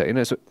एक्जाम्पल दिइन्छ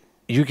होइन so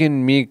you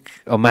can make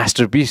a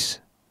masterpiece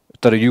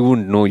तर you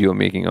won't no you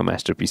making a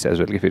masterpiece as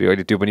well कि फेरि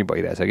अहिले त्यो पनि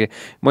भइरहेछ कि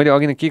मैले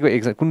अघि नै के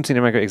को कुन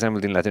सिनेमाको एक्जाम्पल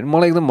दिनु लाग्थ्यो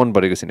मलाई एकदम मन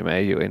परेको सिनेमा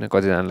है यो होइन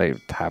कतिजनालाई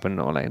थाहा पनि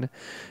नहोला होइन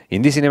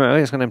हिन्दी सिनेमा हो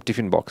यसको नाम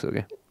टिफिन बक्स हो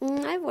क्या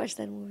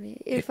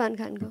इरफान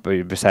खानको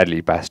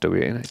sadly passed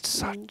away होइन it's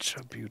such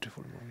a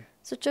beautiful movie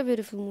such a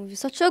beautiful movie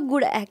such a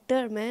good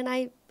actor man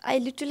I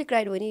literally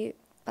cried when he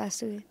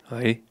passed away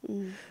है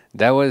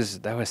that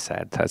was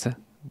sad थाहा छ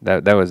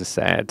that was a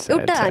sad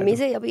एउटा हामी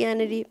चाहिँ अब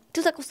यहाँनिर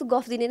त्यो त कस्तो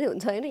गफ दिने नै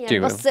हुन्छ होइन यहाँ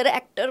बसेर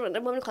एक्टर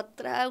भनेर म पनि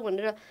खतरा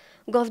भनेर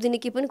गफ दिने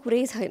केही पनि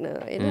कुरै छैन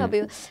होइन अब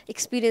यो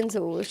एक्सपिरियन्स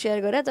हो सेयर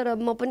गरेर तर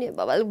म पनि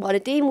बाबा भरे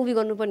त्यही मुभी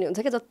गर्नुपर्ने हुन्छ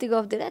क्या जति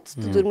गफ दिएर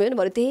त्यस्तो दुर्मी होइन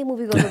भरे त्यही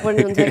मुभी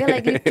गर्नुपर्ने हुन्छ क्या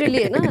लाइक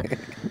लिटरली होइन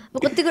अब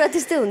कति कुरा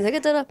त्यस्तै हुन्छ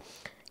क्या तर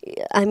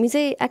हामी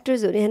चाहिँ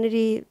एक्टर्सहरू यहाँनिर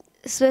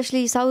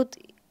स्पेसली साउथ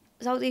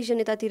एसियन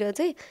यतातिर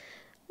चाहिँ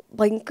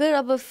भयङ्कर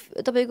अब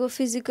तपाईँको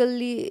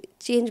फिजिकल्ली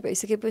चेन्ज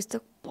भइसकेपछि त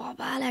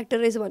बबाल एक्टर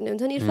रहेछ भन्ने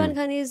हुन्छ नि इरफान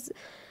खान इज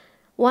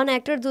वान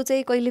एक्टर जो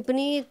चाहिँ कहिले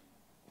पनि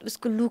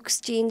उसको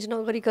लुक्स चेन्ज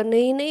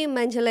नगरिकनै नै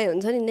मान्छेलाई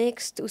हुन्छ नि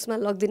नेक्स्ट उसमा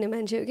लगिदिने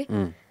मान्छे हो कि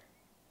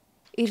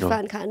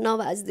इरफान खान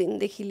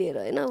नवाजदेखि लिएर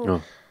होइन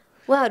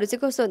उहाँहरू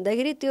चाहिँ कस्तो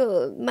भन्दाखेरि त्यो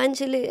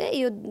मान्छेले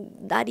यो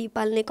दारी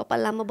पाल्ने कपाल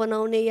लामो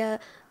बनाउने या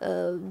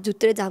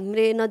झुत्रे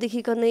झाम्रे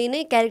नदेखिकनै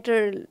नै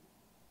क्यारेक्टर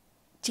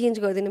चेन्ज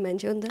गरिदिने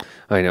मान्छे हो नि त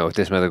होइन हो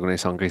त्यसमा त कुनै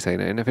शङ्कै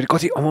छैन होइन फेरि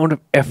कति अमाउन्ट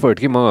अफ एफर्ट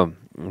कि म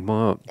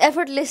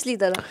एफर्टलेसली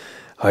तर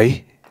है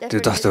त्यो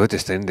जस्तो हो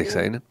त्यस्तै नि देख्छ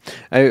होइन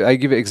आई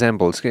गिभ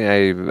एक्जाम्पल्स कि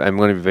I'm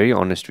gonna be very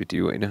honest with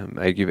you होइन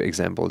आई गिभ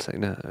एक्जाम्पल्स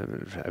होइन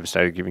I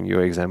start giving you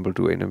example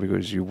to होइन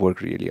because you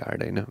work really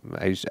hard होइन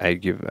I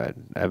give I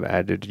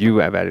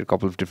added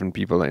couple of different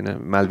people होइन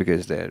Malvika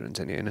is there हुन्छ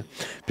नि होइन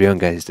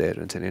Priyanka is there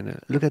हुन्छ नि होइन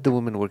look at the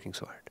women working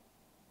so hard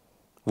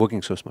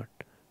working so smart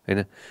होइन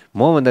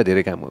मभन्दा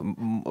धेरै काम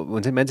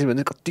हुन्छ मान्छे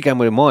भन्छ कति काम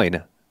गरेँ म होइन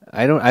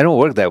I don't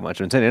work that much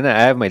हुन्छ नि होइन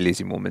I have my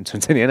lazy moments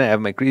हुन्छ नि होइन I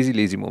have my crazy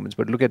lazy moments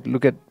but look at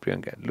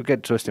Priyanka, look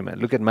at Swastima,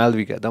 look at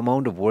Malvika, the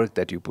amount of work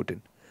that you put in,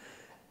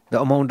 the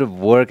amount of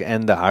work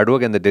and the hard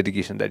work and the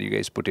dedication that you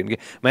guys put in.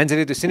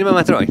 मान्छेले त्यो cinema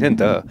मात्र होइन नि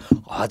त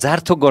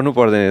 1000 थोक गर्नु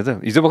पर्दैन त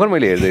हिजो भर्खर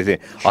मैले हेर्दै थिएँ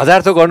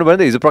 1000 थोक गर्नु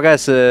पर्दैन हिजो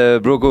प्रकाश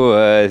ब्रोको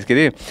के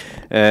अरे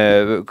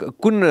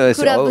कुन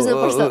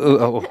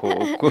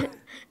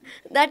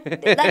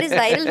that is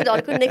viral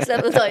अर्को नेक्स्ट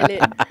लेभल छ अहिले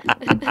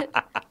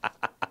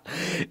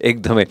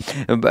एकदमै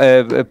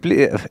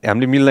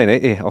हामीले मिल्दैन है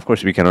ए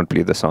of course we cannot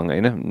play the song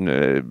होइन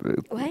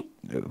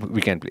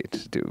वी क्यान प्ले इट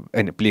त्यो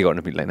होइन प्ले गर्न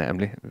मिल्दैन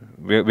हामीले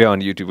way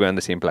on YouTube way on the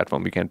same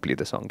platform we can play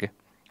the song के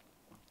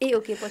ए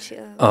ओके पछि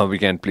we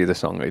can play the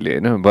song अहिले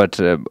होइन बट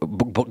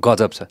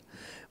गजब छ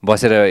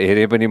बसेर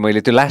हेरेँ पनि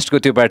मैले त्यो लास्टको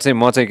त्यो पार्ट चाहिँ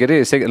म चाहिँ के अरे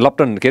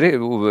लप्टन के अरे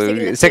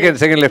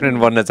सेकेन्ड लेफ्टेनेन्ट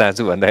बन्न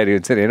चाहन्छु भन्दाखेरि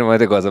हुन्छ नि होइन मलाई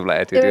चाहिँ गजब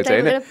लागेको थियो त्यो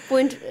चाहिँ होइन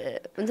पोइन्ट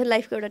हुन्छ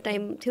लाइफको एउटा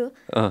टाइम थियो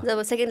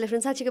जब सेकेन्ड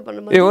लेफ्टेनेन्ट साँच्चीकै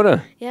भन्नु ए हो र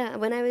या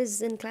when I was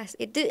in class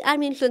 8 त्यो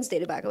आर्मी इन्फ्लुएन्स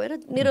धेरै भएको भएर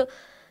मेरो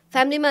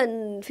फ्यामिलीमा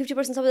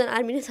 50% सबैजना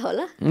आर्मी नै छ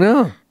होला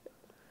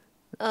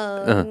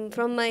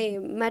from my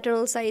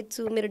maternal side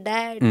to मेरो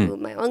dad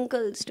to my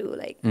uncles to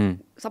like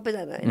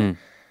सबैजना होइन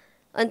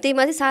अनि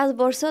त्यहीमा चाहिँ 7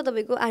 वर्ष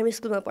तपाईँको आर्मी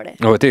स्कुलमा पढाएँ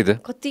हो त्यही त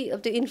कति अब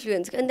त्यो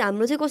इन्फ्लुएन्स अनि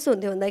हाम्रो चाहिँ कस्तो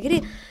हुन्थ्यो भन्दाखेरि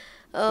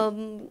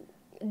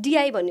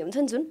डिआई भन्ने हुन्छ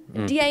नि जुन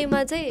डिआईमा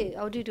चाहिँ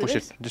how do do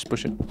this just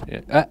push it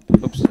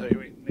oops sorry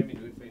wait let me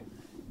do it for you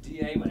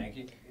DI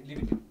भनेको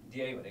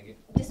डिआई भनेको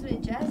त्यसमा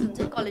ज्याज हुन्छ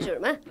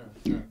कलेजहरुमा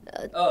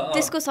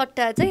त्यसको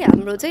सट्टा चाहिँ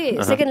हाम्रो चाहिँ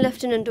सेकेन्ड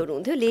लेफ्टेनेन्टहरु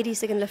हुन्थ्यो लेडी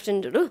सेकेन्ड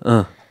लेफ्टेनेन्टहरु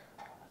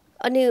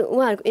अनि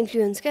उहाँहरूको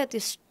इन्फ्लुएन्स क्या त्यो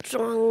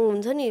स्ट्रङ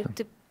हुन्छ नि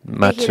त्यो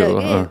माचो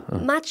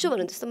माचो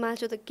भन्नु त्यस्तो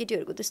माचो त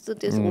केटीहरूको त्यस्तो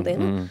हुँदैन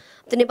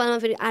त्यो नेपालमा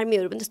फेरि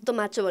आर्मीहरू पनि त्यस्तो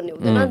माचो भन्ने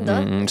हुँदैन नि त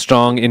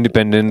स्ट्रङ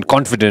इन्डिपेन्डेन्ट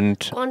कन्फिडेन्ट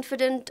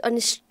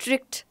अनि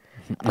स्ट्रिक्ट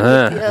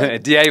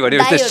डिआई भने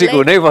स्ट्रिक्ट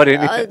हुनै पर्यो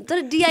नि तर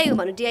डिआई हो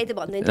भने डिआई त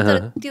भन्दैन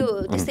तर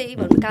त्यो त्यस्तै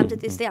भन्नु काम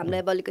चाहिँ त्यस्तै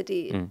हामीलाई अब अलिकति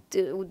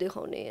त्यो ऊ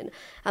देखाउने होइन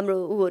हाम्रो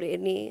ऊहरू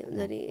हेर्ने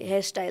हुन्छ नि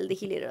हेयर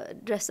स्टाइलदेखि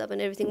लिएर ड्रेसअप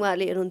एन्ड एभ्रिथिङ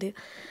उहाँहरूले हेर्नुहुन्थ्यो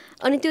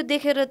अनि त्यो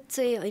देखेर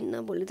चाहिँ होइन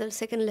भोलि त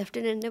सेकेन्ड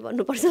लेफ्टेनेन्ट नै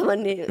भन्नुपर्छ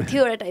भन्ने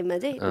थियो एउटा टाइममा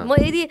चाहिँ म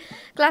यदि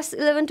क्लास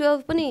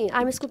 11-12 पनि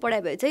आर्मी स्कुल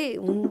पढाइ भए चाहिँ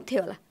हुन्थ्यो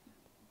होला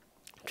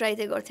ट्राई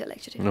चाहिँ गर्थ्यो होला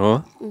एक्चुली हो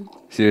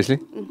सिरियसली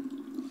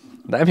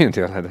दामी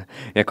हुन्थ्यो होला त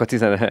यहाँ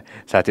कतिजना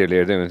साथीहरूले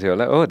हेर्दै हुन्थ्यो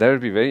होला ओ that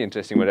would be very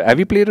interesting but have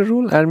you played a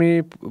role army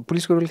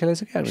पुलिसको रोल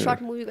खेलाएको छ क्या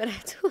सर्ट मुभी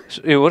गराएको छु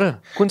ए हो र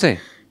कुन चाहिँ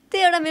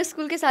त्यही एउटा मेरो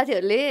स्कुलकै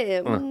साथीहरूले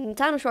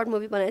सानो सर्ट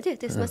मुभी बनाएको थियो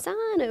त्यसमा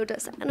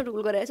सानो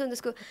रोल गराएको छु अनि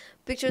त्यसको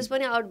पिक्चर्स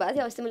पनि आउट भएको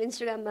थियो अस्ति मैले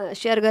इन्स्टाग्राममा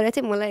सेयर गरेको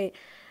थिएँ मलाई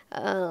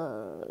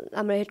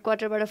हाम्रो हेड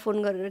क्वार्टरबाट फोन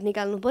गरेर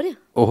निकाल्नु पर्यो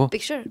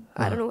पिक्चर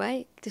आएर भाइ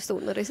त्यस्तो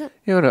हुँदो रहेछ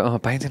एउटा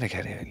पाइँदैन क्या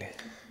अरे अहिले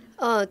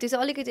त्यो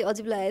चाहिँ अलिकति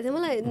अजिब लागेको थियो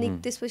मलाई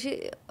त्यसपछि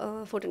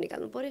फोटो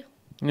निकाल्नु पर्यो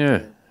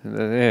well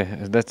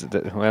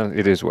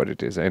it is what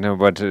it is होइन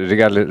but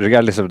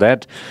regardless of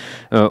that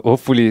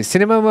hopefully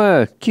सिनेमामा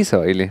के छ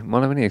अहिले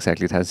मलाई पनि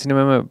एक्ज्याक्टली थाहा छ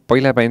सिनेमामा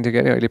पहिला पाइन्थ्यो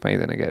क्या अरे अहिले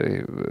पाइँदैन क्या अरे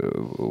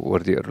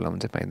वर्दीहरू लाउनु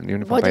चाहिँ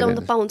पाइँदैन वर्दी लाउनु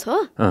त पाउँछ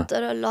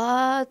तर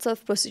लट्स अफ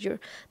प्रोसिड्युर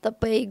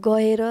तपाईँ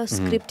गएर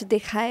स्क्रिप्ट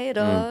देखाएर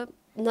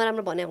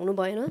नराम्रो भने हुनु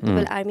भएन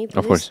तपाईँले आर्मी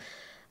पुलिस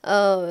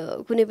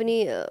कुनै पनि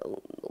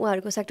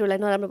उहाँहरूको सेक्टरलाई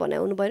नराम्रो भने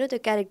हुनु भएन त्यो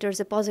क्यारेक्टर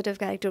चाहिँ पोजिटिभ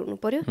क्यारेक्टर हुनु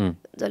पऱ्यो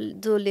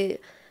जसले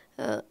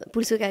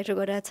पुलिसको क्यारेक्टर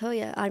गरिरहेको छ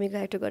या आर्मीको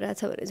क्यारेक्टर गरिरहेको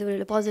छ भने चाहिँ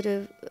उनीहरूले पोजिटिभ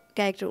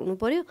क्यारेक्टर हुनु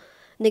पऱ्यो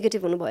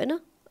नेगेटिभ हुनु भएन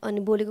अनि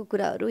बोलेको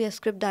कुराहरू या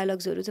स्क्रिप्ट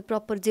डायलग्सहरू चाहिँ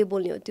प्रपर जे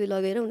बोल्ने हो त्यो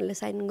लगेर उनीहरूले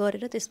साइन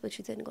गरेर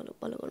त्यसपछि चाहिँ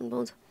फलो गर्नु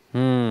पाउँछ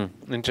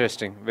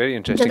interesting very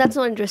interesting that's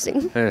not interesting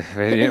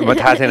म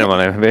थाहा छैन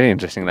मलाई भेरी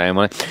इन्ट्रेस्टिङ लाग्यो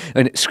मलाई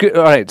अनि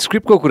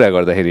स्क्रिप्टको कुरा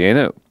गर्दाखेरि होइन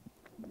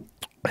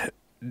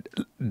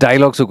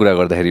डायलग्सको कुरा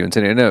गर्दाखेरि हुन्छ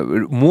नि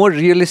होइन more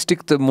realistic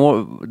the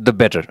the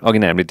better अघि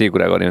नै हामीले त्यही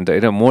कुरा गऱ्यौँ नि त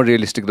होइन more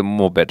realistic the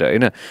more better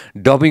होइन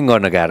डबिङ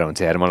गर्न गाह्रो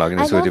हुन्छ यार मलाई अघि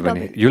नै सोध्यो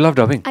भने यु लभ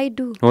डबिङ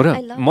हो र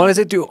मलाई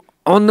चाहिँ त्यो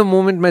अन द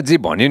मोमेन्टमा जे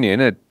भन्यो नि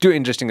होइन त्यो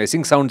इन्ट्रेस्टिङ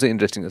सिङ साउन्ड चाहिँ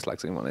इन्ट्रेस्टिङ जस्तो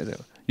लाग्छ कि मलाई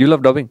चाहिँ you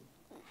love dubbing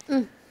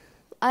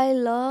I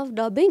love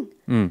dubbing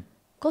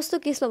कस्तो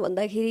केसमा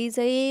भन्दाखेरि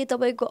चाहिँ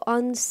तपाईँको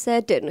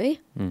अनसेट हेर्नु है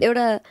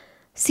एउटा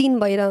सिन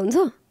भइरहेको हुन्छ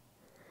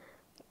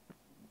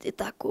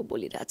यता को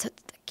बोलिरहेछ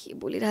त्यता के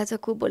बोलिरहेछ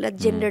को बोलिरहेछ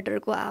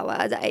जेनेरेटरको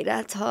आवाज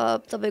आइरहेछ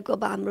तपाईँको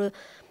अब हाम्रो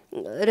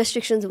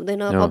रेस्ट्रिक्सन्स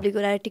हुँदैन पब्लिक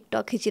गएर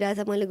टिकटक खिचिरहेछ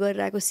मैले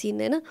गरिरहेको सिन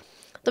होइन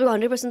तपाईँको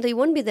 100% त यु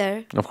वन्ट बी देयर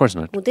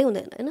हुँदै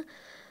हुँदैन होइन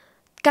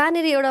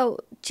कहाँनिर एउटा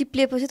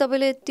चिप्लिएपछि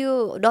तपाईँले त्यो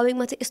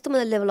डबिङमा चाहिँ यस्तो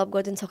मलाई लेभल अप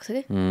गरिदिन सक्छ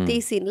कि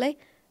त्यही सिनलाई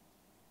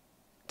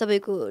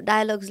तपाईँको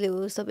डायलग्सले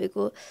होस्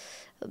तपाईँको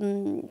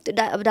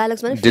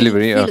डायलग्समा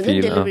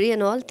डेलिभरी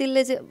एन्ड अल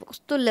त्यसले चाहिँ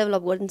कस्तो लेभल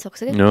अप गरिदिन सक्छ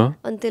कि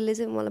अनि त्यसले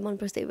चाहिँ मलाई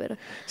मनपर्छ त्यही भएर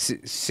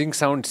सिङ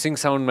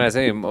साउन्डमा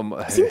चाहिँ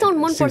सिङ साउन्ड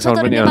मनपर्छ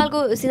तर नेपालको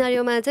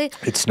सिनारियोमा चाहिँ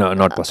इट्स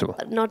नट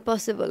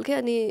पोसिबल के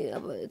अनि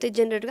अब त्यही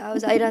जेनेरेटरको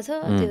आवाज आइरहेछ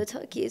त्यो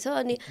छ के छ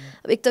अनि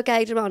एक त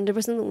क्यारेक्टरमा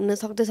 100% हुन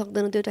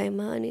सक्दैन त्यो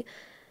टाइममा अनि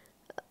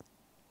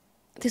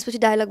त्यसपछि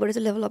डायलगबाट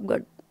चाहिँ लेभल अप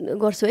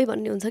गर्छु है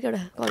भन्ने हुन्छ कि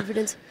एउटा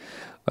कन्फिडेन्स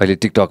अहिले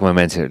टिकटकमा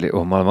मान्छेहरूले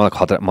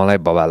मलाई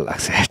बबाल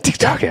लाग्छ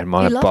टिकटक हेर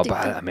मलाई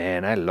बबाल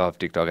man I love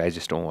TikTok I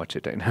just don't watch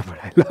it होइन बट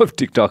आई लभ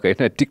टिकटक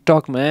होइन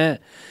टिकटकमा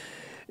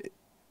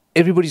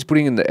everybody is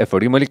putting in the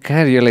effort मैले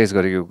कहाँ रियलाइज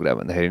गरेको कुरा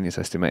भन्दाखेरि नि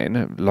सस्तीमा होइन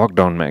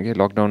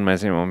लकडाउनमा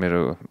चाहिँ म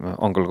मेरो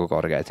अङ्कलको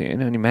घर गएको थिएँ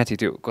होइन अनि माथि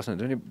त्यो कस्तो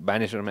हुन्छ नि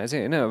बानेश्वरमा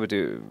चाहिँ होइन अब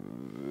त्यो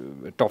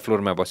टप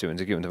फ्लोरमा बस्यो भने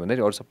चाहिँ के हुन्छ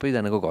भन्दाखेरि अरू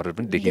सबैजनाको घरहरू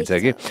पनि देखिन्छ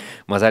कि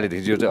मजाले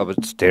देखिन्छ अब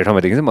धेरै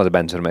ठाउँमा देखिन्छ म चाहिँ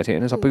बानेश्वरमा थिएँ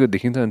होइन सबैको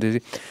देखिन्छ अनि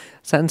त्यसपछि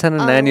सानो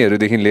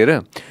नानीहरूदेखि लिएर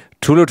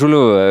ठुलो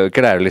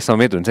केटाहरूले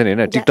समेत हुन्छ नि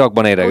होइन टिकटक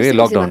बनाइरहेको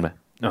लकडाउनमा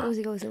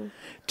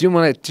त्यो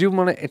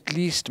मलाई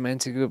एटलिस्ट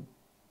मान्छेको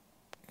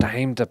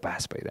टाइम त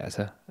पास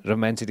भइरहेछ र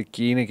मान्छेले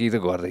केही न केही त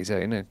गर्दैछ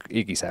होइन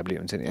एक हिसाबले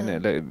हुन्छ नि होइन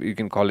you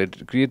can call it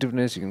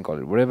क्रिएटिभनेस you can call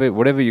it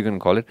whatever you can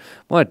call it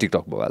मलाई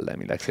टिकटक बवाल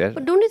दामी लाग्छ यार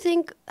don't you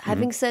think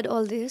having shed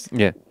all this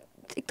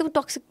एकदम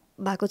टक्सिक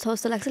भएको छ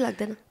जस्तो लाग्छ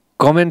लाग्दैन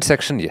comment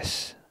section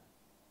yes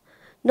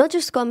not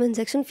just comment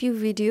section few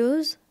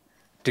videos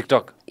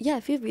TikTok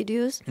few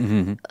videos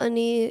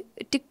अनि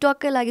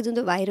टिकटककै लागि जुन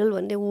चाहिँ भाइरल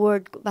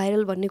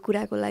भन्ने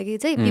कुराको लागि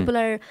चाहिँ पिपल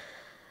आर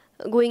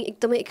गोइङ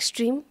एकदमै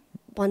एक्सट्रिम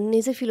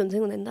भन्ने चाहिँ फिल हुन्छ कि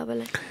हुँदैन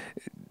तपाईँलाई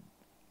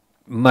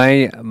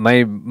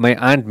my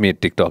aunt made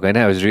TikTok होइन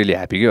आई वाज रियली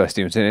ह्याप्पी कि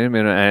अस्ति हुन्छ नि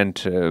मेरो आन्ट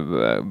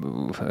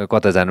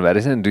कता जानुभएको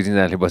रहेछ नि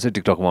 2-3जनाले बसेर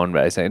टिकटकमा आउनु भएको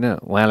रहेछ होइन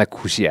उहाँलाई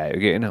खुसी आयो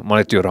कि होइन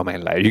मलाई त्यो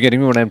रमाइलो लाग्यो you getting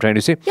me what I am trying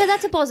to say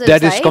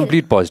that is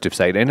complete positive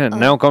side होइन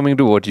now coming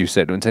to what you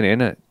said हुन्छ नि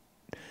होइन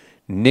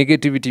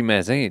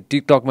नेगेटिभिटीमा चाहिँ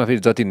टिकटकमा फेरि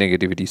जति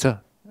नेगेटिभिटी छ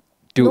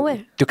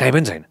त्यो कहीँ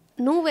पनि छैन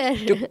nowhere.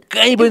 त्यो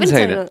कहीँ पनि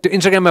छैन त्यो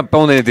इन्स्टाग्राममा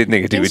पाउँदैन त्यति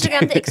नेगेटिभिटी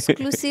इन्स्टाग्राम त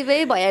एक्सक्लुसिभै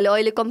भइहाल्यो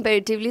अहिले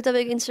कम्पेरिटिभली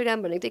तपाईँको इन्स्टाग्राम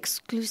भनेको त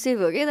एक्सक्लुसिभ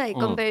हो क्या like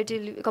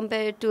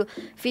compare to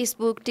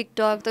Facebook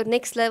TikTok त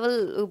नेक्स्ट लेभल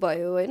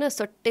भयो होइन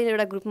सर्टेन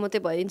एउटा ग्रुप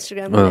मात्रै भयो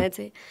इन्स्टाग्राम भनेर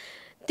चाहिँ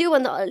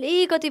त्योभन्दा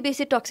अलिकति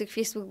बेसी टक्सिक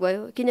फेसबुक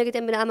भयो किनकि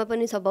त्यहाँ मेरो आमा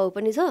पनि छ बाउ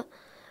पनि छ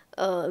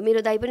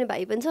मेरो दाइ पनि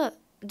भाइ पनि छ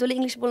जसले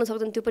इङ्ग्लिस बोल्न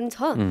सक्दैन त्यो पनि छ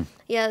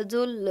या जो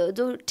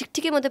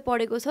ठिकै मात्रै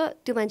पढेको छ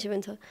त्यो मान्छे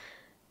पनि छ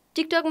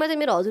टिकटकमा चाहिँ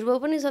मेरो हजुरबाउ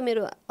पनि छ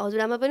मेरो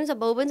हजुरआमा पनि छ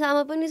बाउ पनि छ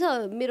आमा पनि छ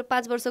मेरो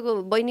 5 वर्षको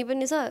बहिनी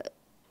पनि छ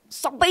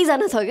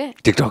सबैजना छ क्या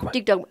TikTok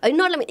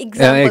not like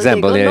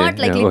example not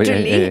like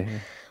literally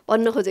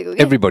भन्न खोजेको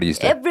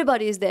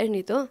एभ्रीबडी इज देयर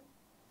नि त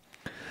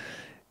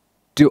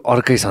त्यो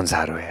अर्कै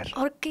संसार हो यार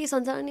अर्कै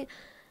संसार अनि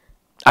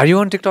Are you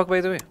on TikTok by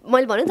the way?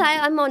 मैले भने त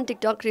I'm on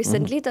TikTok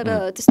recently तर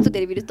त्यस्तो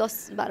धेरै भिडियो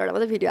 10-12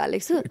 मात्रै भिडियो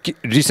हालेको छु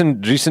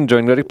रिसेन्ट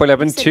जोइन गरेको पहिला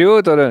पनि थियो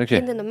तर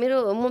के मेरो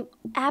म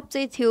एप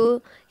चाहिँ थियो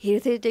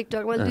हेर्थेँ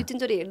टिकटकमा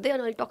 2-3 चोटि हेर्दै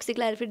अनि अलिक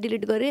टक्सिक लागेर फेरि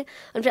डिलिट गरेँ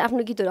अनि फेरि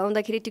आफ्नो गीतहरू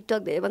आउँदाखेरि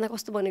टिकटक धेरै भन्दा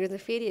कस्तो बनेको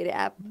छ फेरि हेरेँ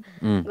एप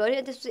गरेँ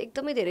अनि त्यसपछि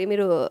एकदमै धेरै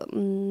मेरो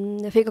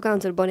फेक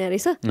अकाउन्ट्सहरू बनाएर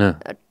रहेछ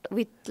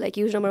with like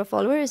huge number of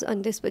followers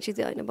अनि त्यसपछि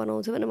चाहिँ होइन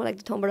बनाउँछु भने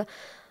मलाई त्यो ठाउँबाट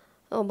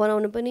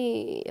बनाउनु पनि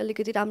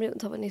अलिकति राम्रै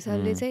हुन्छ भन्ने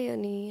हिसाबले चाहिँ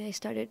अनि I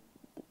started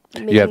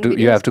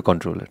You have to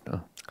control it.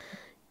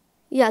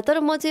 या तर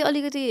म चाहिँ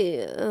अलिकति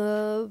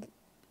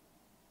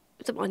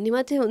भन्ने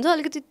मात्रै हुन्छ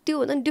अलिकति त्यो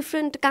भन्दा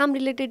डिफ्रेन्ट काम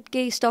रिलेटेड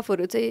केही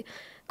स्टफहरू चाहिँ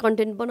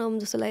कन्टेन्ट बनाउनु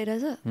जस्तो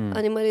लागिरहेछ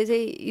अनि मैले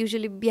चाहिँ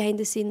युजली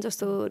बिहाइन्ड द सिन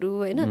जस्तोहरू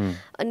होइन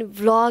अनि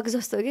भ्लग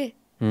जस्तो के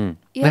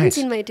You haven't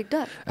seen my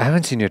TikTok? I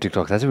haven't seen your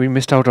TikTok. That's we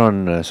missed out on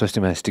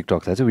Swastima's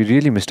TikTok. That's we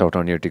really missed out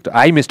on your TikTok.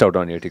 I missed out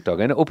on your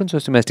TikTok. And open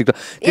Swastima's TikTok.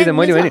 त्यही त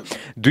मैले भने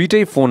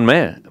दुईटै फोनमा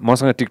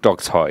मसँग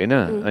TikTok छ हैन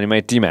अनि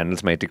my team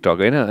handles my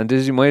TikTok हैन अनि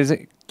त्यसपछि मैले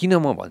चाहिँ किन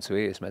म भन्छु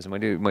है यसमा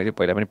चाहिँ मैले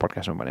पहिला पनि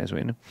पडकास्टमा भनेको छु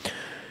हैन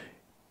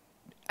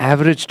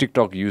एभरेज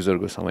टिकटक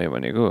युजरको समय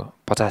भनेको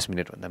 50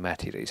 मिनटभन्दा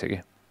माथि रहेछ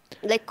क्या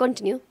लाइक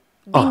कन्टिन्यू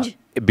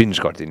बिन्ज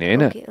गरिदिने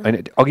हैन अनि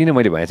अघि नै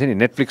मैले भनेको थिएँ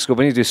नि नेटफ्लिक्सको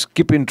पनि त्यो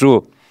स्किप इन्ट्रो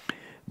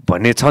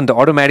भन्ने छ नि त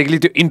अटोमेटिकली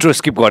त्यो इन्ट्रो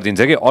स्किप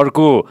गरिदिन्छ कि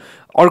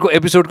अर्को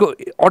एपिसोडको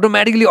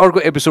अटोमेटिकली अर्को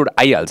एपिसोड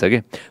आइहाल्छ कि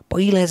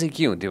पहिला चाहिँ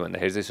के हुन्थ्यो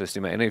भन्दाखेरि चाहिँ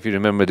स्वस्तिमा होइन if you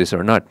remember this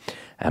or not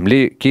हामीले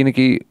केही न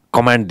केही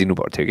कमान्ड दिनु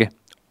पर्थ्यो कि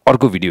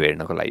अर्को भिडियो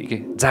हेर्नको लागि कि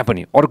जहाँ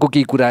पनि अर्को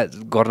केही कुरा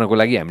गर्नको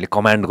लागि हामीले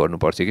कमान्ड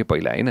गर्नुपर्थ्यो कि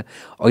पहिला होइन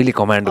अहिले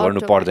कमान्ड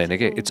गर्नु पर्दैन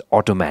कि इट्स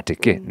अटोमेटिक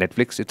के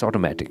Netflix it's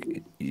automatic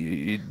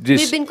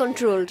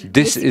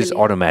this is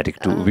automatic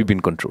to we been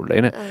controlled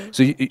होइन सो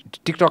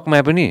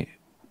टिकटकमा पनि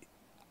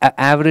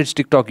average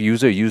TikTok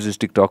user uses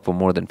TikTok for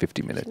more than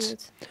 50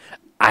 minutes.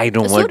 I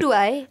don't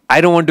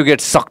want to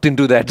get sucked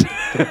into that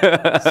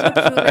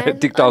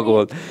TikTok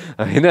world.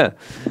 You know,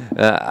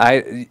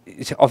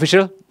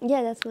 official?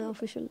 Yeah, that's my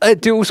official.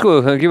 त्यो उसको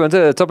के भन्छ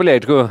चपले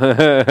हाइटको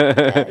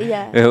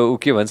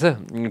के भन्छ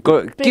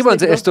के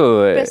भन्छ यस्तो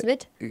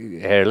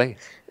हेयरलाई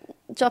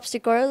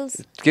chopstick curls.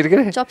 के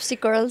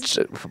chopstick curls.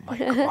 Oh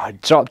my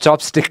God,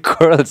 chopstick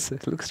curls.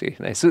 It looks really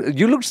nice. So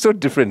you look so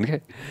different.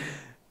 Okay?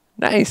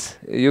 Nice.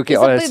 You के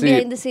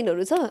behind the scene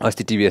हरु छ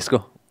अस्ति TVS को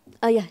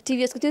या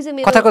TVS को त्यो चाहिँ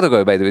मेरो कता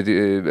गयो बाइ द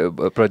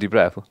वे प्रदीप र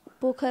आफू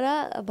Pokhara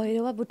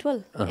Bhairahawa Butwal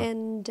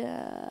and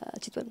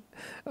Chitwan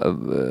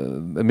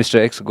mister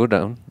x go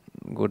down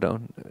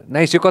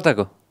nice यो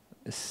कताको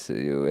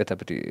यो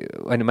यतापट्टि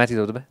हैन माथि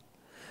जाऊ त बा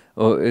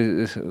ओ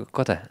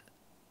कता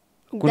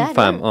कुन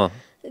फार्म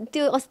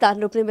त्यो अस्ति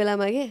धान रोप्ने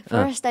बेलामा के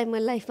फर्स्ट टाइम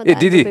मैले लाइफमा ए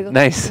दिदी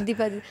नाइस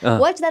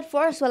वाच दैट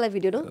फर्स्ट वाला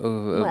भिडियो नो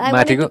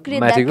माथिको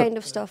काइन्ड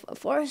अफ स्टफ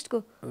फर्स्ट को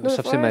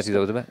सबसे माथि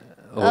जाऊ त बा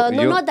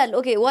no not that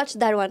okay watch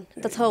that one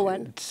the third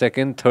one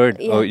second third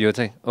oh यो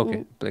चाहिँ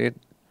okay play it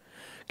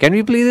can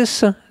we play this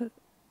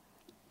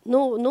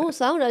no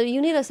sound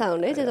you need a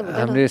sound है त्यो त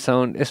हामीले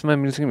साउन्ड यसमा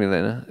मिल्छ कि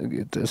मिल्दैन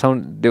साउन्ड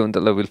देऊ नि त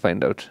ल विल फाइन्ड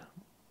आउट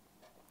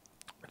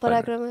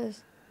पराक्रम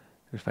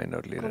will find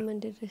out later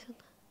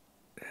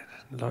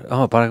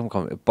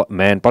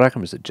commented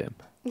Parakram is a gem.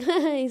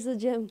 He's a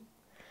gem.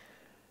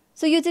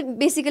 So you चाहिँ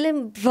basically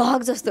vlog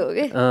जस्तो हो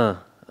के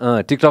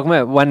TikTok मा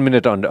 1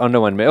 minute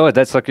under 1 minute. Oh,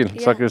 that's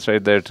Sakil's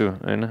right there too.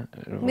 हैन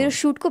मेरो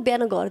शूटको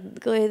बिहान घर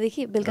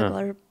गएदेखि बेलुका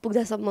घर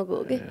पुग्दासम्मको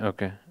हो के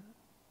Okay.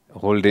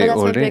 Whole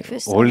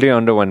day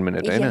under 1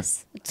 minute, हैन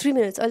Yes. 3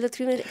 minutes. अहिले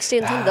 3 minutes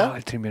extend छ नि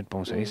त 3 minute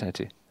पाउँछ है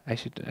साच्चै I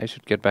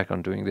should get back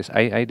on doing this.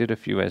 I did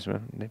a few as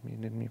well.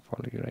 Let me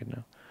follow you right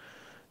now.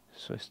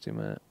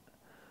 Swastima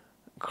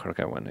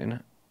Khadka one हैन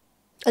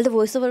अहिले त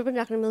भोइस ओभर पनि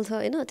राख्न मिल्छ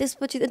हैन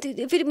त्यसपछि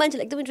फेरि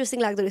मान्छेलाई एकदम इन्ट्रेस्टिङ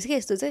लाग्दो रहेछ के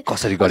यस्तो चाहिँ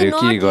कसरी गर्यो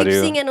के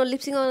गर्यो लिप्सिङ एन्ड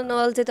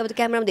अल चाहिँ तपाईँ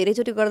क्यामेरामा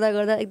धेरैचोटि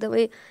गर्दा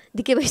एकदमै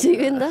दिक्कै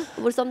भइसक्यो नि त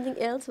or something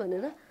else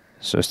भनेर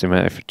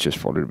Swastima if it just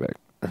followed back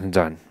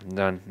done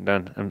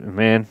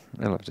man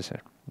I love this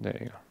hair there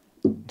you go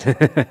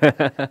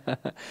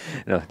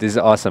no this is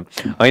awesome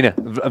हैन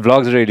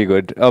vlogs are really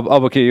good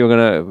अब okay you're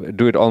gonna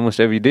do it almost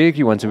every day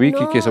कि once a week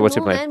okay so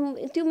what's your plan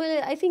त्यो मैले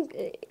I think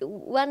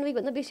 1 week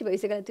भन्दा बेसी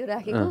भइसक्यो त्यो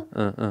राखेको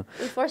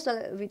फर्स्ट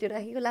वाला भिडियो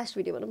राखेको लास्ट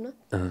भिडियो भनौँ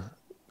न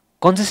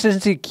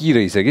कन्सिस्टेन्सी के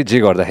रहेछ कि जे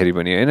गर्दाखेरि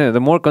पनि होइन the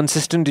more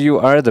consistent you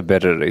are the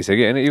better रहेछ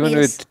कि होइन even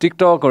with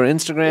TikTok or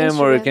Instagram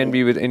or it can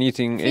be with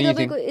anything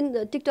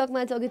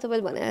टिकटकमा चाहिँ अघि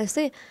तपाईँले भने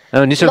जस्तै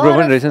निश्चल ब्रो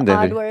पनि रहेछ नि त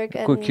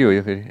के हो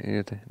यो फेरि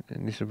यो त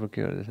निश्चल ब्रो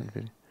के गर्दैछ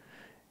फेरि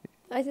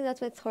I think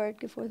that's my third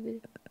कि फोर्थ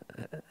भिडियो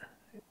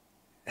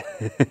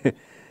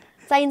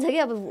चाहिन्छ कि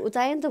अब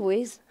चाहियो नि त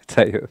भोइस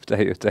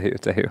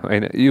चाहियो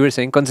होइन यु वर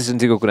सेङ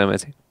कन्सिस्टेन्सीको कुरामा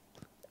चाहिँ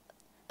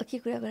के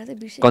कुरा गरेर चाहिँ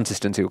बिर्सेँ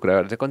कन्सिस्टेन्सीको कुरा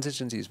गर्दा चाहिँ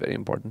consistency is very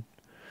important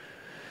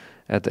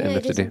at the and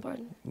of the day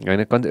होइन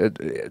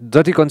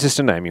जति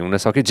कन्सिस्टेन्ट हामी हुन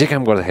सक्यो जे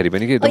काम गर्दाखेरि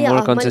पनि कि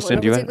मोर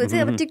कन्सिस्टेन्ट यु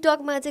चाहिँ अब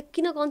टिकटकमा चाहिँ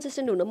किन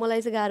कन्सिस्टेन्ट हुन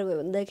मलाई चाहिँ गाह्रो भयो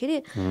भन्दाखेरि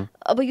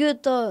अब यो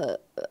त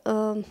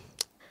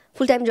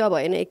फुल टाइम जब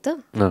होइन एक त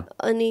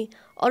अनि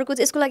अर्को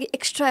चाहिँ यसको लागि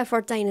एक्स्ट्रा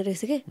एफर्ट चाहिने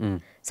रहेछ कि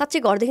साँच्चै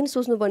घरदेखि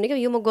सोच्नुपर्ने क्या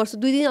यो म गर्छु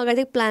 2 दिन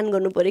अगाडि प्लान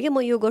गर्नु पऱ्यो कि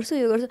म यो गर्छु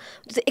त्यो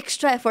चाहिँ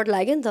एक्स्ट्रा एफर्ट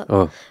लाग्यो नि त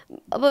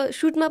अब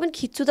सुटमा पनि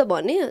खिच्छु त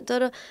भने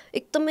तर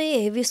एकदमै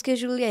हेभी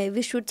स्केड्युल या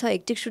हेभी सुट छ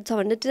हेक्टिक सुट छ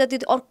भने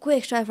त्यो अर्को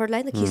एक्स्ट्रा एफर्ट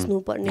लाग्यो नि त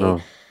खिच्नुपर्ने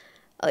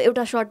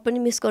एउटा सर्ट पनि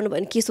मिस गर्नु भयो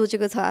भने के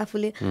सोचेको छ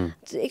आफूले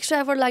एक्स्ट्रा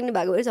एफर्ट लाग्ने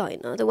भएको भएर चाहिँ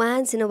होइन त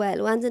वान्स इन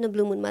अ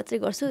ब्लू मुन मात्रै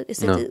गर्छु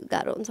यसरी चाहिँ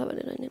गाह्रो हुन्छ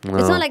भनेर होइन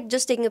it's not like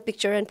just taking a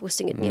picture and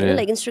posting it होइन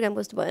लाइक इन्स्टाग्राम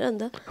पोस्ट भएन नि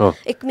त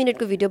 1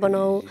 मिनटको भिडियो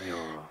बनाऊ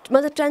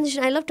मतलब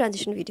ट्रान्जिसन आई लभ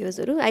ट्रान्जिसन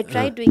भिडियोजहरू आई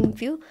ट्राई डुइङ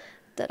फ्यु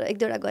तर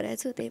 1-2 गरेको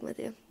छु त्यही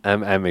मात्रै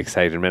I'm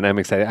excited man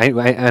I'm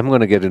excited I'm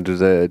going to get into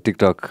the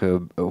TikTok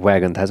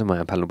wagon थाहा छ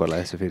म फाल्नु पर्ला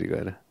यसो फेरि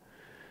गएर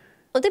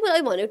त्यही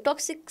मैले भनेको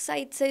टक्सिक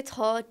साइड चाहिँ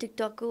छ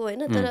टिकटकको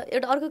होइन तर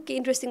एउटा अर्को के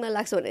इन्ट्रेस्टिङ मलाई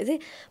लाग्छ भने चाहिँ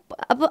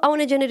अब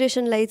आउने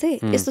जेनेरेसनलाई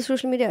चाहिँ यस्तो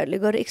सोसियल मिडियाहरूले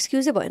गरेर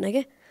एक्सक्युजै भएन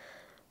क्या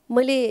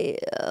मैले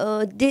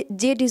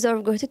जे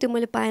डिजर्भ गर्थेँ त्यो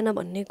मैले पाएन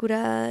भन्ने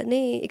कुरा नै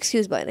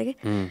एक्सक्युज भएन कि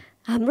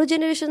हाम्रो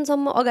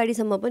जेनेरेसनसम्म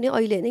अगाडिसम्म पनि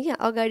अहिले होइन कि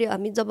अगाडि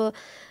हामी जब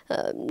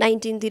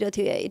 19तिर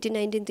थियो या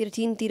 18-19तिर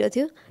टिनतिर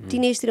थियो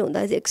टिनेजतिर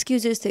हुँदा चाहिँ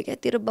एक्सक्युजेस थियो क्या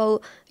तेरो बाउ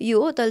यो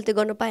हो तैँले त्यो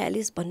गर्न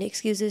पाइहालिस् भन्ने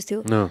एक्सक्युजेस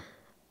थियो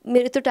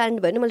मेरो यत्रो ट्यालेन्ट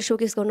भएन मैले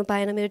सोकेस गर्नु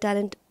पाएन मेरो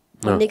ट्यालेन्ट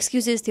भन्ने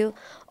एक्सक्युजेस थियो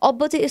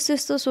अब चाहिँ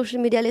यस्तो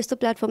सोसियल मिडियाले यस्तो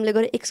प्लेटफर्मले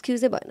गरेर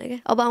एक्सक्युजै भएन क्या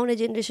अब आउने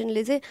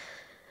जेनेरेसनले चाहिँ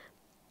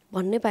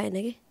भन्नै पाएन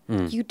कि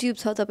युट्युब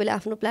छ तपाईँले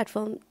आफ्नो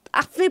प्लेटफर्म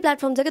आफ्नै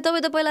प्लेटफर्म छ कि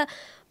तपाईँ त पहिला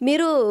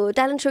मेरो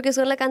ट्यालेन्ट सोकेस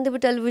गर्नलाई कान्तिपुर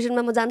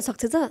टेलिभिजनमा म जान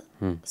सक्थेँ त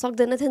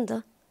सक्दैन थियो नि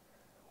त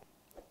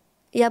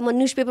या म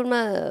न्युज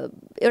पेपरमा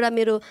एउटा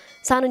मेरो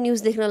सानो न्युज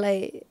लेख्नलाई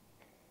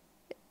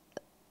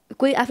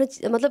कोही आफ्नो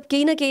मतलब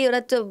केही न केही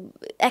एउटा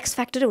एक्स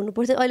फ्याक्टरै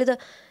हुनुपर्छ अहिले त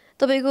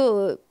तपाईँको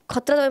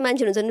खतरा तपाईँ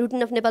मान्छे हुनुहुन्छ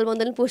रुटिन अफ नेपाल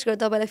बन्द पनि पोस्ट गरेर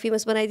तपाईँलाई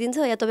फेमस बनाइदिन्छ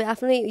या तपाईँ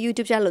आफ्नै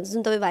युट्युब च्यानल हुन्छ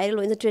जुन तपाईँ भाइरल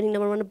हुन्छ ट्रेनिङ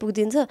नम्बर 1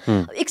 पुगिदिन्छ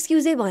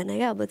एक्सक्युजै भएन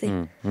क्या अब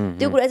चाहिँ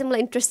त्यो कुरा चाहिँ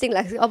मलाई इन्ट्रेस्टिङ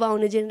लाग्छ अब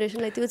आउने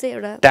जेनेरेसनलाई त्यो चाहिँ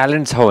एउटा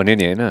ट्यालेन्ट छ भने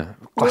नि होइन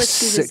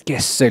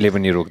कसैले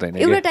पनि रोक्दैन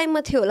एउटा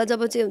टाइममा थियो होला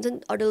जब चाहिँ हुन्छ नि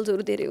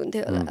अडल्ट्सहरू धेरै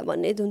हुन्थ्यो होला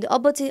भन्ने हुन्थ्यो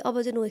अब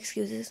चाहिँ नो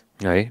एक्सक्युजेस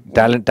है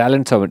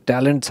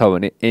ट्यालेन्ट छ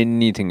भने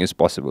एनिथिङ इज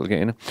पोसिबल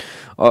क्या होइन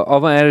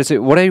अब आएर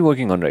चाहिँ what are you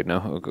working on right now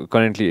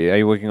currently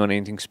are you working on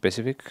anything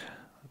specific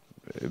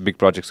big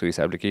प्रोजेक्ट्सको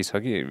हिसाबले केही छ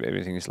कि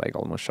everything is like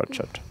almost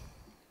short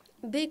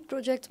big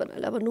projects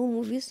भन्नाले अब नो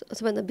मुभिज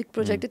सबैभन्दा बिग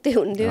प्रोजेक्ट त्यही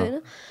हुन्थ्यो होइन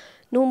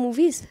नो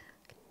मुभिज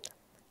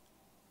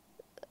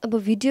अब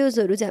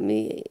भिडियोजहरू चाहिँ हामी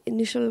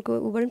इनिसियलको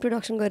उबाट पनि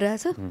प्रडक्सन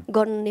गरिरहेको छ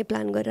गर्ने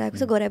प्लान गरिरहेको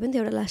छ गरे पनि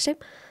थियो एउटा लास्ट टाइम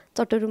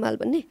चट्ट रुमाल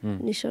भन्ने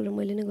इनिसियल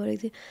मैले नै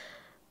गरेको थिएँ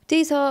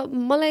त्यही छ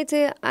मलाई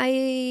चाहिँ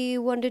I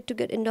wanted to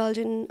get indulge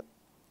in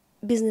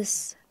business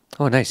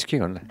nice के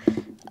गर्नु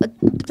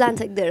प्लान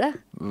छ एकदेरा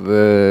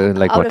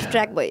like out what? of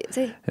track भयो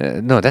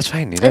चाहिँ No, that's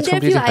fine. That's and there are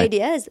completely few fine.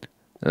 ideas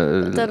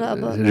तर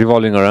अब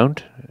revolving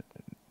around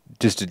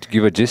just to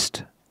give a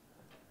gist.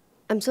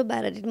 I'm so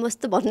bad at it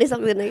मस्त भन्नै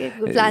सक्दैन कि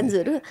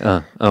प्लान्सहरू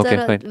Okay,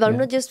 तर fine. भनौँ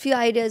न जस्ट फ्यु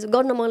आइडियाज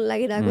गर्न मन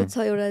लागिरहेको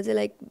छ एउटा चाहिँ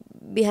लाइक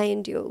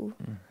बिहाइन्ड यो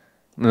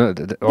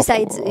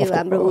besides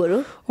हाम्रो उहरू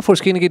Of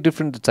course, केही न केही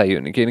डिफ्रेन्ट चाहियो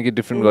नि केही न केही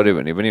डिफ्रेन्ट गऱ्यो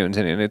भने पनि हुन्छ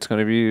नि होइन it's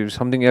gonna be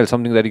something else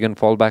something that you can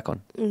फल ब्याक अन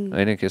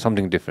होइन के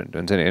समथिङ डिफ्रेन्ट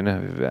हुन्छ नि होइन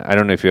I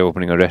don't know if you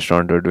opening a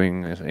restaurant or doing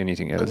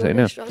anything else होइन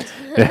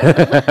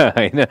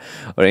होइन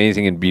or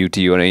anything in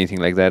beauty or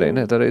anything like that होइन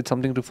तर इट्स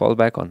समथिङ टु फल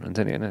ब्याक अन हुन्छ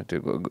नि होइन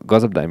त्यो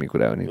गजब दामी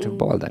कुरा हो नि त्यो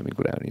बल दामी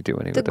कुरा हो नि त्यो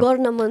भनेको त्यो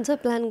गर्न मन छ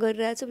प्लान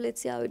गरिरहेको छु let's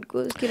see how it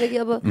goes किनकि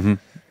अब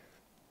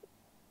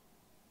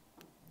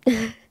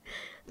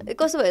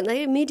कस्तो भयो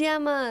भन्दाखेरि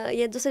मिडियामा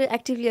या जसरी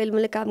एक्टिभली अहिले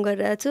मैले काम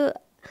गरिरहेको छु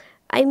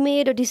I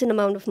made a decent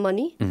amount of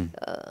money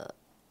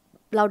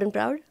loud and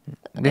proud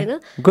होइन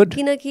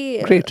किनकि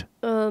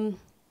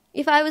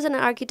if I was an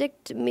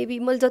architect maybe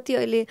मैले जति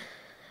अहिले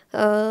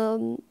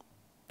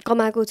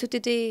कमाएको छु त्यो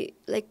चाहिँ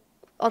लाइक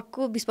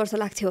अर्को 20 वर्ष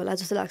लाग्थ्यो होला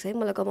जस्तो लाग्छ है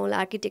मलाई कमाउला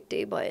आर्किटेक्टै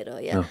भएर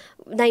या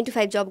 9 to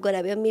 5 जब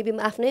गरे भयो मेबी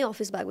आफ्नै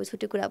अफिस भएको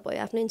छुट्टै कुरा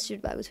भयो आफ्नै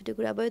इन्स्टिट्युट भएको छुट्टै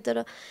कुरा भयो तर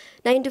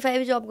 9 to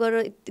 5 जब गरेर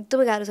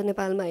एकदमै गाह्रो छ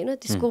नेपालमा होइन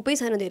त्यो स्कोपै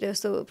छैन धेरै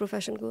जस्तो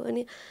प्रोफेसनको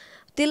अनि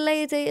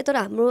त्यसलाई चाहिँ तर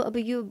हाम्रो अब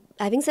यो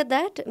ह्याभिङ सेड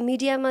द्याट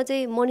मिडियामा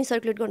चाहिँ मनी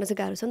सर्कुलेट गर्न चाहिँ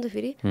गाह्रो छ नि त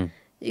फेरि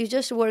you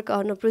just work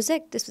on a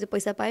project त्यसपछि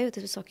पैसा पायो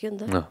त्यसपछि सक्यो नि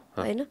त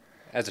होइन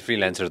एज अ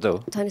फ्रिल्यान्सर त हो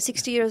होइन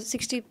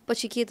 60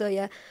 पछि के त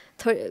या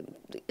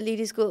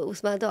लेडिजको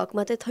उसमा त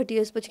हकमा चाहिँ 30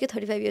 इयर्स पछि के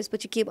 35 इयर्स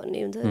पछि के भन्ने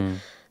हुन्छ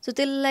सो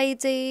त्यसलाई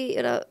चाहिँ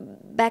एउटा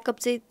ब्याकअप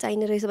चाहिँ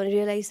चाहिने रहेछ भने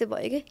रियलाइज चाहिँ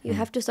भयो कि you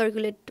have to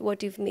circulate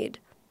what you've made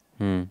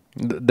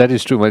that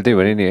is true मैले त्यही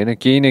भने नि होइन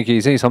केही न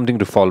केही चाहिँ समथिङ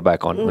टु फल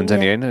ब्याक अन हुन्छ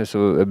नि होइन so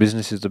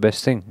business is the best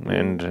thing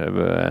and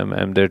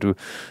I am there to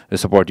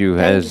support you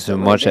as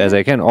much as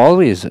I can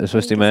always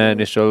Swastima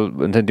निश्चल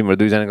हुन्छ नि तिम्रो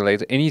दुईजनाको लागि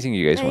चाहिँ anything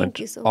you guys want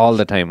all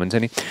the time हुन्छ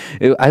नि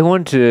आई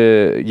वान्ट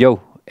यो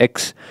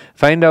x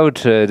find out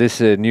this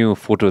new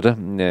photo त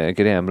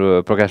के अरे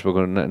हाम्रो प्रकाश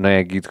भएको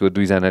नयाँ गीतको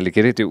दुईजनाले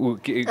के अरे त्यो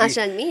के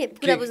होइन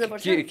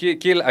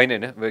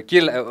होइन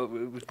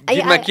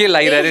गीतमा के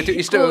लागिरहेको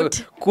थियो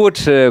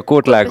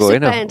कोट लगाएको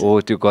होइन हो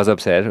त्यो गजब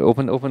छ यार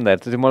ओपन द्याट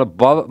त्यो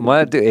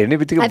मलाई त्यो हेर्ने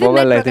बित्तिकै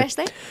बबाल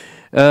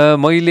लाग्थ्यो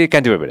मैले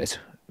क्यान्टिनमा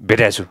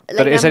भेटाएको छु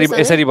तर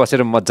यसरी बसेर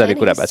मजाले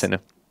कुरा भएको छैन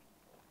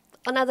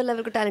another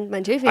level ko talent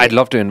man chai I'd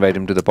love to invite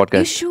him to the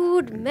podcast. You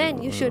should,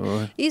 man, you should.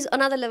 He's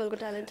another level ko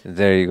talent.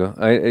 There you go.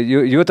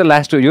 यो त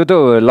लास्ट यो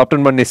त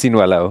लपटन बन्ने सिन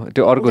वाला हो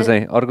त्यो अर्को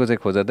चाहिँ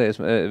खोजा त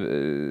यसमा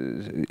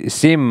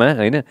सेममा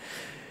हैन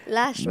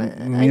लास्टमा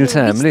मिल्छ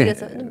हामीले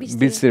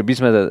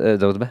बीचमा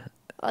जाउँ त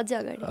अझ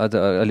अगाडि अझ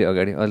अलि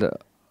अगाडि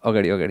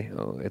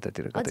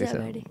यतातिर कतै छ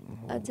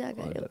अझ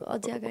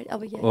अगाडि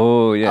अब यहाँ ओ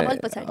या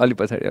अलि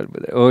पछाडि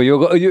ओ यो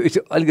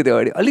अलिकति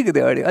अगाडि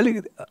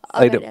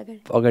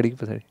अगाडि कि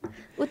पछाडि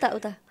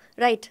उता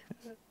राइट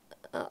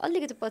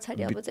अलिकति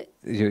पछाडि अब चाहिँ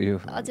यो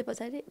अझै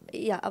पछाडि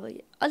या अब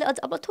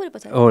अब थोरै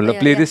पछाडि ओ ल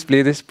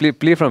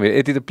प्ले फ्रम हियर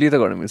यति त प्ले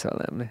त गर्न मिल्छ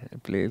होला हामीले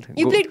play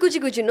you played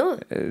Kuchi no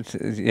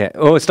yeah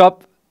oh stop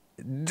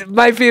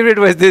my favourite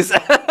was this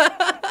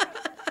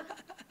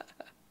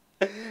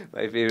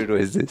My favorite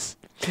was this.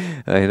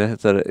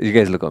 You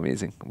guys look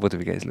amazing. Both of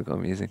you guys look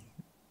amazing.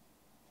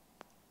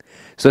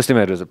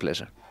 Swastima, it was a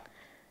pleasure.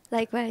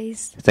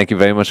 Likewise. Thank you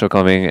very much for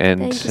coming.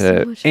 And thank you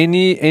so much.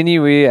 Any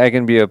way I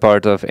can be a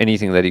part of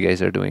anything that you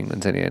guys are doing,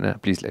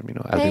 please let me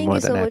know. I'll be more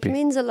than happy. Thank you so much. It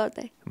means a lot.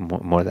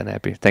 More than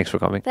happy. Thanks for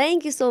coming.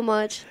 Thank you so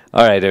much.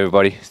 All right,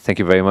 everybody. Thank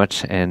you very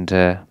much. And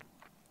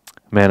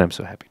man, I'm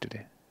so happy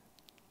today.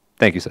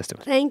 Thank you,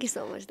 Swastima. Thank you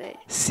so much, Dai.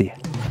 See ya.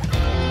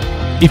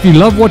 If you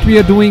love what we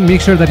are doing,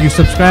 make sure that you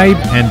subscribe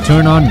and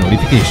turn on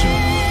notifications.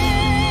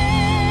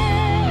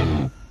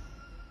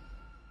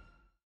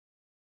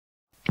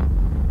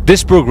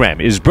 This program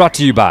is brought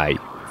to you by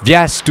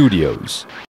Vyas Studios.